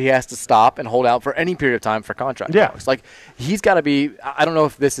derailed if he has to stop and hold out for any period of time for contract talks. Like he's got to be. I don't know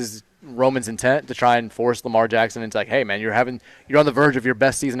if this is Roman's intent to try and force Lamar Jackson into like, hey man, you're on the verge of your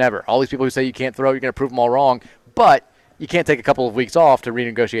best season ever. All these people who say you can't throw, you're going to prove them all wrong. But you can't take a couple of weeks off to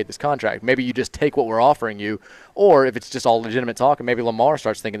renegotiate this contract. Maybe you just take what we're offering you, or if it's just all legitimate talk, and maybe Lamar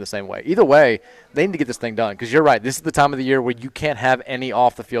starts thinking the same way. Either way, they need to get this thing done because you're right. This is the time of the year where you can't have any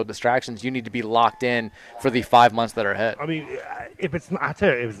off-the-field distractions. You need to be locked in for the 5 months that are ahead. I mean, if it's not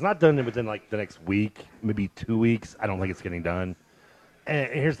done within like the next week, maybe 2 weeks, I don't think it's getting done. And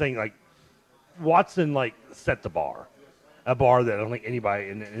here's the thing, like Watson, like set the bar, a bar that I don't think anybody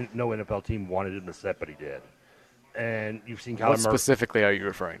in no NFL team wanted him to set, but he did. And you've seen Kyler Murray. What specifically are you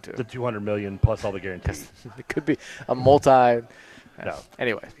referring to? The $200 million plus all the guarantees. It could be a multi. No.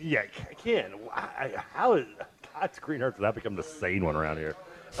 Anyway. Yeah, Ken. How is God's green earth did I become the sane one around here?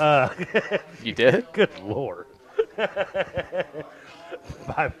 You did? Good Lord.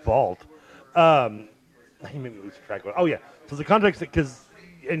 My fault. He made me lose track of it. Oh yeah. So the context, because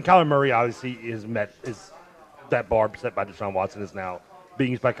and Kyler Murray obviously is that bar set by Deshaun Watson is now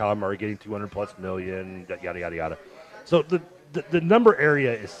being used by Kyler Murray, getting $200+ million, yada yada yada. So the number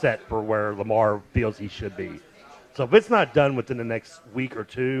area is set for where Lamar feels he should be. So if it's not done within the next week or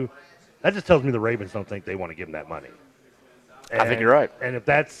two, that just tells me the Ravens don't think they want to give him that money. I think you're right. And if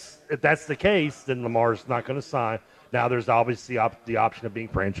that's the case, then Lamar's not going to sign. Now there's obviously the option of being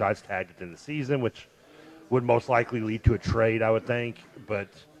franchise tagged at the end of the season, which would most likely lead to a trade, I would think. But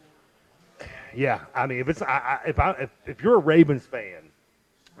yeah, I mean, if you're a Ravens fan,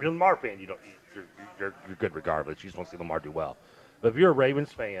 if you're a Lamar fan, you're good regardless. You just want to see Lamar do well. But if you're a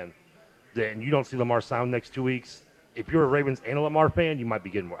Ravens fan, then you don't see Lamar sign next 2 weeks. If you're a Ravens and a Lamar fan, you might be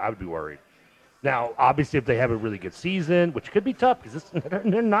getting more. I would be worried. Now, obviously, if they have a really good season, which could be tough because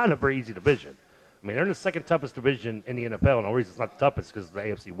they're not in a very easy division. I mean, they're in the second toughest division in the NFL, and the reason it's not the toughest is because the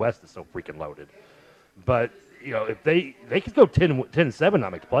AFC West is so freaking loaded. But, you know, if they could go 10-7 and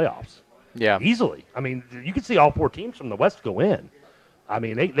not make the playoffs. Yeah. Easily. I mean, you could see all 4 teams from the West go in. I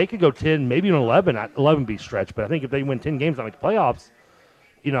mean, they could go 10, maybe even 11. 11 be stretched, but I think if they win 10 games and make the playoffs,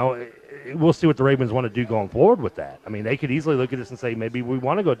 you know, we'll see what the Ravens want to do going forward with that. I mean, they could easily look at this and say, maybe we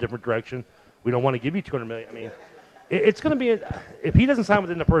want to go a different direction. We don't want to give you $200 million. I mean, it's going to be if he doesn't sign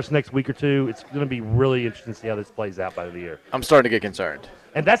within the first next week or two, it's going to be really interesting to see how this plays out by the year. I'm starting to get concerned.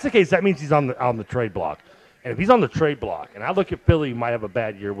 And that's the case. That means he's on the trade block. And if he's on the trade block, and I look at Philly, who might have a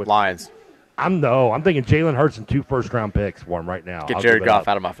bad year with Lions. I'm thinking Jalen Hurts and 2 first-round picks for him right now. Get Jared Goff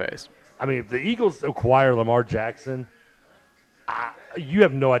out of my face. I mean, if the Eagles acquire Lamar Jackson, you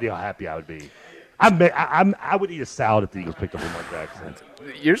have no idea how happy I would be. I would eat a salad if the Eagles picked up Lamar Jackson.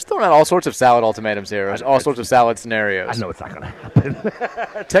 You're just throwing out all sorts of salad ultimatums here, all sorts of salad scenarios. I know it's not going to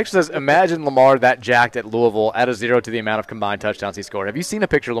happen. Text says, imagine Lamar that jacked at Louisville, add a 0 to the amount of combined touchdowns he scored. Have you seen a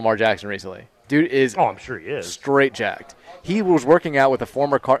picture of Lamar Jackson recently? Dude is I'm sure he is. Straight jacked. He was working out with a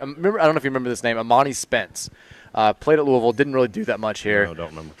former I don't know if you remember this name, Amani Spence. Played at Louisville, didn't really do that much here. No, don't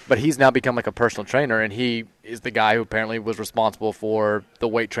remember. But he's now become like a personal trainer, and he is the guy who apparently was responsible for the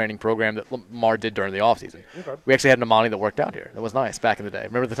weight training program that Lamar did during the offseason. Okay. We actually had an Amani that worked out here. That was nice back in the day.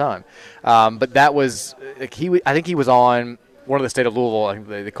 Remember the time. But that was like I think he was on one of the State of Louisville. I think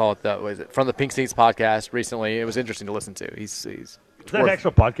they call it From the Pink Seats podcast recently. It was interesting to listen to. Is that an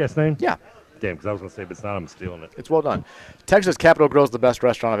actual podcast name? Yeah. Damn, because I was going to say, if it's not, I'm stealing it. It's well done. Texas Capitol Grill is the best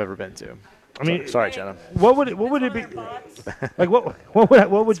restaurant I've ever been to. I mean, sorry, Jenna. What would it be? Like what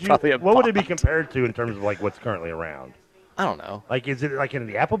would it be compared to in terms of like what's currently around? I don't know. Like, is it like in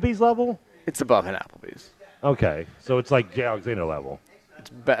the Applebee's level? It's above an Applebee's. Okay, so it's like J. Alexander level. It's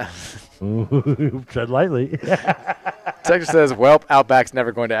bad. Ooh, tread lightly. Texas says, "Welp, Outback's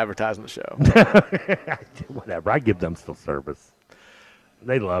never going to advertise on the show." Whatever. I give them still service.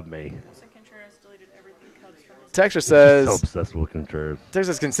 They love me. Texas says, so obsessed with Contreras.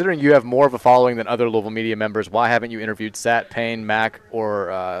 Texas, considering you have more of a following than other Louisville media members, why haven't you interviewed Sat, Payne, Mac,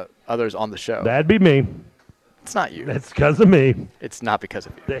 or others on the show? That'd be me. It's not you. That's because of me. It's not because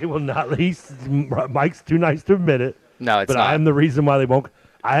of you. They will not. Mike's too nice to admit it. No, it's but not. I am the reason why they won't.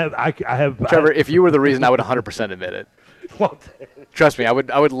 I have. Trevor, if you were the reason, I would 100% admit it. Well, trust me, I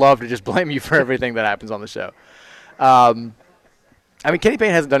would love to just blame you for everything that happens on the show. I mean, Kenny Payne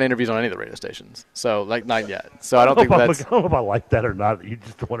hasn't done interviews on any of the radio stations, so not yet. So I don't think that's. I don't know if I like that or not. You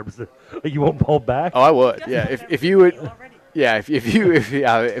just 100%. You won't hold back. Oh, I would. Yeah, if you would. Yeah, if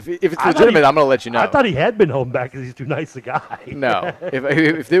it's legitimate, I'm going to let you know. I thought he had been holding back because he's too nice a guy. No,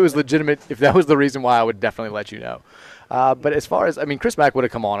 if it was legitimate, if that was the reason why, I would definitely let you know. But as far as Chris Mack would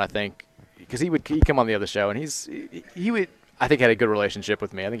have come on, I think, because he'd come on the other show, and he would, I think, had a good relationship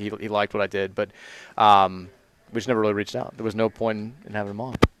with me. I think he liked what I did, but we just never really reached out. There was no point in having him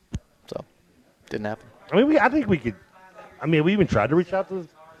on, so didn't happen. I think we could. We even tried to reach out to.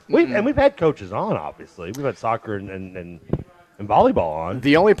 We've had coaches on, obviously. We've had soccer and volleyball on.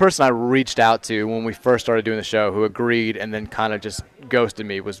 The only person I reached out to when we first started doing the show who agreed and then kind of just ghosted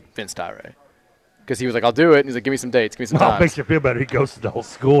me was Vince Tyre. Because he was like, I'll do it. And he's like, give me some dates, give me some times. It makes you feel better. He ghosted the whole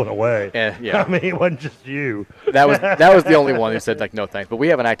school in a way. Yeah. It wasn't just you. That was the only one who said, no thanks. But we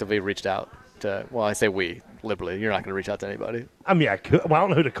haven't actively reached out to, well, I say we, liberally. You're not going to reach out to anybody. I could. Well, I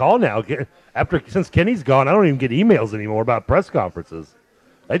don't know who to call now. Since Kenny's gone, I don't even get emails anymore about press conferences.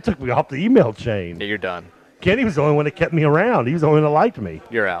 They took me off the email chain. Yeah, you're done. Kenny was the only one that kept me around. He was the only one that liked me.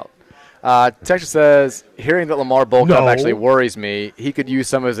 You're out. Texas says, hearing that Lamar Bolcom actually worries me. He could use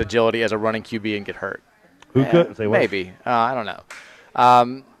some of his agility as a running QB and get hurt. Who could? Say what? Maybe. I don't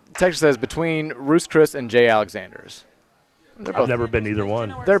know. Texas says, between Roos Chris and Jay Alexander's. I've never been either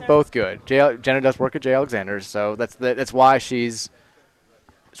one. They're both good. Jenna does work at Jay Alexander's, so that's why she's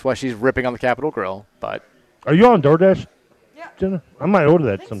ripping on the Capitol Grill. But are you on DoorDash? Yeah. Jenna? I might order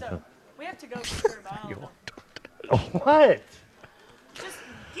that sometime. So. We have to go figure it out. What? Just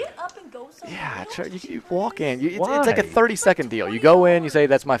get up and go somewhere. Yeah, you walk in. It's like a 30-second deal. You go in, you say,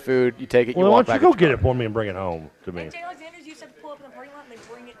 that's my food, you take it, you walk back. Why don't you go get it for me and bring it home to me? Jay Alexander's used to pull up in the parking lot and they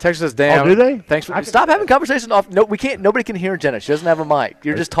bring it. Texas says, damn. Oh, do they? Thanks for stop having conversations off. No, we can't. Nobody can hear Jenna. She doesn't have a mic.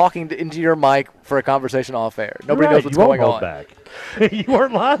 You're just talking into your mic for a conversation off air. Nobody knows what's going on. Back. You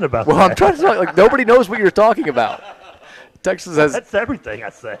weren't lying about that. Well, I'm trying to talk. Nobody knows what you're talking about. Texas says that's everything I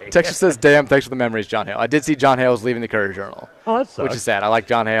say. Texas says, "Damn, thanks for the memories, John Hale." I did see John Hale's leaving the Courier Journal. Oh, that sucks. Which is sad. I like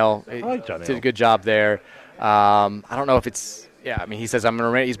John Hale. I like John Hale. Did a good job there. I don't know if it's he says I'm gonna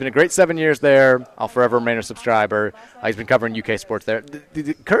remain. He's been a great 7 years there. I'll forever remain a subscriber. He's been covering UK sports there.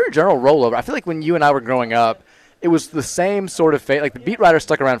 The Courier Journal rollover. I feel like when you and I were growing up, it was the same sort of fate. Like the beat writers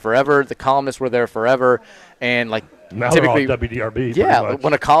stuck around forever. The columnists were there forever, and now typically they're all WDRB. Yeah,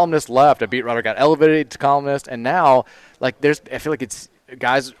 when a columnist left, a beat writer got elevated to columnist, and now I feel like it's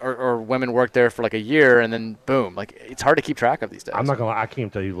guys or women work there for like a year, and then boom, it's hard to keep track of these days. I'm not gonna lie, I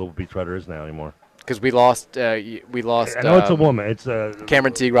can't tell you who the beat writer is now anymore. Because we lost. I know it's a woman. It's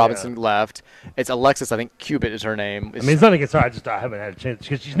Cameron Teague Robinson left. It's Alexis. I think Cubitt is her name. It's not against her. I haven't had a chance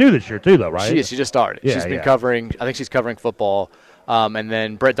because she's new this year too, though, right? She is. She just started. Yeah, she's been covering. I think she's covering football. And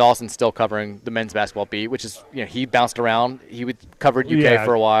then Brett Dawson's still covering the men's basketball beat, which is he bounced around. He covered UK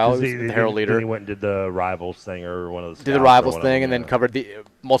for a while. He was the Herald leader. Then he went and did the Rivals thing or one of those. Did the Rivals thing and then covered the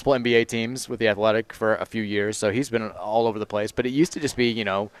multiple NBA teams with the Athletic for a few years. So he's been all over the place. But it used to just be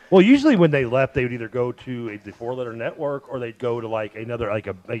Well, usually when they left, they would either go to the four-letter network or they'd go to another I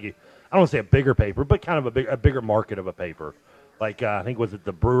don't want to say a bigger paper, but kind of a bigger market of a paper. I think was it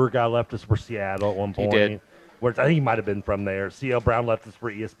the Brewer guy left us for Seattle at one point. He did. Where I think he might have been from there. C.L. Brown left us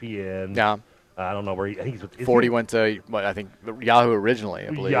for ESPN. Yeah. I don't know where I think he's with 40 went to I think Yahoo originally, I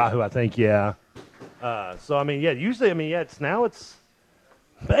believe. Yahoo, I think, yeah. Usually, and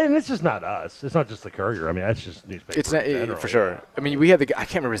it's just not us. It's not just the Courier. That's just newspaper. It's not, for sure. We had I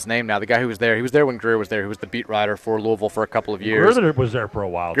can't remember his name now. The guy who was there. He was there when Greer was there. He was the beat writer for Louisville for a couple of years. Greer was there for a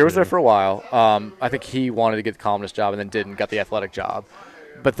while. Greer was there for a while. I think he wanted to get the columnist job and then didn't. Got the Athletic job.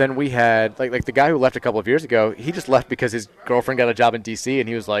 But then we had like the guy who left a couple of years ago. He just left because his girlfriend got a job in D.C. and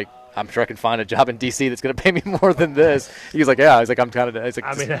he was like, "I'm sure I can find a job in D.C. that's going to pay me more than this." He was like, "Yeah." He's like, "I'm kind of." He's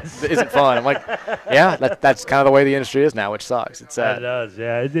like, "This isn't fun." I'm like, "Yeah, that's kind of the way the industry is now, which sucks." It's sad. It does,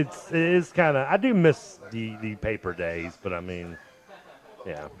 yeah. It is kind of. I do miss the paper days, but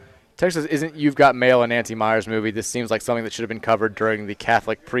yeah. Texas, isn't You've Got Mail a Nancy Meyers movie? This seems like something that should have been covered during the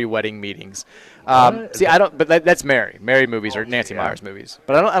Catholic pre-wedding meetings. See, I don't. But that's Mary. Mary movies are Nancy Myers movies.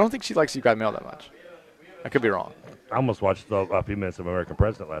 But I don't think she likes You've Got Mail that much. I could be wrong. I almost watched a few minutes of American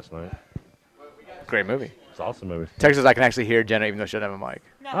President last night. Great movie. It's an awesome movie. Texas, I can actually hear Jenna even though she doesn't have a mic.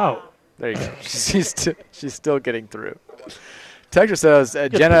 No. Oh. There you go. She's still getting through. Texas says,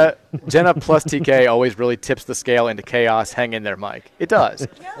 Jenna plus TK always really tips the scale into chaos. Hang in there, Mike. It does.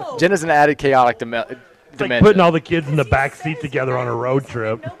 No. Jenna's an added chaotic dimension. It's like putting all the kids in the back seat together on a road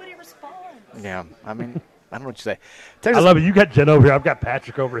trip. Nobody responds. Yeah, I mean, I don't know what you say. I Texas, love it. You got Jen over here. I've got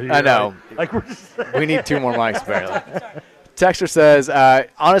Patrick over here. I know. Like we're just we need 2 more mics, apparently. Texter says,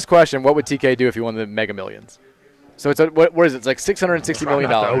 honest question, what would TK do if he won the Mega Millions? So it's what is it? It's like $660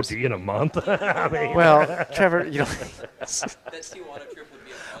 million. Not the OT in a month. I mean, well, Trevor, you know,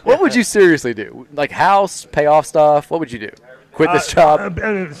 what would you seriously do? Like house, pay off stuff? What would you do? Quit this job?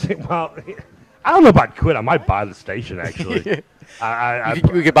 Well, I don't know about quit. I might buy the station actually. We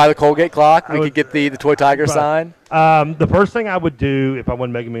could buy the Colgate clock. We could get the Toy Tiger sign. The first thing I would do if I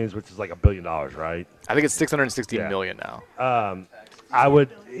won Mega Millions, which is like $1 billion, right? I think it's $660 million now. I would,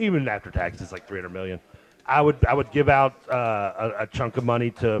 even after taxes, like $300 million. I would give out a chunk of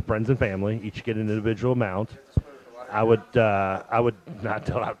money to friends and family, each get an individual amount. I would not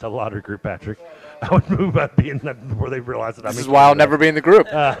tell out the lottery group, Patrick. I would move out being that before they realize that I'm. This is why I'll never be in the group.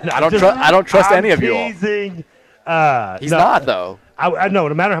 I don't trust any of you all. He's not though. I know.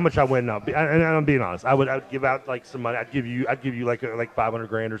 No matter how much I win, and I'm being honest. I would give out like some money. I'd give you like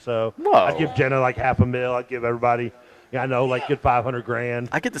 $500,000 or so. Whoa. I'd give Jenna like $500,000. I'd give everybody. Yeah, I know, like get $500,000.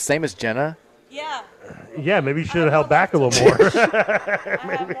 I get the same as Jenna. Yeah. Yeah, maybe you should have held back a little more.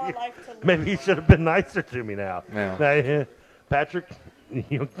 maybe you should have been nicer to me now. Yeah. Patrick,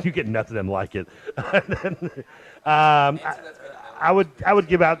 you get nothing of them like it. I would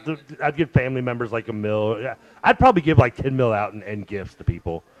give out. I'd give family members like $1 million. I'd probably give like $10 million out in gifts to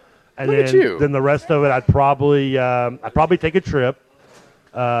people, and Look at you. then the rest of it, I'd probably take a trip.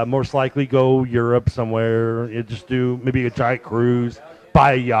 Most likely go Europe somewhere. Just do maybe a giant cruise.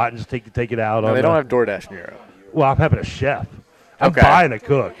 Buy a yacht and just take it out. No, they don't have DoorDash in Europe. Well, I'm having a chef. I'm Okay. buying a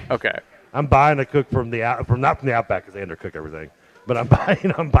cook. Okay. I'm buying a cook not from the Outback because they undercook everything. But I'm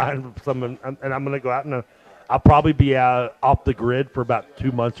buying some, and I'm going to go out and I'll probably be out off the grid for about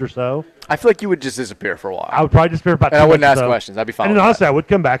 2 months or so. I feel like you would just disappear for a while. I would probably disappear about 2 And I months. wouldn't or ask so. questions. I'd be fine And with then honestly, that. I would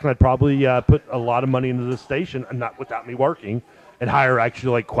come back and I'd probably put a lot of money into the station, and not without me working, and hire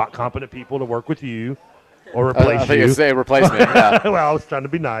actually like quite competent people to work with you, or replace I think you. you'd say replace me. Yeah. Well, I was trying to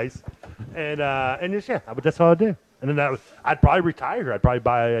be nice, and just that's what I'd do. And then I'd probably retire. I'd probably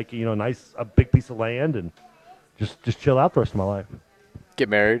buy like a big piece of land and just chill out the rest of my life. Get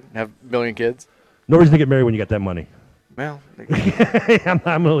married, have a million kids. No reason to get married when you got that money. Well, I'm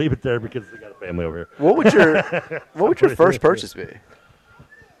going to leave it there because I got a family over here. What would your first purchase be?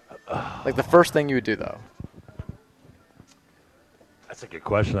 Like the first thing you would do though. That's a good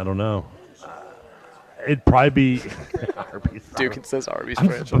question. I don't know. It'd probably be Arby's. Duke says Arby's I'm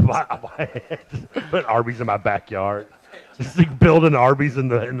franchise. Put Arby's in my backyard. Just like build an Arby's in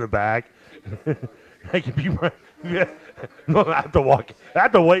the back. I can be yeah. No, I have to walk. I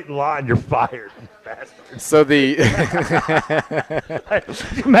have to wait in line. You're fired, bastard. So the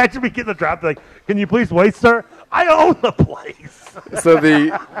imagine me getting the drop. Like, can you please wait, sir? I own the place. So the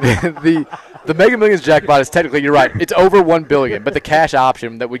Mega Millions jackpot is technically, you're right, it's over $1 billion, but the cash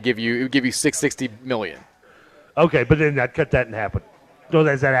option that would give you $660 million. Okay, but then I'd cut that in half. So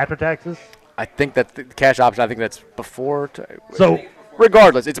is that after taxes? I think that the cash option. I think that's before. So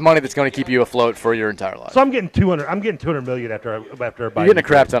regardless, it's money that's going to keep you afloat for your entire life. So I'm getting $200 million after everybody. You're getting a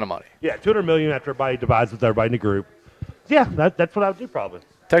crap ton of money. Yeah, $200 million after everybody divides with everybody in the group. Yeah, that's what I would do probably.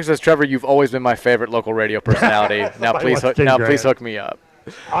 Texas says, Trevor, you've always been my favorite local radio personality. now please hook me up.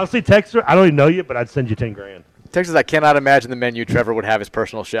 Honestly, Texas, I don't even know you, but I'd send you $10,000. Texas, I cannot imagine the menu Trevor would have his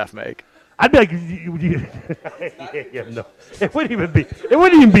personal chef make. I'd be like, no, it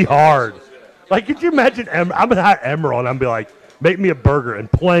wouldn't even be hard. Like, could you imagine? I'm gonna hire Emerald, and I'm be like, make me a burger and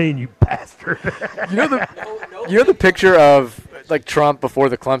plain, you bastard. You know the picture of like Trump before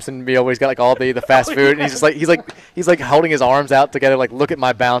the Clemson meal, where he's got like all the fast food, and he's like holding his arms out together, like look at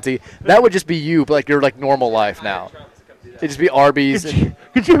my bounty. That would just be you, but like your like normal life now. It'd just be Arby's.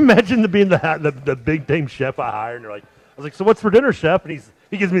 Could you imagine being the big name chef I hired? And they're like, I was like, so what's for dinner, chef? And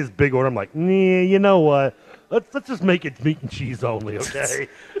he gives me this big order. I'm like, nah, you know what? Let's just make it meat and cheese only, okay?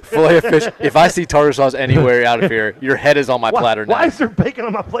 Filet of fish. If I see tartar sauce anywhere out of here, your head is on my platter now. Why is there bacon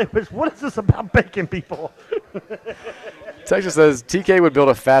on my plate of fish? What is this about bacon, people? Texas says TK would build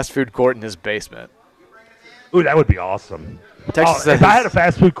a fast food court in his basement. Ooh, that would be awesome. Texas If I had a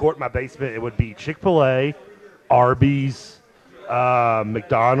fast food court in my basement, it would be Chick-fil-A, Arby's,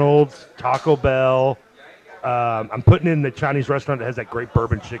 McDonald's, Taco Bell. I'm putting in the Chinese restaurant that has that great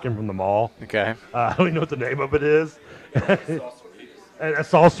bourbon chicken from the mall. Okay. I don't even know what the name of it is. And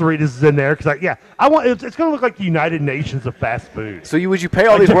Salsaritas is in there because I want it's going to look like the United Nations of fast food. So would you pay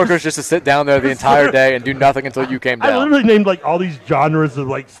all these workers just to sit down there the entire day and do nothing until you came down? I literally named like all these genres of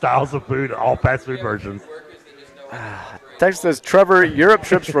like styles of food, all fast food versions. Texas says, Trevor, Europe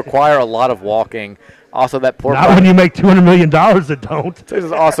trips require a lot of walking. Also, that poor. Not when you make $200 million, it don't.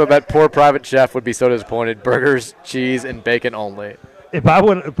 Texas also, that poor private chef would be so disappointed. Burgers, cheese, and bacon only. If I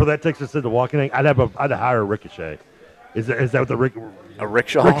went for that Texas said the walking thing, I'd hire a Ricochet. Is that what a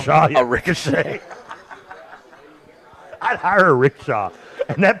rickshaw? Rickshaw, yeah. A ricochet. I'd hire a rickshaw.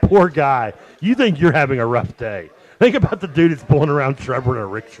 And that poor guy, you think you're having a rough day. Think about the dude that's pulling around Trevor in a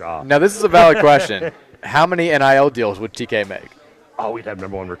rickshaw. Now, this is a valid question. How many NIL deals would TK make? Oh, we'd have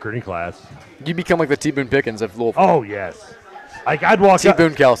number one recruiting class. You'd become like the T. Boone Pickens of Louisville. Oh, yes. Like, I'd walk T.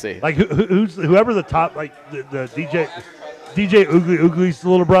 Boone Kelsey. Like, whoever the top, like, the DJ Oogly's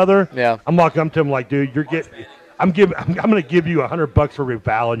little brother. Yeah. I'm walking up to him like, dude, I'm going to give you $100 for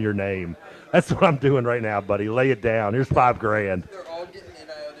revaling your name. That's what I'm doing right now, buddy. Lay it down. Here's $5,000.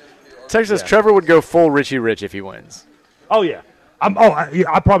 Texas, Trevor would go full Richie Rich if he wins. Oh, yeah.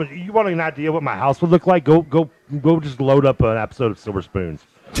 I promise. You want an idea what my house would look like? Go just load up an episode of Silver Spoons.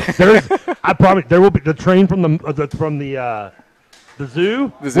 I promise there will be the train from the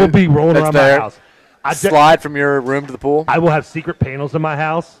zoo will be rolling around my house. Slide from your room to the pool. I will have secret panels in my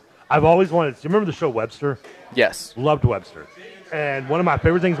house. I've always wanted. Do you remember the show Webster? Yes. Loved Webster. And one of my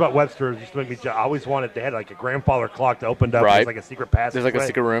favorite things about Webster is used to make me. I always wanted. They had like a grandfather clock that opened up. Right. There's like a secret passage. There's like a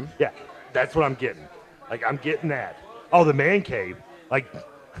secret room. Yeah, that's what I'm getting. Like I'm getting that. Oh, the man cave. Like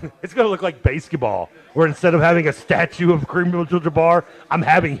it's gonna look like basketball, where instead of having a statue of Kareem Abdul-Jabbar, I'm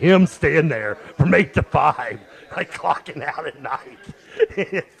having him stand there from 8 to 5, like clocking out at night.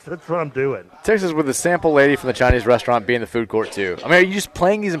 That's what I'm doing. Texas, with the sample lady from the Chinese restaurant be in the food court too. I mean, are you just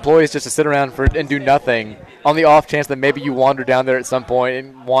playing these employees just to sit around and do nothing on the off chance that maybe you wander down there at some point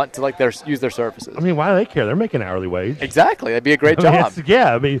and want to use their services? I mean, why do they care? They're making hourly wage. Exactly, that'd be a great job.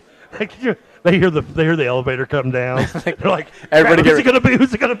 Yeah, I mean, they hear the elevator come down. They're like, everybody, who's it gonna be?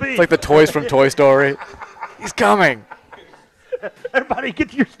 Who's it gonna be? It's like the toys from Toy Story. He's coming. Everybody get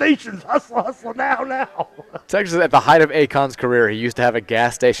to your stations. Hustle now. Texas, at the height of Akon's career, he used to have a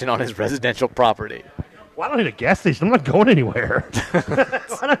gas station on his residential property. Well, I don't need a gas station. I'm not going anywhere.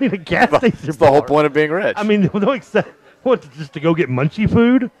 I don't need a gas station. That's the whole point of being rich. I mean, just to go get munchy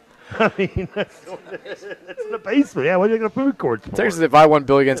food? I mean, that's in the basement. Yeah, what are you going to food courts for? Texas, if I won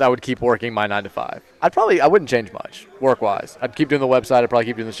billions, I would keep working my 9 to 5. I wouldn't change much work-wise. I'd keep doing the website. I'd probably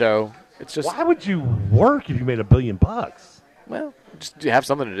keep doing the show. It's just. Why would you work if you made $1 billion? Well, just have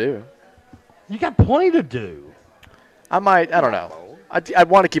something to do. You got plenty to do. I don't know. I'd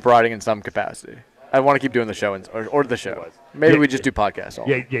want to keep writing in some capacity. I want to keep doing the show or the show. Maybe we just do podcasts.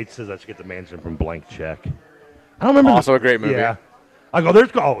 Yates says I should get the mansion from Blank Check. I don't remember. Also a great movie. Yeah. I go,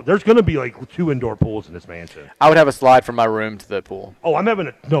 there's going to be like 2 indoor pools in this mansion. I would have a slide from my room to the pool. Oh, I'm having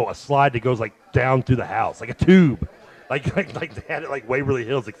a slide that goes like down through the house, like a tube. Like they had it like Waverly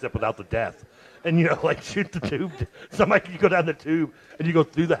Hills except without the death. And, like shoot the tube. You go down the tube and you go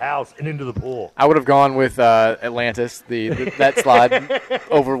through the house and into the pool. I would have gone with Atlantis, that slide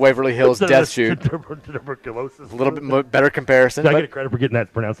over Waverly Hills death chute. Tuberculosis. A little bit better comparison. Did I get credit for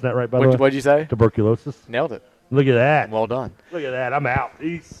pronouncing that right, by the way? What'd you say? Tuberculosis. Nailed it. Look at that. Well done. Look at that. I'm out.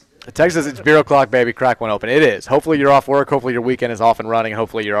 Peace. Texas, it's beer o'clock, baby. Crack one open. It is. Hopefully you're off work. Hopefully your weekend is off and running. And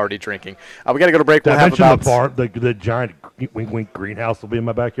hopefully you're already drinking. We got to go to break. Did I mention the giant wink greenhouse will be in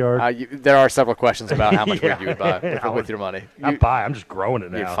my backyard? There are several questions about how much weed you would buy with your money. I'm just growing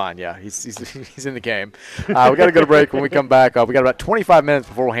it now. You're fine, yeah. He's in the game. We got to go to break. When we come back, we got about 25 minutes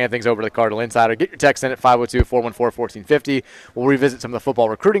before we'll hand things over to the Cardinal Insider. Get your text in at 502-414-1450. We'll revisit some of the football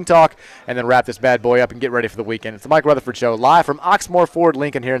recruiting talk and then wrap this bad boy up and get ready for the weekend. It's the Mike Rutherford Show live from Oxmoor Ford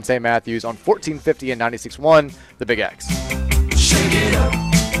Lincoln here in St. Matthews on 1450 and 96.1, the Big X. Shake it up.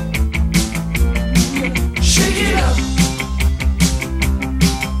 Shake it up.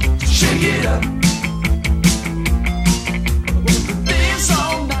 Shake it up. Dance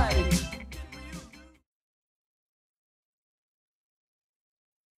all night.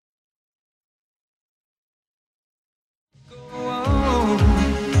 Go on,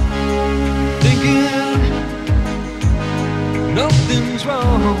 thinking nothing's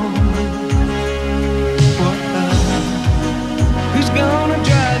wrong. Who's gonna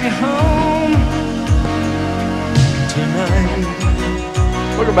drive you home tonight?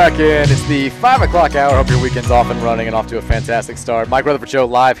 Welcome Welcome back in. It's the 5 o'clock hour. Hope your weekend's off and running and off to a fantastic start. Mike Rutherford Show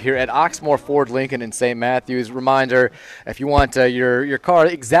live here at Oxmoor Ford Lincoln in St. Matthews. Reminder, if you want your car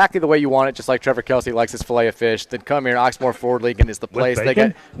exactly the way you want it, just like Trevor Kelsey likes his filet of fish, then come here. Oxmoor Ford Lincoln is the place. They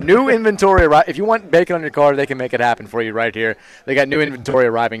got new inventory. If you want bacon on your car, they can make it happen for you right here. They got new inventory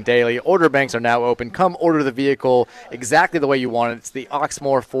arriving daily. Order banks are now open. Come order the vehicle exactly the way you want it. It's the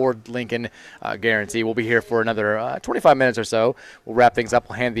Oxmoor Ford Lincoln guarantee. We'll be here for another 25 minutes or so. We'll wrap things up.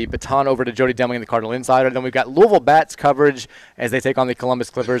 We'll hand the baton over to Jody Demling, the Cardinal Insider. Then we've got Louisville Bats coverage as they take on the Columbus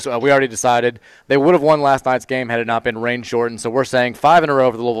Clippers. We already decided they would have won last night's game had it not been rain shortened. So we're saying 5 in a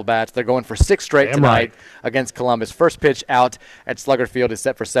row for the Louisville Bats. They're going for 6 straight tonight against Columbus. First pitch out at Slugger Field is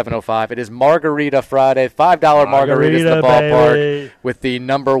set for 7:05. It is Margarita Friday. $5 margaritas in the ballpark baby. With the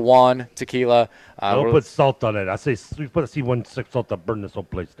number 1 tequila. Don't put salt on it. I say we put a C16 salt to burn this whole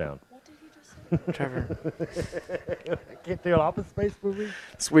place down. Trevor. I can't do an Office Space movie.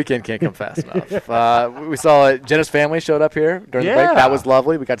 This weekend can't come fast enough. We saw Jenna's family showed up here during the break. That was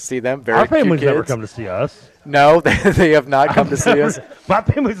lovely. We got to see them. Very Our cute family's kids. never come to see us. No, they have not come to see us. My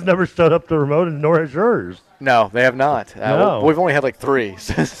family's never showed up to remote, and nor has yours. No, they have not. No. We've only had like 3.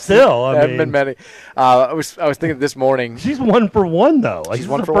 Still, I there haven't mean, been many. I was thinking this morning. She's 1 for 1 though. Like, She's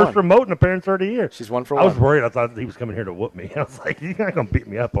this one is for the first one. remote in the parents' 30 years. She's 1 for I 1. was worried. I thought he was coming here to whoop me. I was like, "You're not gonna beat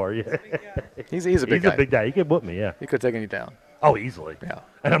me up, are you?" He's a big guy. He's a big guy. He could whoop me. Yeah. He could have taken you down. Oh, easily. Yeah.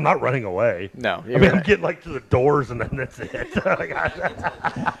 And I'm not running away. No. I mean, I'm getting like to the doors, and then that's it.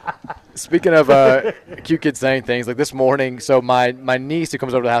 Speaking of cute kids saying things, like this morning, so my niece who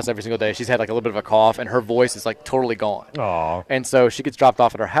comes over to the house every single day, she's had like a little bit of a cough, and her voice is like totally gone. Aww. And so she gets dropped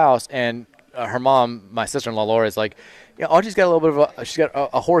off at her house, and her mom, my sister-in-law Laura, is like, yeah, Audrey's got a little bit of she's got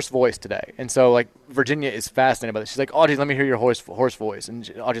a hoarse voice today. And so like Virginia is fascinated by it. She's like, Audrey, let me hear your hoarse voice.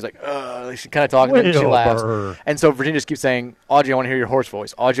 And Audrey's like, she kind of talks, and then she laughs. And so Virginia just keeps saying, Audrey, I want to hear your hoarse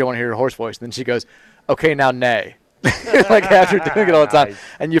voice. Audrey, I want to hear your hoarse voice. And then she goes, okay, now nay. Like after doing it all the time.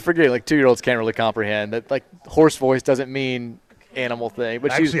 And you forget, like 2-year-olds can't really comprehend that like hoarse voice doesn't mean animal thing.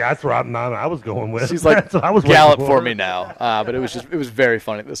 But actually, that's what I was going with. She's like, that's what I was gallop for. for me now. But it was very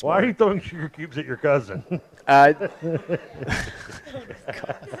funny this morning. Why are you throwing sugar cubes at your cousin? Thank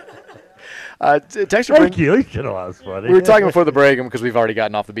you. You should have lost funny. We were talking before the break because we've already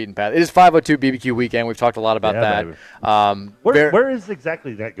gotten off the beaten path. It is 502 BBQ weekend. We've talked a lot about that. Where is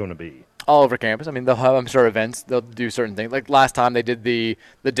exactly that going to be? All over campus. I mean, they'll have, I'm sure, events. They'll do certain things. Like last time, they did the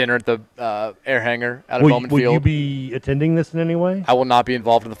dinner at the air hangar out of Bowman Field. Will you be attending this in any way? I will not be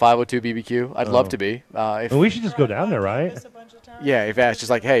involved in the 502 BBQ. I'd love to be. We should just go down there, right? Yeah, if it's just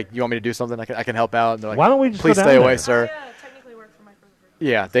like, hey, you want me to do something? I can help out. And they're like, why don't we just please go down stay there? away, sir.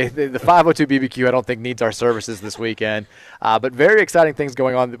 Yeah, the 502 BBQ I don't think needs our services this weekend. But very exciting things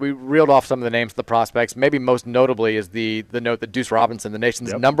going on. We reeled off some of the names of the prospects. Maybe most notably is the note that Deuce Robinson, the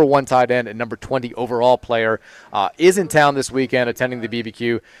nation's number 1 tight end and number 20 overall player, is in town this weekend attending the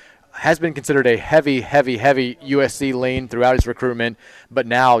BBQ. Has been considered a heavy USC lean throughout his recruitment. But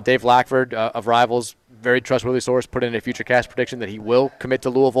now Dave Lackford of Rivals, very trustworthy source, put in a future cash prediction that he will commit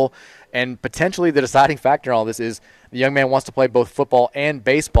to Louisville. And potentially the deciding factor in all this is the young man wants to play both football and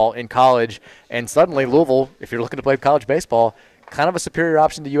baseball in college. And suddenly Louisville, if you're looking to play college baseball, kind of a superior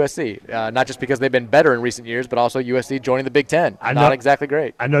option to USC. Not just because they've been better in recent years, but also USC joining the Big Ten. Not exactly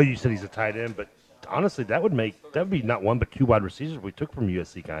great. I know you said he's a tight end, but honestly, that would be not 1 but 2 wide receivers we took from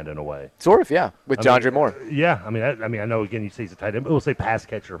USC kind of in a way. Sort of, yeah, with DeAndre Moore. Yeah, I know again you say he's a tight end, but we'll say pass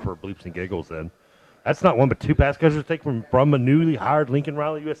catcher for bleeps and giggles then. That's not 1 but 2 pass catchers to take from a newly hired Lincoln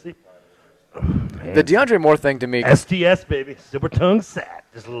Riley USC. The DeAndre Moore thing to me. STS, baby. Silver tongue sat.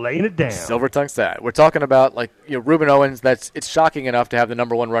 Just laying it down. Silver tongue sat. We're talking about, like, Reuben Owens. It's shocking enough to have the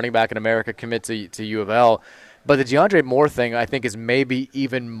number 1 running back in America commit to U of L. But the DeAndre Moore thing, I think, is maybe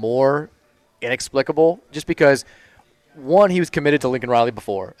even more inexplicable just because, one, he was committed to Lincoln Riley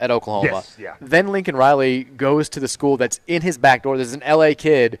before at Oklahoma. Yes, yeah. Then Lincoln Riley goes to the school that's in his back door. There's an L.A.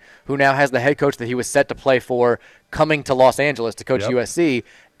 kid who now has the head coach that he was set to play for coming to Los Angeles to coach USC,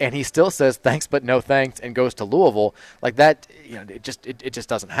 and he still says thanks but no thanks and goes to Louisville. Like that, it just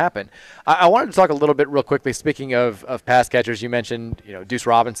doesn't happen. I wanted to talk a little bit real quickly. Speaking of pass catchers, you mentioned Deuce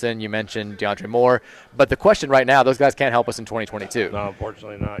Robinson, you mentioned DeAndre Moore, but the question right now, those guys can't help us in 2022. No,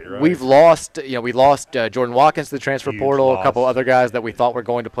 unfortunately not. You're right. We've lost, Jordan Watkins to the transfer portal. A couple other guys that we thought were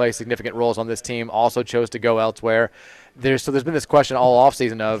going to play significant roles on this team also chose to go elsewhere. There's been this question all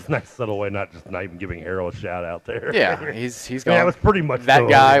offseason of nice subtle way, not even giving Harold a shout out there. Yeah, he's gone. That was pretty much that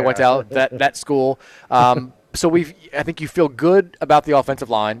guy went out that school. So I think you feel good about the offensive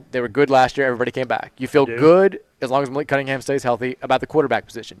line. They were good last year. Everybody came back. You feel good as long as Malik Cunningham stays healthy, about the quarterback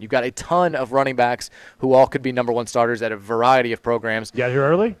position. You've got a ton of running backs who all could be number one starters at a variety of programs. You got here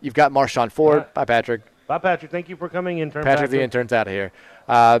early? You've got Marshawn Ford. Bye, Patrick. Bye, Patrick. Thank you for coming, intern. Patrick the intern's out of here.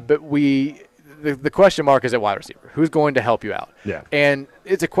 But the question mark is at wide receiver. Who's going to help you out? Yeah. And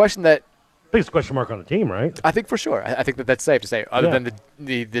it's a question that biggest question mark on the team, right? I think for sure. I think that's safe to say, other than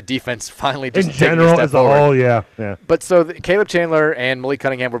the defense finally just in general taking a step as a forward. whole, yeah. But so Caleb Chandler and Malik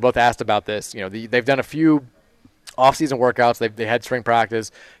Cunningham were both asked about this. They've done a few off-season workouts. They had spring practice.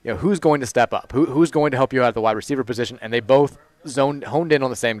 Who's going to step up? Who's going to help you out at the wide receiver position? And they both honed in on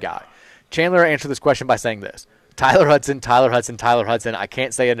the same guy. Chandler answered this question by saying this: Tyler Hudson. I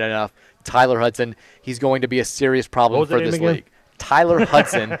can't say it enough. Tyler Hudson. He's going to be a serious problem for this league. Tyler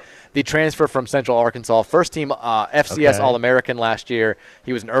Hudson, the transfer from Central Arkansas, first-team FCS All-American last year.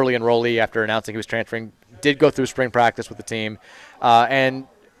 He was an early enrollee after announcing he was transferring. Did go through spring practice with the team. And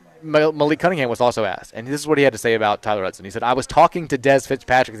Malik Cunningham was also asked, and this is what he had to say about Tyler Hudson. He said, I was talking to Dez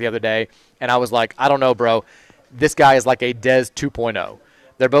Fitzpatrick the other day, and I was like, I don't know, bro. This guy is like a Dez 2.0.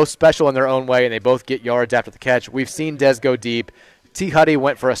 They're both special in their own way, and they both get yards after the catch. We've seen Dez go deep. T. Huddy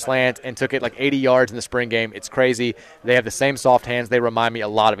went for a slant and took it like 80 yards in the spring game. It's crazy. They have the same soft hands. They remind me a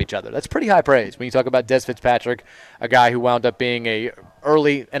lot of each other. That's pretty high praise when you talk about Dez Fitzpatrick, a guy who wound up being a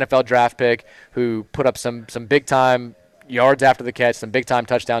early NFL draft pick who put up some big-time yards after the catch, some big-time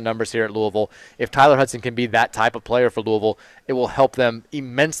touchdown numbers here at Louisville. If Tyler Hudson can be that type of player for Louisville, it will help them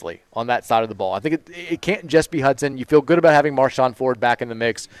immensely on that side of the ball. I think it can't just be Hudson. You feel good about having Marshawn Ford back in the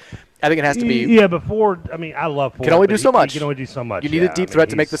mix. I think it has to be. Yeah, but Ford, I mean, I love Ford. Can only do so much. He can only do so much. You need a deep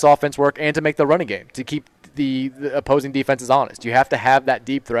threat to make this offense work and to make the running game, to keep the opposing defenses honest. You have to have that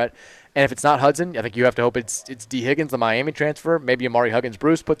deep threat. And if it's not Hudson, I think you have to hope it's D. Higgins, the Miami transfer. Maybe Amari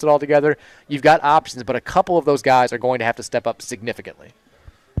Huggins-Bruce puts it all together. You've got options, but a couple of those guys are going to have to step up significantly.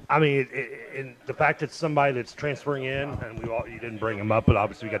 I mean, in the fact that somebody that's transferring in, and you didn't bring him up, but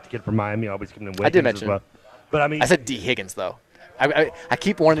obviously we got the kid from Miami, always coming in Wiggins. I did mention as well. But I mean, I said D. Higgins, though. I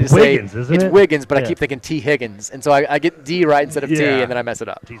keep wanting to Wiggins, say isn't it's it? Wiggins, but Yeah. I keep thinking T. Higgins. And so I get D right instead of T, and then I mess it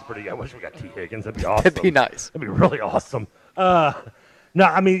up. T's pretty good. I wish we got T. Higgins. That'd be awesome. That'd be nice. That'd be really awesome. No,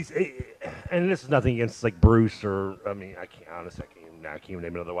 I mean, and this is nothing against like Bruce or, I mean, I can't even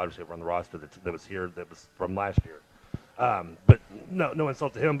name another wide receiver on the roster that was here that was from last year. But no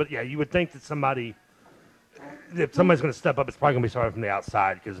insult to him. But yeah, you would think that if somebody's going to step up, it's probably going to be somebody from the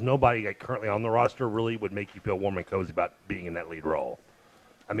outside because nobody currently on the roster really would make you feel warm and cozy about being in that lead role.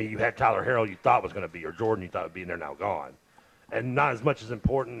 I mean, you had Tyler Harrell you thought was going to be, or Jordan you thought would be in there, now gone. And not as much as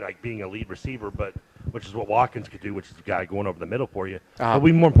important like being a lead receiver, but which is what Watkins could do, which is the guy going over the middle for you. But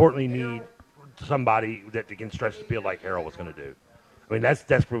we more importantly need somebody that can stretch the field like Harrell was going to do. I mean, that's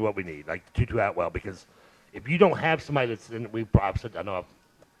desperately what we need, like Tutu Atwell, because if you don't have somebody that's in, I know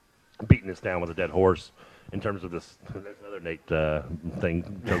I'm beating this down with a dead horse in terms of this. That's another Nate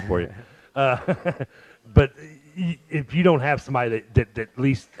thing joke for you. But if you don't have somebody that at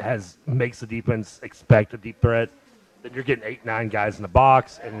least makes the defense expect a deep threat, then you're getting 8-9 guys in the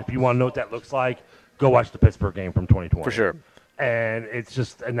box. And if you want to know what that looks like, go watch the Pittsburgh game from 2020. For sure. And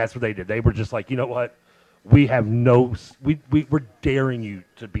and that's what they did. They were just like, you know what? We're daring you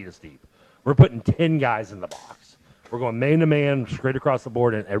to beat us deep. We're putting 10 guys in the box. We're going man-to-man, straight across the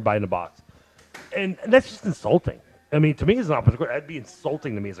board, and everybody in the box. And that's just insulting. I mean, to me as an offensive quarterback, that'd be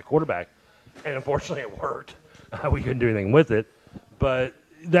insulting to me as a quarterback. And unfortunately, it worked. We couldn't do anything with it. But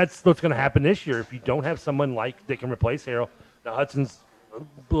that's what's going to happen this year. If you don't have someone that can replace Harrell. Now, Hudson's a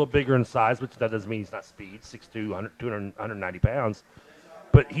little bigger in size, which that doesn't mean he's not speed, 6'2", 190 pounds.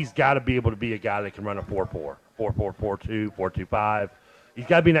 But he's got to be able to be a guy that can run a 4.4, 4.4, 4.2, 4.25. He's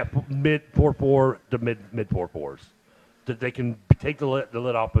got to be in that mid 4.4 to mid 4.4s. That they can take the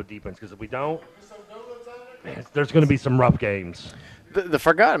lid off of defense. Because if we don't, man, there's going to be some rough games. The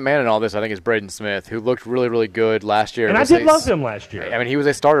forgotten man in all this, I think, is Braden Smith, who looked really, really good last year. And I did love him last year. I mean, he was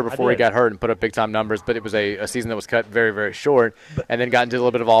a starter before he got hurt and put up big-time numbers, but it was a season that was cut very, very short and then got into a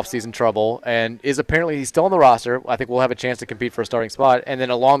little bit of off-season trouble and is apparently he's still on the roster. I think we'll have a chance to compete for a starting spot. And then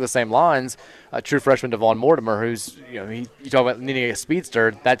along the same lines, true freshman Devon Mortimer, who's, you talk about needing a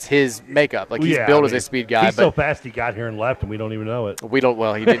speedster, that's his makeup. Like, he's built as a speed guy. He's so fast he got here and left, and we don't even know it. We don't.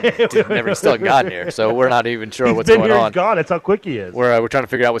 Well, he never still gotten here, so we're not even sure what's going on. He's gone. That's how quick he is. We're trying to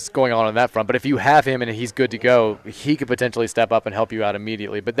figure out what's going on that front. But if you have him and he's good to go, he could potentially step up and help you out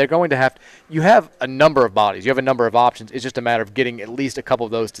immediately. But they're going to have – you have a number of bodies. You have a number of options. It's just a matter of getting at least a couple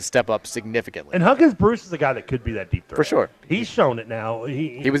of those to step up significantly. And Huggins-Bruce is a guy that could be that deep threat. For sure. He's shown it now.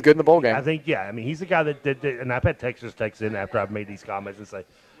 He was good in the bowl game. I think, yeah. I mean, he's a guy that and I've had Texas text in after I've made these comments and say,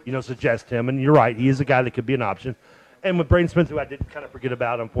 suggest him. And you're right. He is a guy that could be an option. And with Braden Smith, who I did kind of forget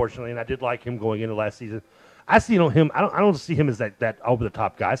about, unfortunately, and I did like him going into last season, I see him. I don't see him as that over the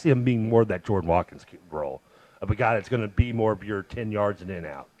top guy. I see him being more of that Jordan Watkins role of a guy that's going to be more of your 10 yards and in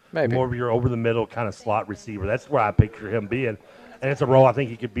out. Maybe more of your over the middle kind of slot receiver. That's where I picture him being, and it's a role I think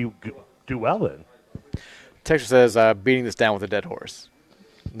he could do well in. Texture says beating this down with a dead horse.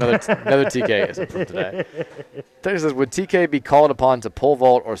 Another TK from today. Texture says, would TK be called upon to pole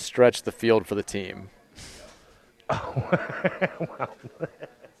vault or stretch the field for the team? Wow.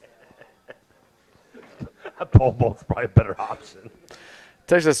 A pole vault's probably a better option.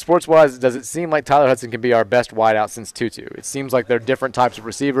 Texas says, sports-wise, does it seem like Tyler Hudson can be our best wideout since Tutu? It seems like they're different types of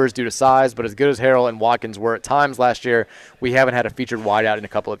receivers due to size, but as good as Harrell and Watkins were at times last year, we haven't had a featured wideout in a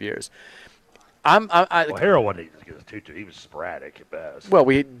couple of years. Harrell wasn't as good as Tutu. He was sporadic at best. Well,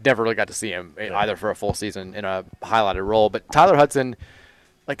 we never really got to see him either for a full season in a highlighted role. But Tyler Hudson,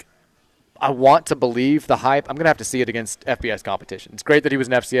 I want to believe the hype. I'm going to have to see it against FBS competition. It's great that he was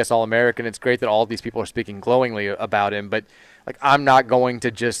an FCS All-American. It's great that all of these people are speaking glowingly about him. But I'm not going to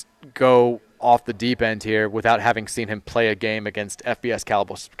just go off the deep end here without having seen him play a game against FBS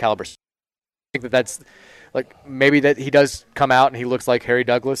caliber. I think that's maybe that he does come out and he looks like Harry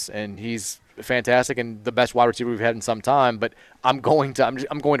Douglas and he's fantastic and the best wide receiver we've had in some time. But I'm going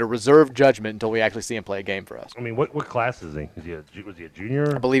to reserve judgment until we actually see him play a game for us. I mean, what class is he? Was he a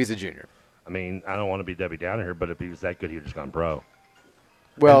junior? I believe he's a junior. I mean, I don't want to be Debbie Downer here, but if he was that good, he would have just gone pro.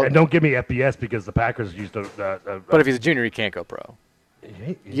 Well, and don't give me FBS because the Packers used to. But if he's a junior, he can't go pro.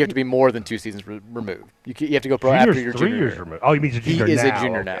 You have to be more than 2 seasons removed. You have to go pro after your 3 years removed. Oh, you mean he's a junior now? He is a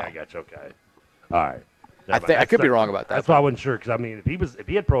junior now. I got you. Okay. All right. I could be wrong about that. That's why I wasn't sure because I mean, if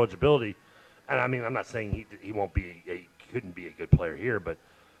he had pro eligibility, and I mean, I'm not saying he couldn't be a good player here, but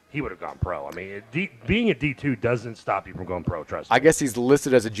he would have gone pro. I mean, being a D2 doesn't stop you from going pro, trust me. I guess he's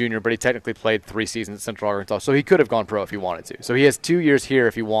listed as a junior, but he technically played 3 seasons at Central Arkansas, so he could have gone pro if he wanted to. So he has 2 years here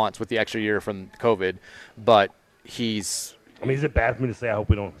if he wants with the extra year from COVID, but he's... I mean, is it bad for me to say I hope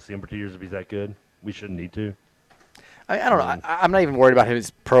we don't see him for 2 years if he's that good? We shouldn't need to. I don't know. I'm not even worried about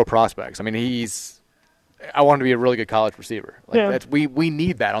his pro prospects. I mean, I want him to be a really good college receiver. We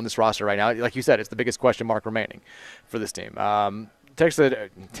need that on this roster right now. Like you said, it's the biggest question mark remaining for this team. Tex said,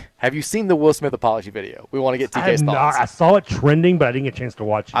 have you seen the Will Smith apology video? We want to get TK's thoughts. I saw it trending, but I didn't get a chance to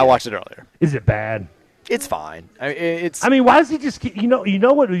watch it. I watched it earlier. Is it bad? It's fine. I mean, why does he just keep, you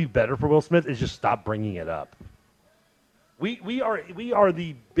know what would be better for Will Smith is just stop bringing it up. We are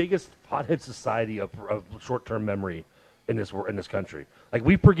the biggest pothead society of short-term memory in this country. Like,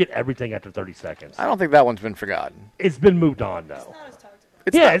 we forget everything after 30 seconds. I don't think that one's been forgotten. It's been moved on, though.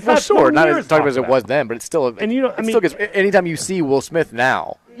 It's not as talked as it was then, but it's still. Still gets, anytime you see Will Smith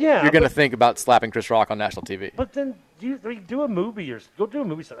now, you're going to think about slapping Chris Rock on national TV. But then do a movie or go do a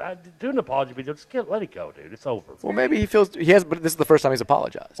movie. Do an apology video. Just let it go, dude. It's over. Well, maybe he feels he has, but this is the first time he's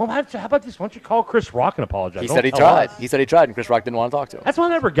apologized. Well, how about this? Why don't you call Chris Rock and apologize? He said he tried. He said he tried, and Chris Rock didn't want to talk to him. That's what I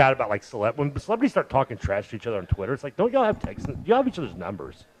never got about when celebrities start talking trash to each other on Twitter. It's like, don't y'all have texts? Do y'all have each other's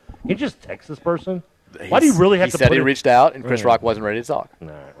numbers? Can you just text this person? Why do you really have to? He said he reached out, and Chris Rock wasn't ready to talk. All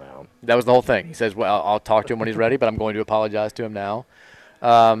right, well, that was the whole thing. He says, "Well, I'll talk to him when he's ready, but I'm going to apologize to him now."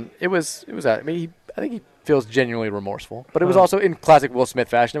 It was. I mean, I think he feels genuinely remorseful, but it was also in classic Will Smith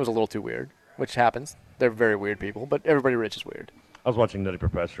fashion. It was a little too weird, which happens. They're very weird people, but everybody rich is weird. I was watching Nutty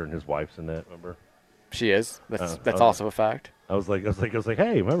Professor, and his wife's in that. Remember? She is. That's also a fact. I was like,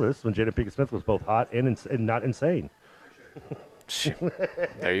 hey, remember this is when Jada Pinkett Smith was both hot and not insane.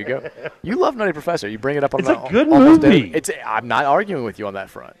 There you go. You love Nutty Professor. You bring it up on it's a good movie. I'm not arguing with you on that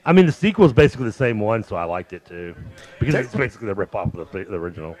front. I mean, the sequel is basically the same one, so I liked it too because it's basically the rip-off of the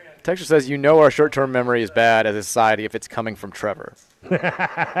original. Texture says, our short-term memory is bad as a society if it's coming from Trevor.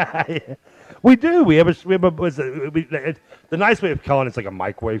 We do. We have the nice way of calling it's like a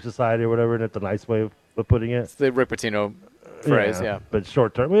microwave society or whatever, and it's the nice way of putting it. It's the Rick Pitino phrase, yeah. But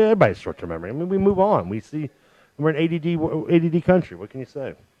short-term, everybody's short-term memory. I mean, we move on. We see. We're an ADD country. What can you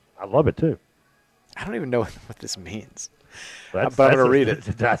say? I love it, too. I don't even know what this means. But I'm going to read it.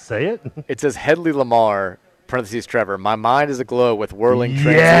 Did I say it? It says, Headley Lamar, parentheses Trevor, my mind is aglow with whirling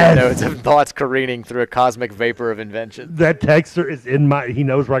transient notes of thoughts careening through a cosmic vapor of invention. That texter is he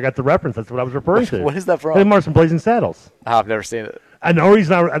knows where I got the reference. That's what I was referring to. What is that from? Headley Lamar's from Blazing Saddles. Oh, I've never seen it. And the only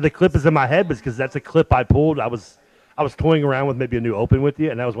reason the clip is in my head is because that's a clip I pulled. I was toying around with maybe a new open with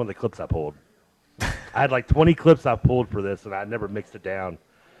you, and that was one of the clips I pulled. I had like 20 clips I pulled for this, and I never mixed it down.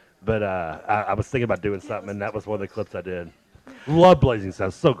 But I was thinking about doing something, and that was one of the clips I did. Love Blazing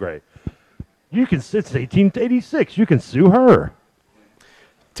Saddles. So great. It's 1886. You can sue her.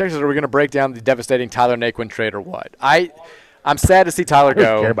 Texas, are we going to break down the devastating Tyler Naquin trade or what? I'm sad to see Tyler go. I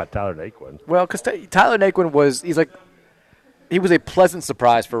don't care about Tyler Naquin. Well, because Tyler Naquin he was a pleasant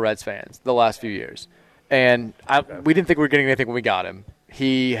surprise for Reds fans the last few years. And we didn't think we were getting anything when we got him.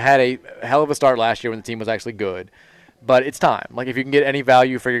 He had a hell of a start last year when the team was actually good. But it's time. Like, if you can get any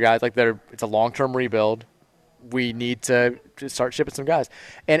value for your guys, like it's a long-term rebuild. We need to just start shipping some guys.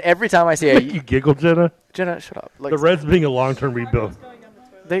 And every time I see you giggle, Jenna. Jenna, shut up. Like, the Reds being a long-term rebuild.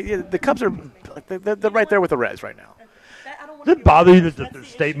 The Cubs are they're right there with the Reds right now. Does it bother you that the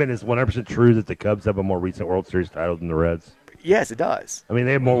statement is 100% true that the Cubs have a more recent World Series title than the Reds? Yes, it does. I mean,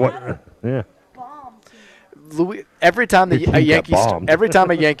 they have more. Yeah. Every time Your team every got time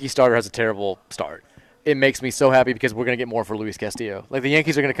bombed. a Yankee starter has a terrible start, it makes me so happy because we're going to get more for Luis Castillo. Like, the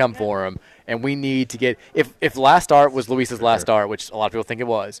Yankees are going to come for him, and we need to get – if last start was Luis's last start, which a lot of people think it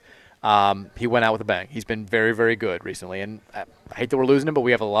was, he went out with a bang. He's been very, very good recently, and I hate that we're losing him, but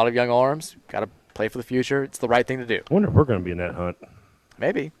we have a lot of young arms. Got to play for the future. It's the right thing to do. I wonder if we're going to be in that hunt.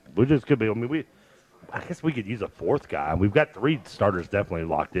 Maybe. We just could be. I mean, I guess we could use a fourth guy. We've got 3 starters definitely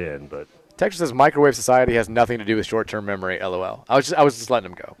locked in, but Texas says microwave society has nothing to do with short-term memory, LOL. I was just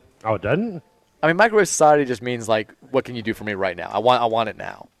letting him go. Oh, it doesn't? I mean, microwave society just means, like, what can you do for me right now? I want it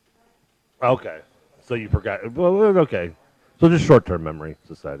now. Okay. So you forgot. Well, okay. So just short-term memory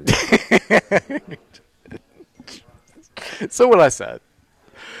society. So what I said.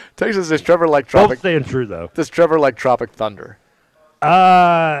 Texas says Trevor like Tropic. Both staying true, though. Does Trevor like Tropic Thunder?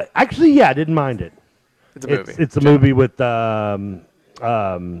 Actually, yeah, I didn't mind it. It's a movie. It's a movie with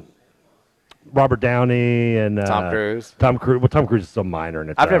Robert Downey and Tom Cruise. Tom Cruise. Well, Tom Cruise is so minor in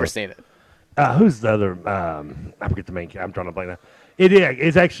it. I've never seen it. Who's the other? I forget the main character. I'm trying to blank now.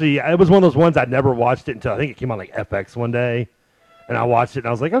 It's actually. It was one of those ones I never watched it until I think it came on like FX one day, and I watched it and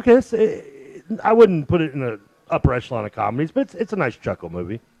I was like, okay, I wouldn't put it in the upper echelon of comedies, but it's a nice chuckle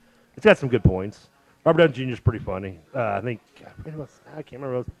movie. It's got some good points. Robert Downey Jr. is pretty funny. I think I can't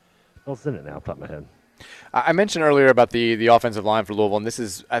remember what else in it now, off the top of my head. I mentioned earlier about the offensive line for Louisville, and this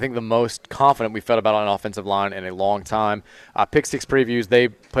is, I think, the most confident we've felt about an offensive line in a long time. Pick Six previews, they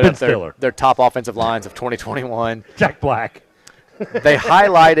put up their top offensive lines of 2021. Jack Black. They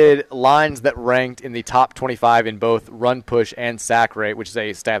highlighted lines that ranked in the top 25 in both run, push, and sack rate, which is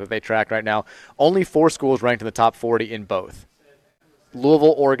a stat that they track right now. Only 4 schools ranked in the top 40 in both.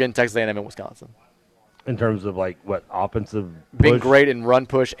 Louisville, Oregon, Texas A&M, and Wisconsin. In terms of, like, what, offensive Being push? great in run,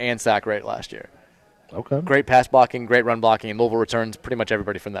 push, and sack rate last year. Okay. Great pass blocking, great run blocking, and Louisville returns pretty much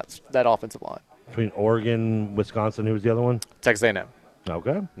everybody from that offensive line. Between Oregon, Wisconsin, who was the other one? Texas A&M.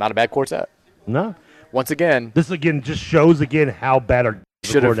 Okay. Not a bad quartet. No. Once again. This, again, just shows, again, how bad our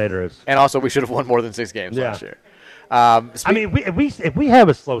coordinator is. And also, we should have won more than 6 games last year. I mean, if we have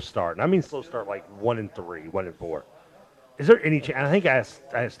a slow start, and I mean slow start like 1-3, 1-4, is there any chance? I think I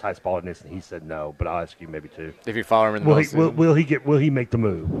asked Ty Spalding this, and he said no, but I'll ask you maybe too. If you follow him in the will he make the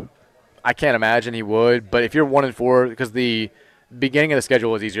move? I can't imagine he would, but if you're 1-4, because the beginning of the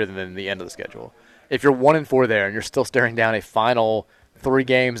schedule is easier than the end of the schedule. If you're 1-4 there and you're still staring down a final 3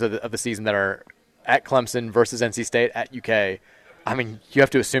 games of the season that are at Clemson versus NC State at UK, I mean, you have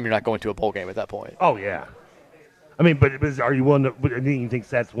to assume you're not going to a bowl game at that point. Oh yeah. I mean, but are you willing to? Do you think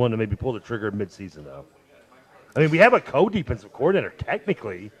Seth's willing to maybe pull the trigger mid-season though? I mean, we have a co-defensive coordinator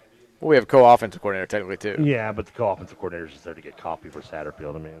technically. Well, we have a co-offensive coordinator technically too. Yeah, but the co-offensive coordinator is just there to get coffee for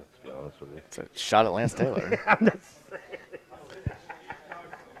Satterfield. I mean, to be honest with you, it's a shot at Lance Taylor.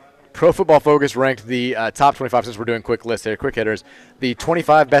 Pro Football Focus ranked the top 25, since we're doing quick lists here, quick hitters, the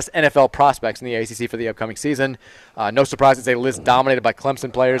 25 best NFL prospects in the ACC for the upcoming season. No surprise, it's a list dominated by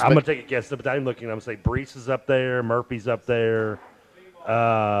Clemson players. I'm going to take a guess, but I'm looking. I'm going to say Brees is up there, Murphy's up there.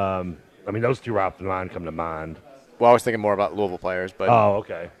 I mean, those 2 right off the mind come to mind. Well, I was thinking more about Louisville players, but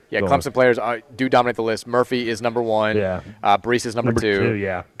okay. Yeah, Go Clemson on. players do dominate the list. Murphy is number 1. Yeah. Brees is number 2.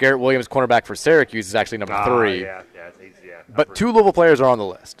 Yeah. Garrett Williams, cornerback for Syracuse, is actually number 3. Yeah, it's easy. Yeah. But 2 Louisville players are on the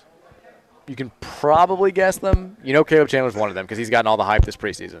list. You can probably guess them. You know Caleb Chandler's one of them because he's gotten all the hype this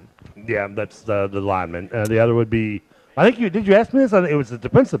preseason. Yeah, that's the lineman. The other would be, I think did you ask me this? I think it was the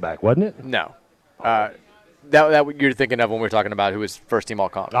defensive back, wasn't it? No. That you're thinking of when we were talking about who was first-team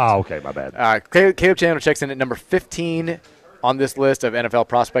all-conference. Oh, okay, my bad. Caleb Chandler checks in at number 15 on this list of NFL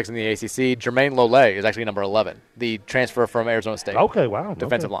prospects in the ACC. Jermaine Lole is actually number 11, the transfer from Arizona State. Okay, wow.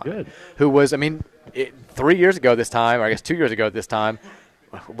 Defensive line. Good. Who was, 3 years ago this time, or I guess 2 years ago this time,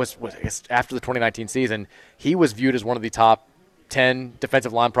 was I guess after the 2019 season, he was viewed as one of the top 10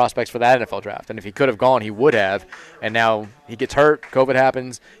 defensive line prospects for that NFL draft. And if he could have gone, he would have. And now he gets hurt. COVID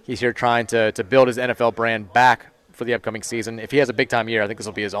happens. He's here trying to build his NFL brand back for the upcoming season. If he has a big-time year, I think this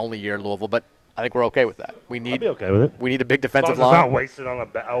will be his only year in Louisville. But I think we're okay with that. I'd be okay with it. We need a big defensive as long as line. it's not wasted on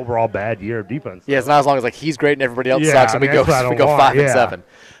an overall bad year of defense. Yeah, it's not as long as he's great and everybody else Yeah, sucks, I and mean, we go that's what I don't 5 want. and 7.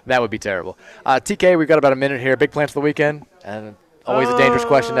 That would be terrible. TK, we've got about a minute here. Big plans for the weekend, and Always a dangerous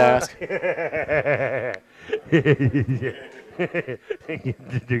question to ask.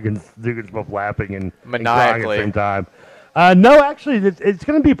 Dugan's both laughing and Maniacally. crying at the same time. No, actually, it's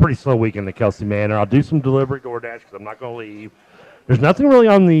going to be a pretty slow weekend at Kelsey Manor. I'll do some delivery DoorDash because I'm not going to leave. There's nothing really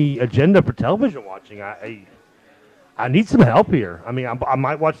on the agenda for television watching. I need some help here. I mean, I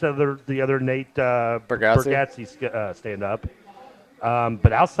might watch the other Nate Bargatze stand up.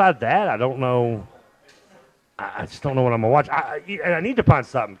 But outside that, I don't know. I just don't know what I'm going to watch. And I need to find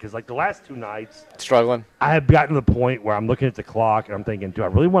something because, like, the last 2 nights. Struggling? I have gotten to the point where I'm looking at the clock and I'm thinking, do I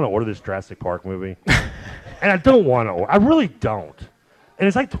really want to order this Jurassic Park movie? And I don't want to. I really don't. And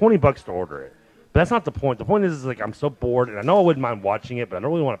it's like $20 to order it. But that's not the point. The point is like, I'm so bored, and I know I wouldn't mind watching it, but I don't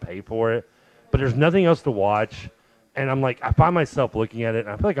really want to pay for it. But there's nothing else to watch. And I'm like, I find myself looking at it, and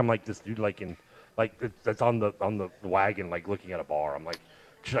I feel like I'm like this dude, that's on the wagon, like looking at a bar. I'm like,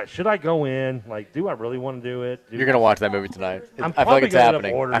 should I go in? Like, do I really want to do it? You're going to watch that movie tonight. I feel probably like it's gonna end up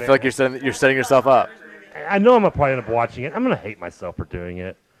happening. ordering I feel like you're setting yourself up. I know I'm going to probably end up watching it. I'm going to hate myself for doing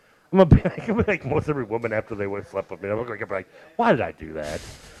it. I'm going to be like most every woman after they would have slept with me. I'm going to be like, why did I do that?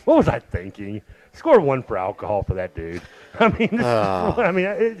 What was I thinking? Score 1 for alcohol for that dude. I mean,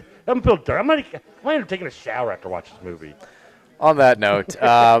 I'm feeling dirty. I might end up taking a shower after watching this movie. On that note,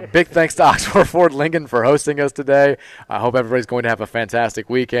 big thanks to Oxmoor Ford Lincoln for hosting us today. I hope everybody's going to have a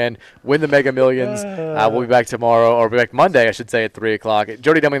fantastic weekend. Win the Mega Millions. We'll be back tomorrow, or be back Monday, I should say, at 3 o'clock.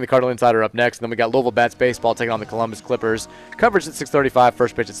 Jody Deming, the Cardinal Insider, up next. And then we got Louisville Bats Baseball taking on the Columbus Clippers. Coverage at 6:35,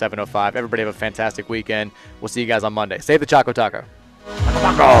 first pitch at 7:05. Everybody have a fantastic weekend. We'll see you guys on Monday. Save the Choco Taco.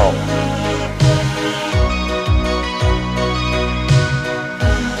 Taco.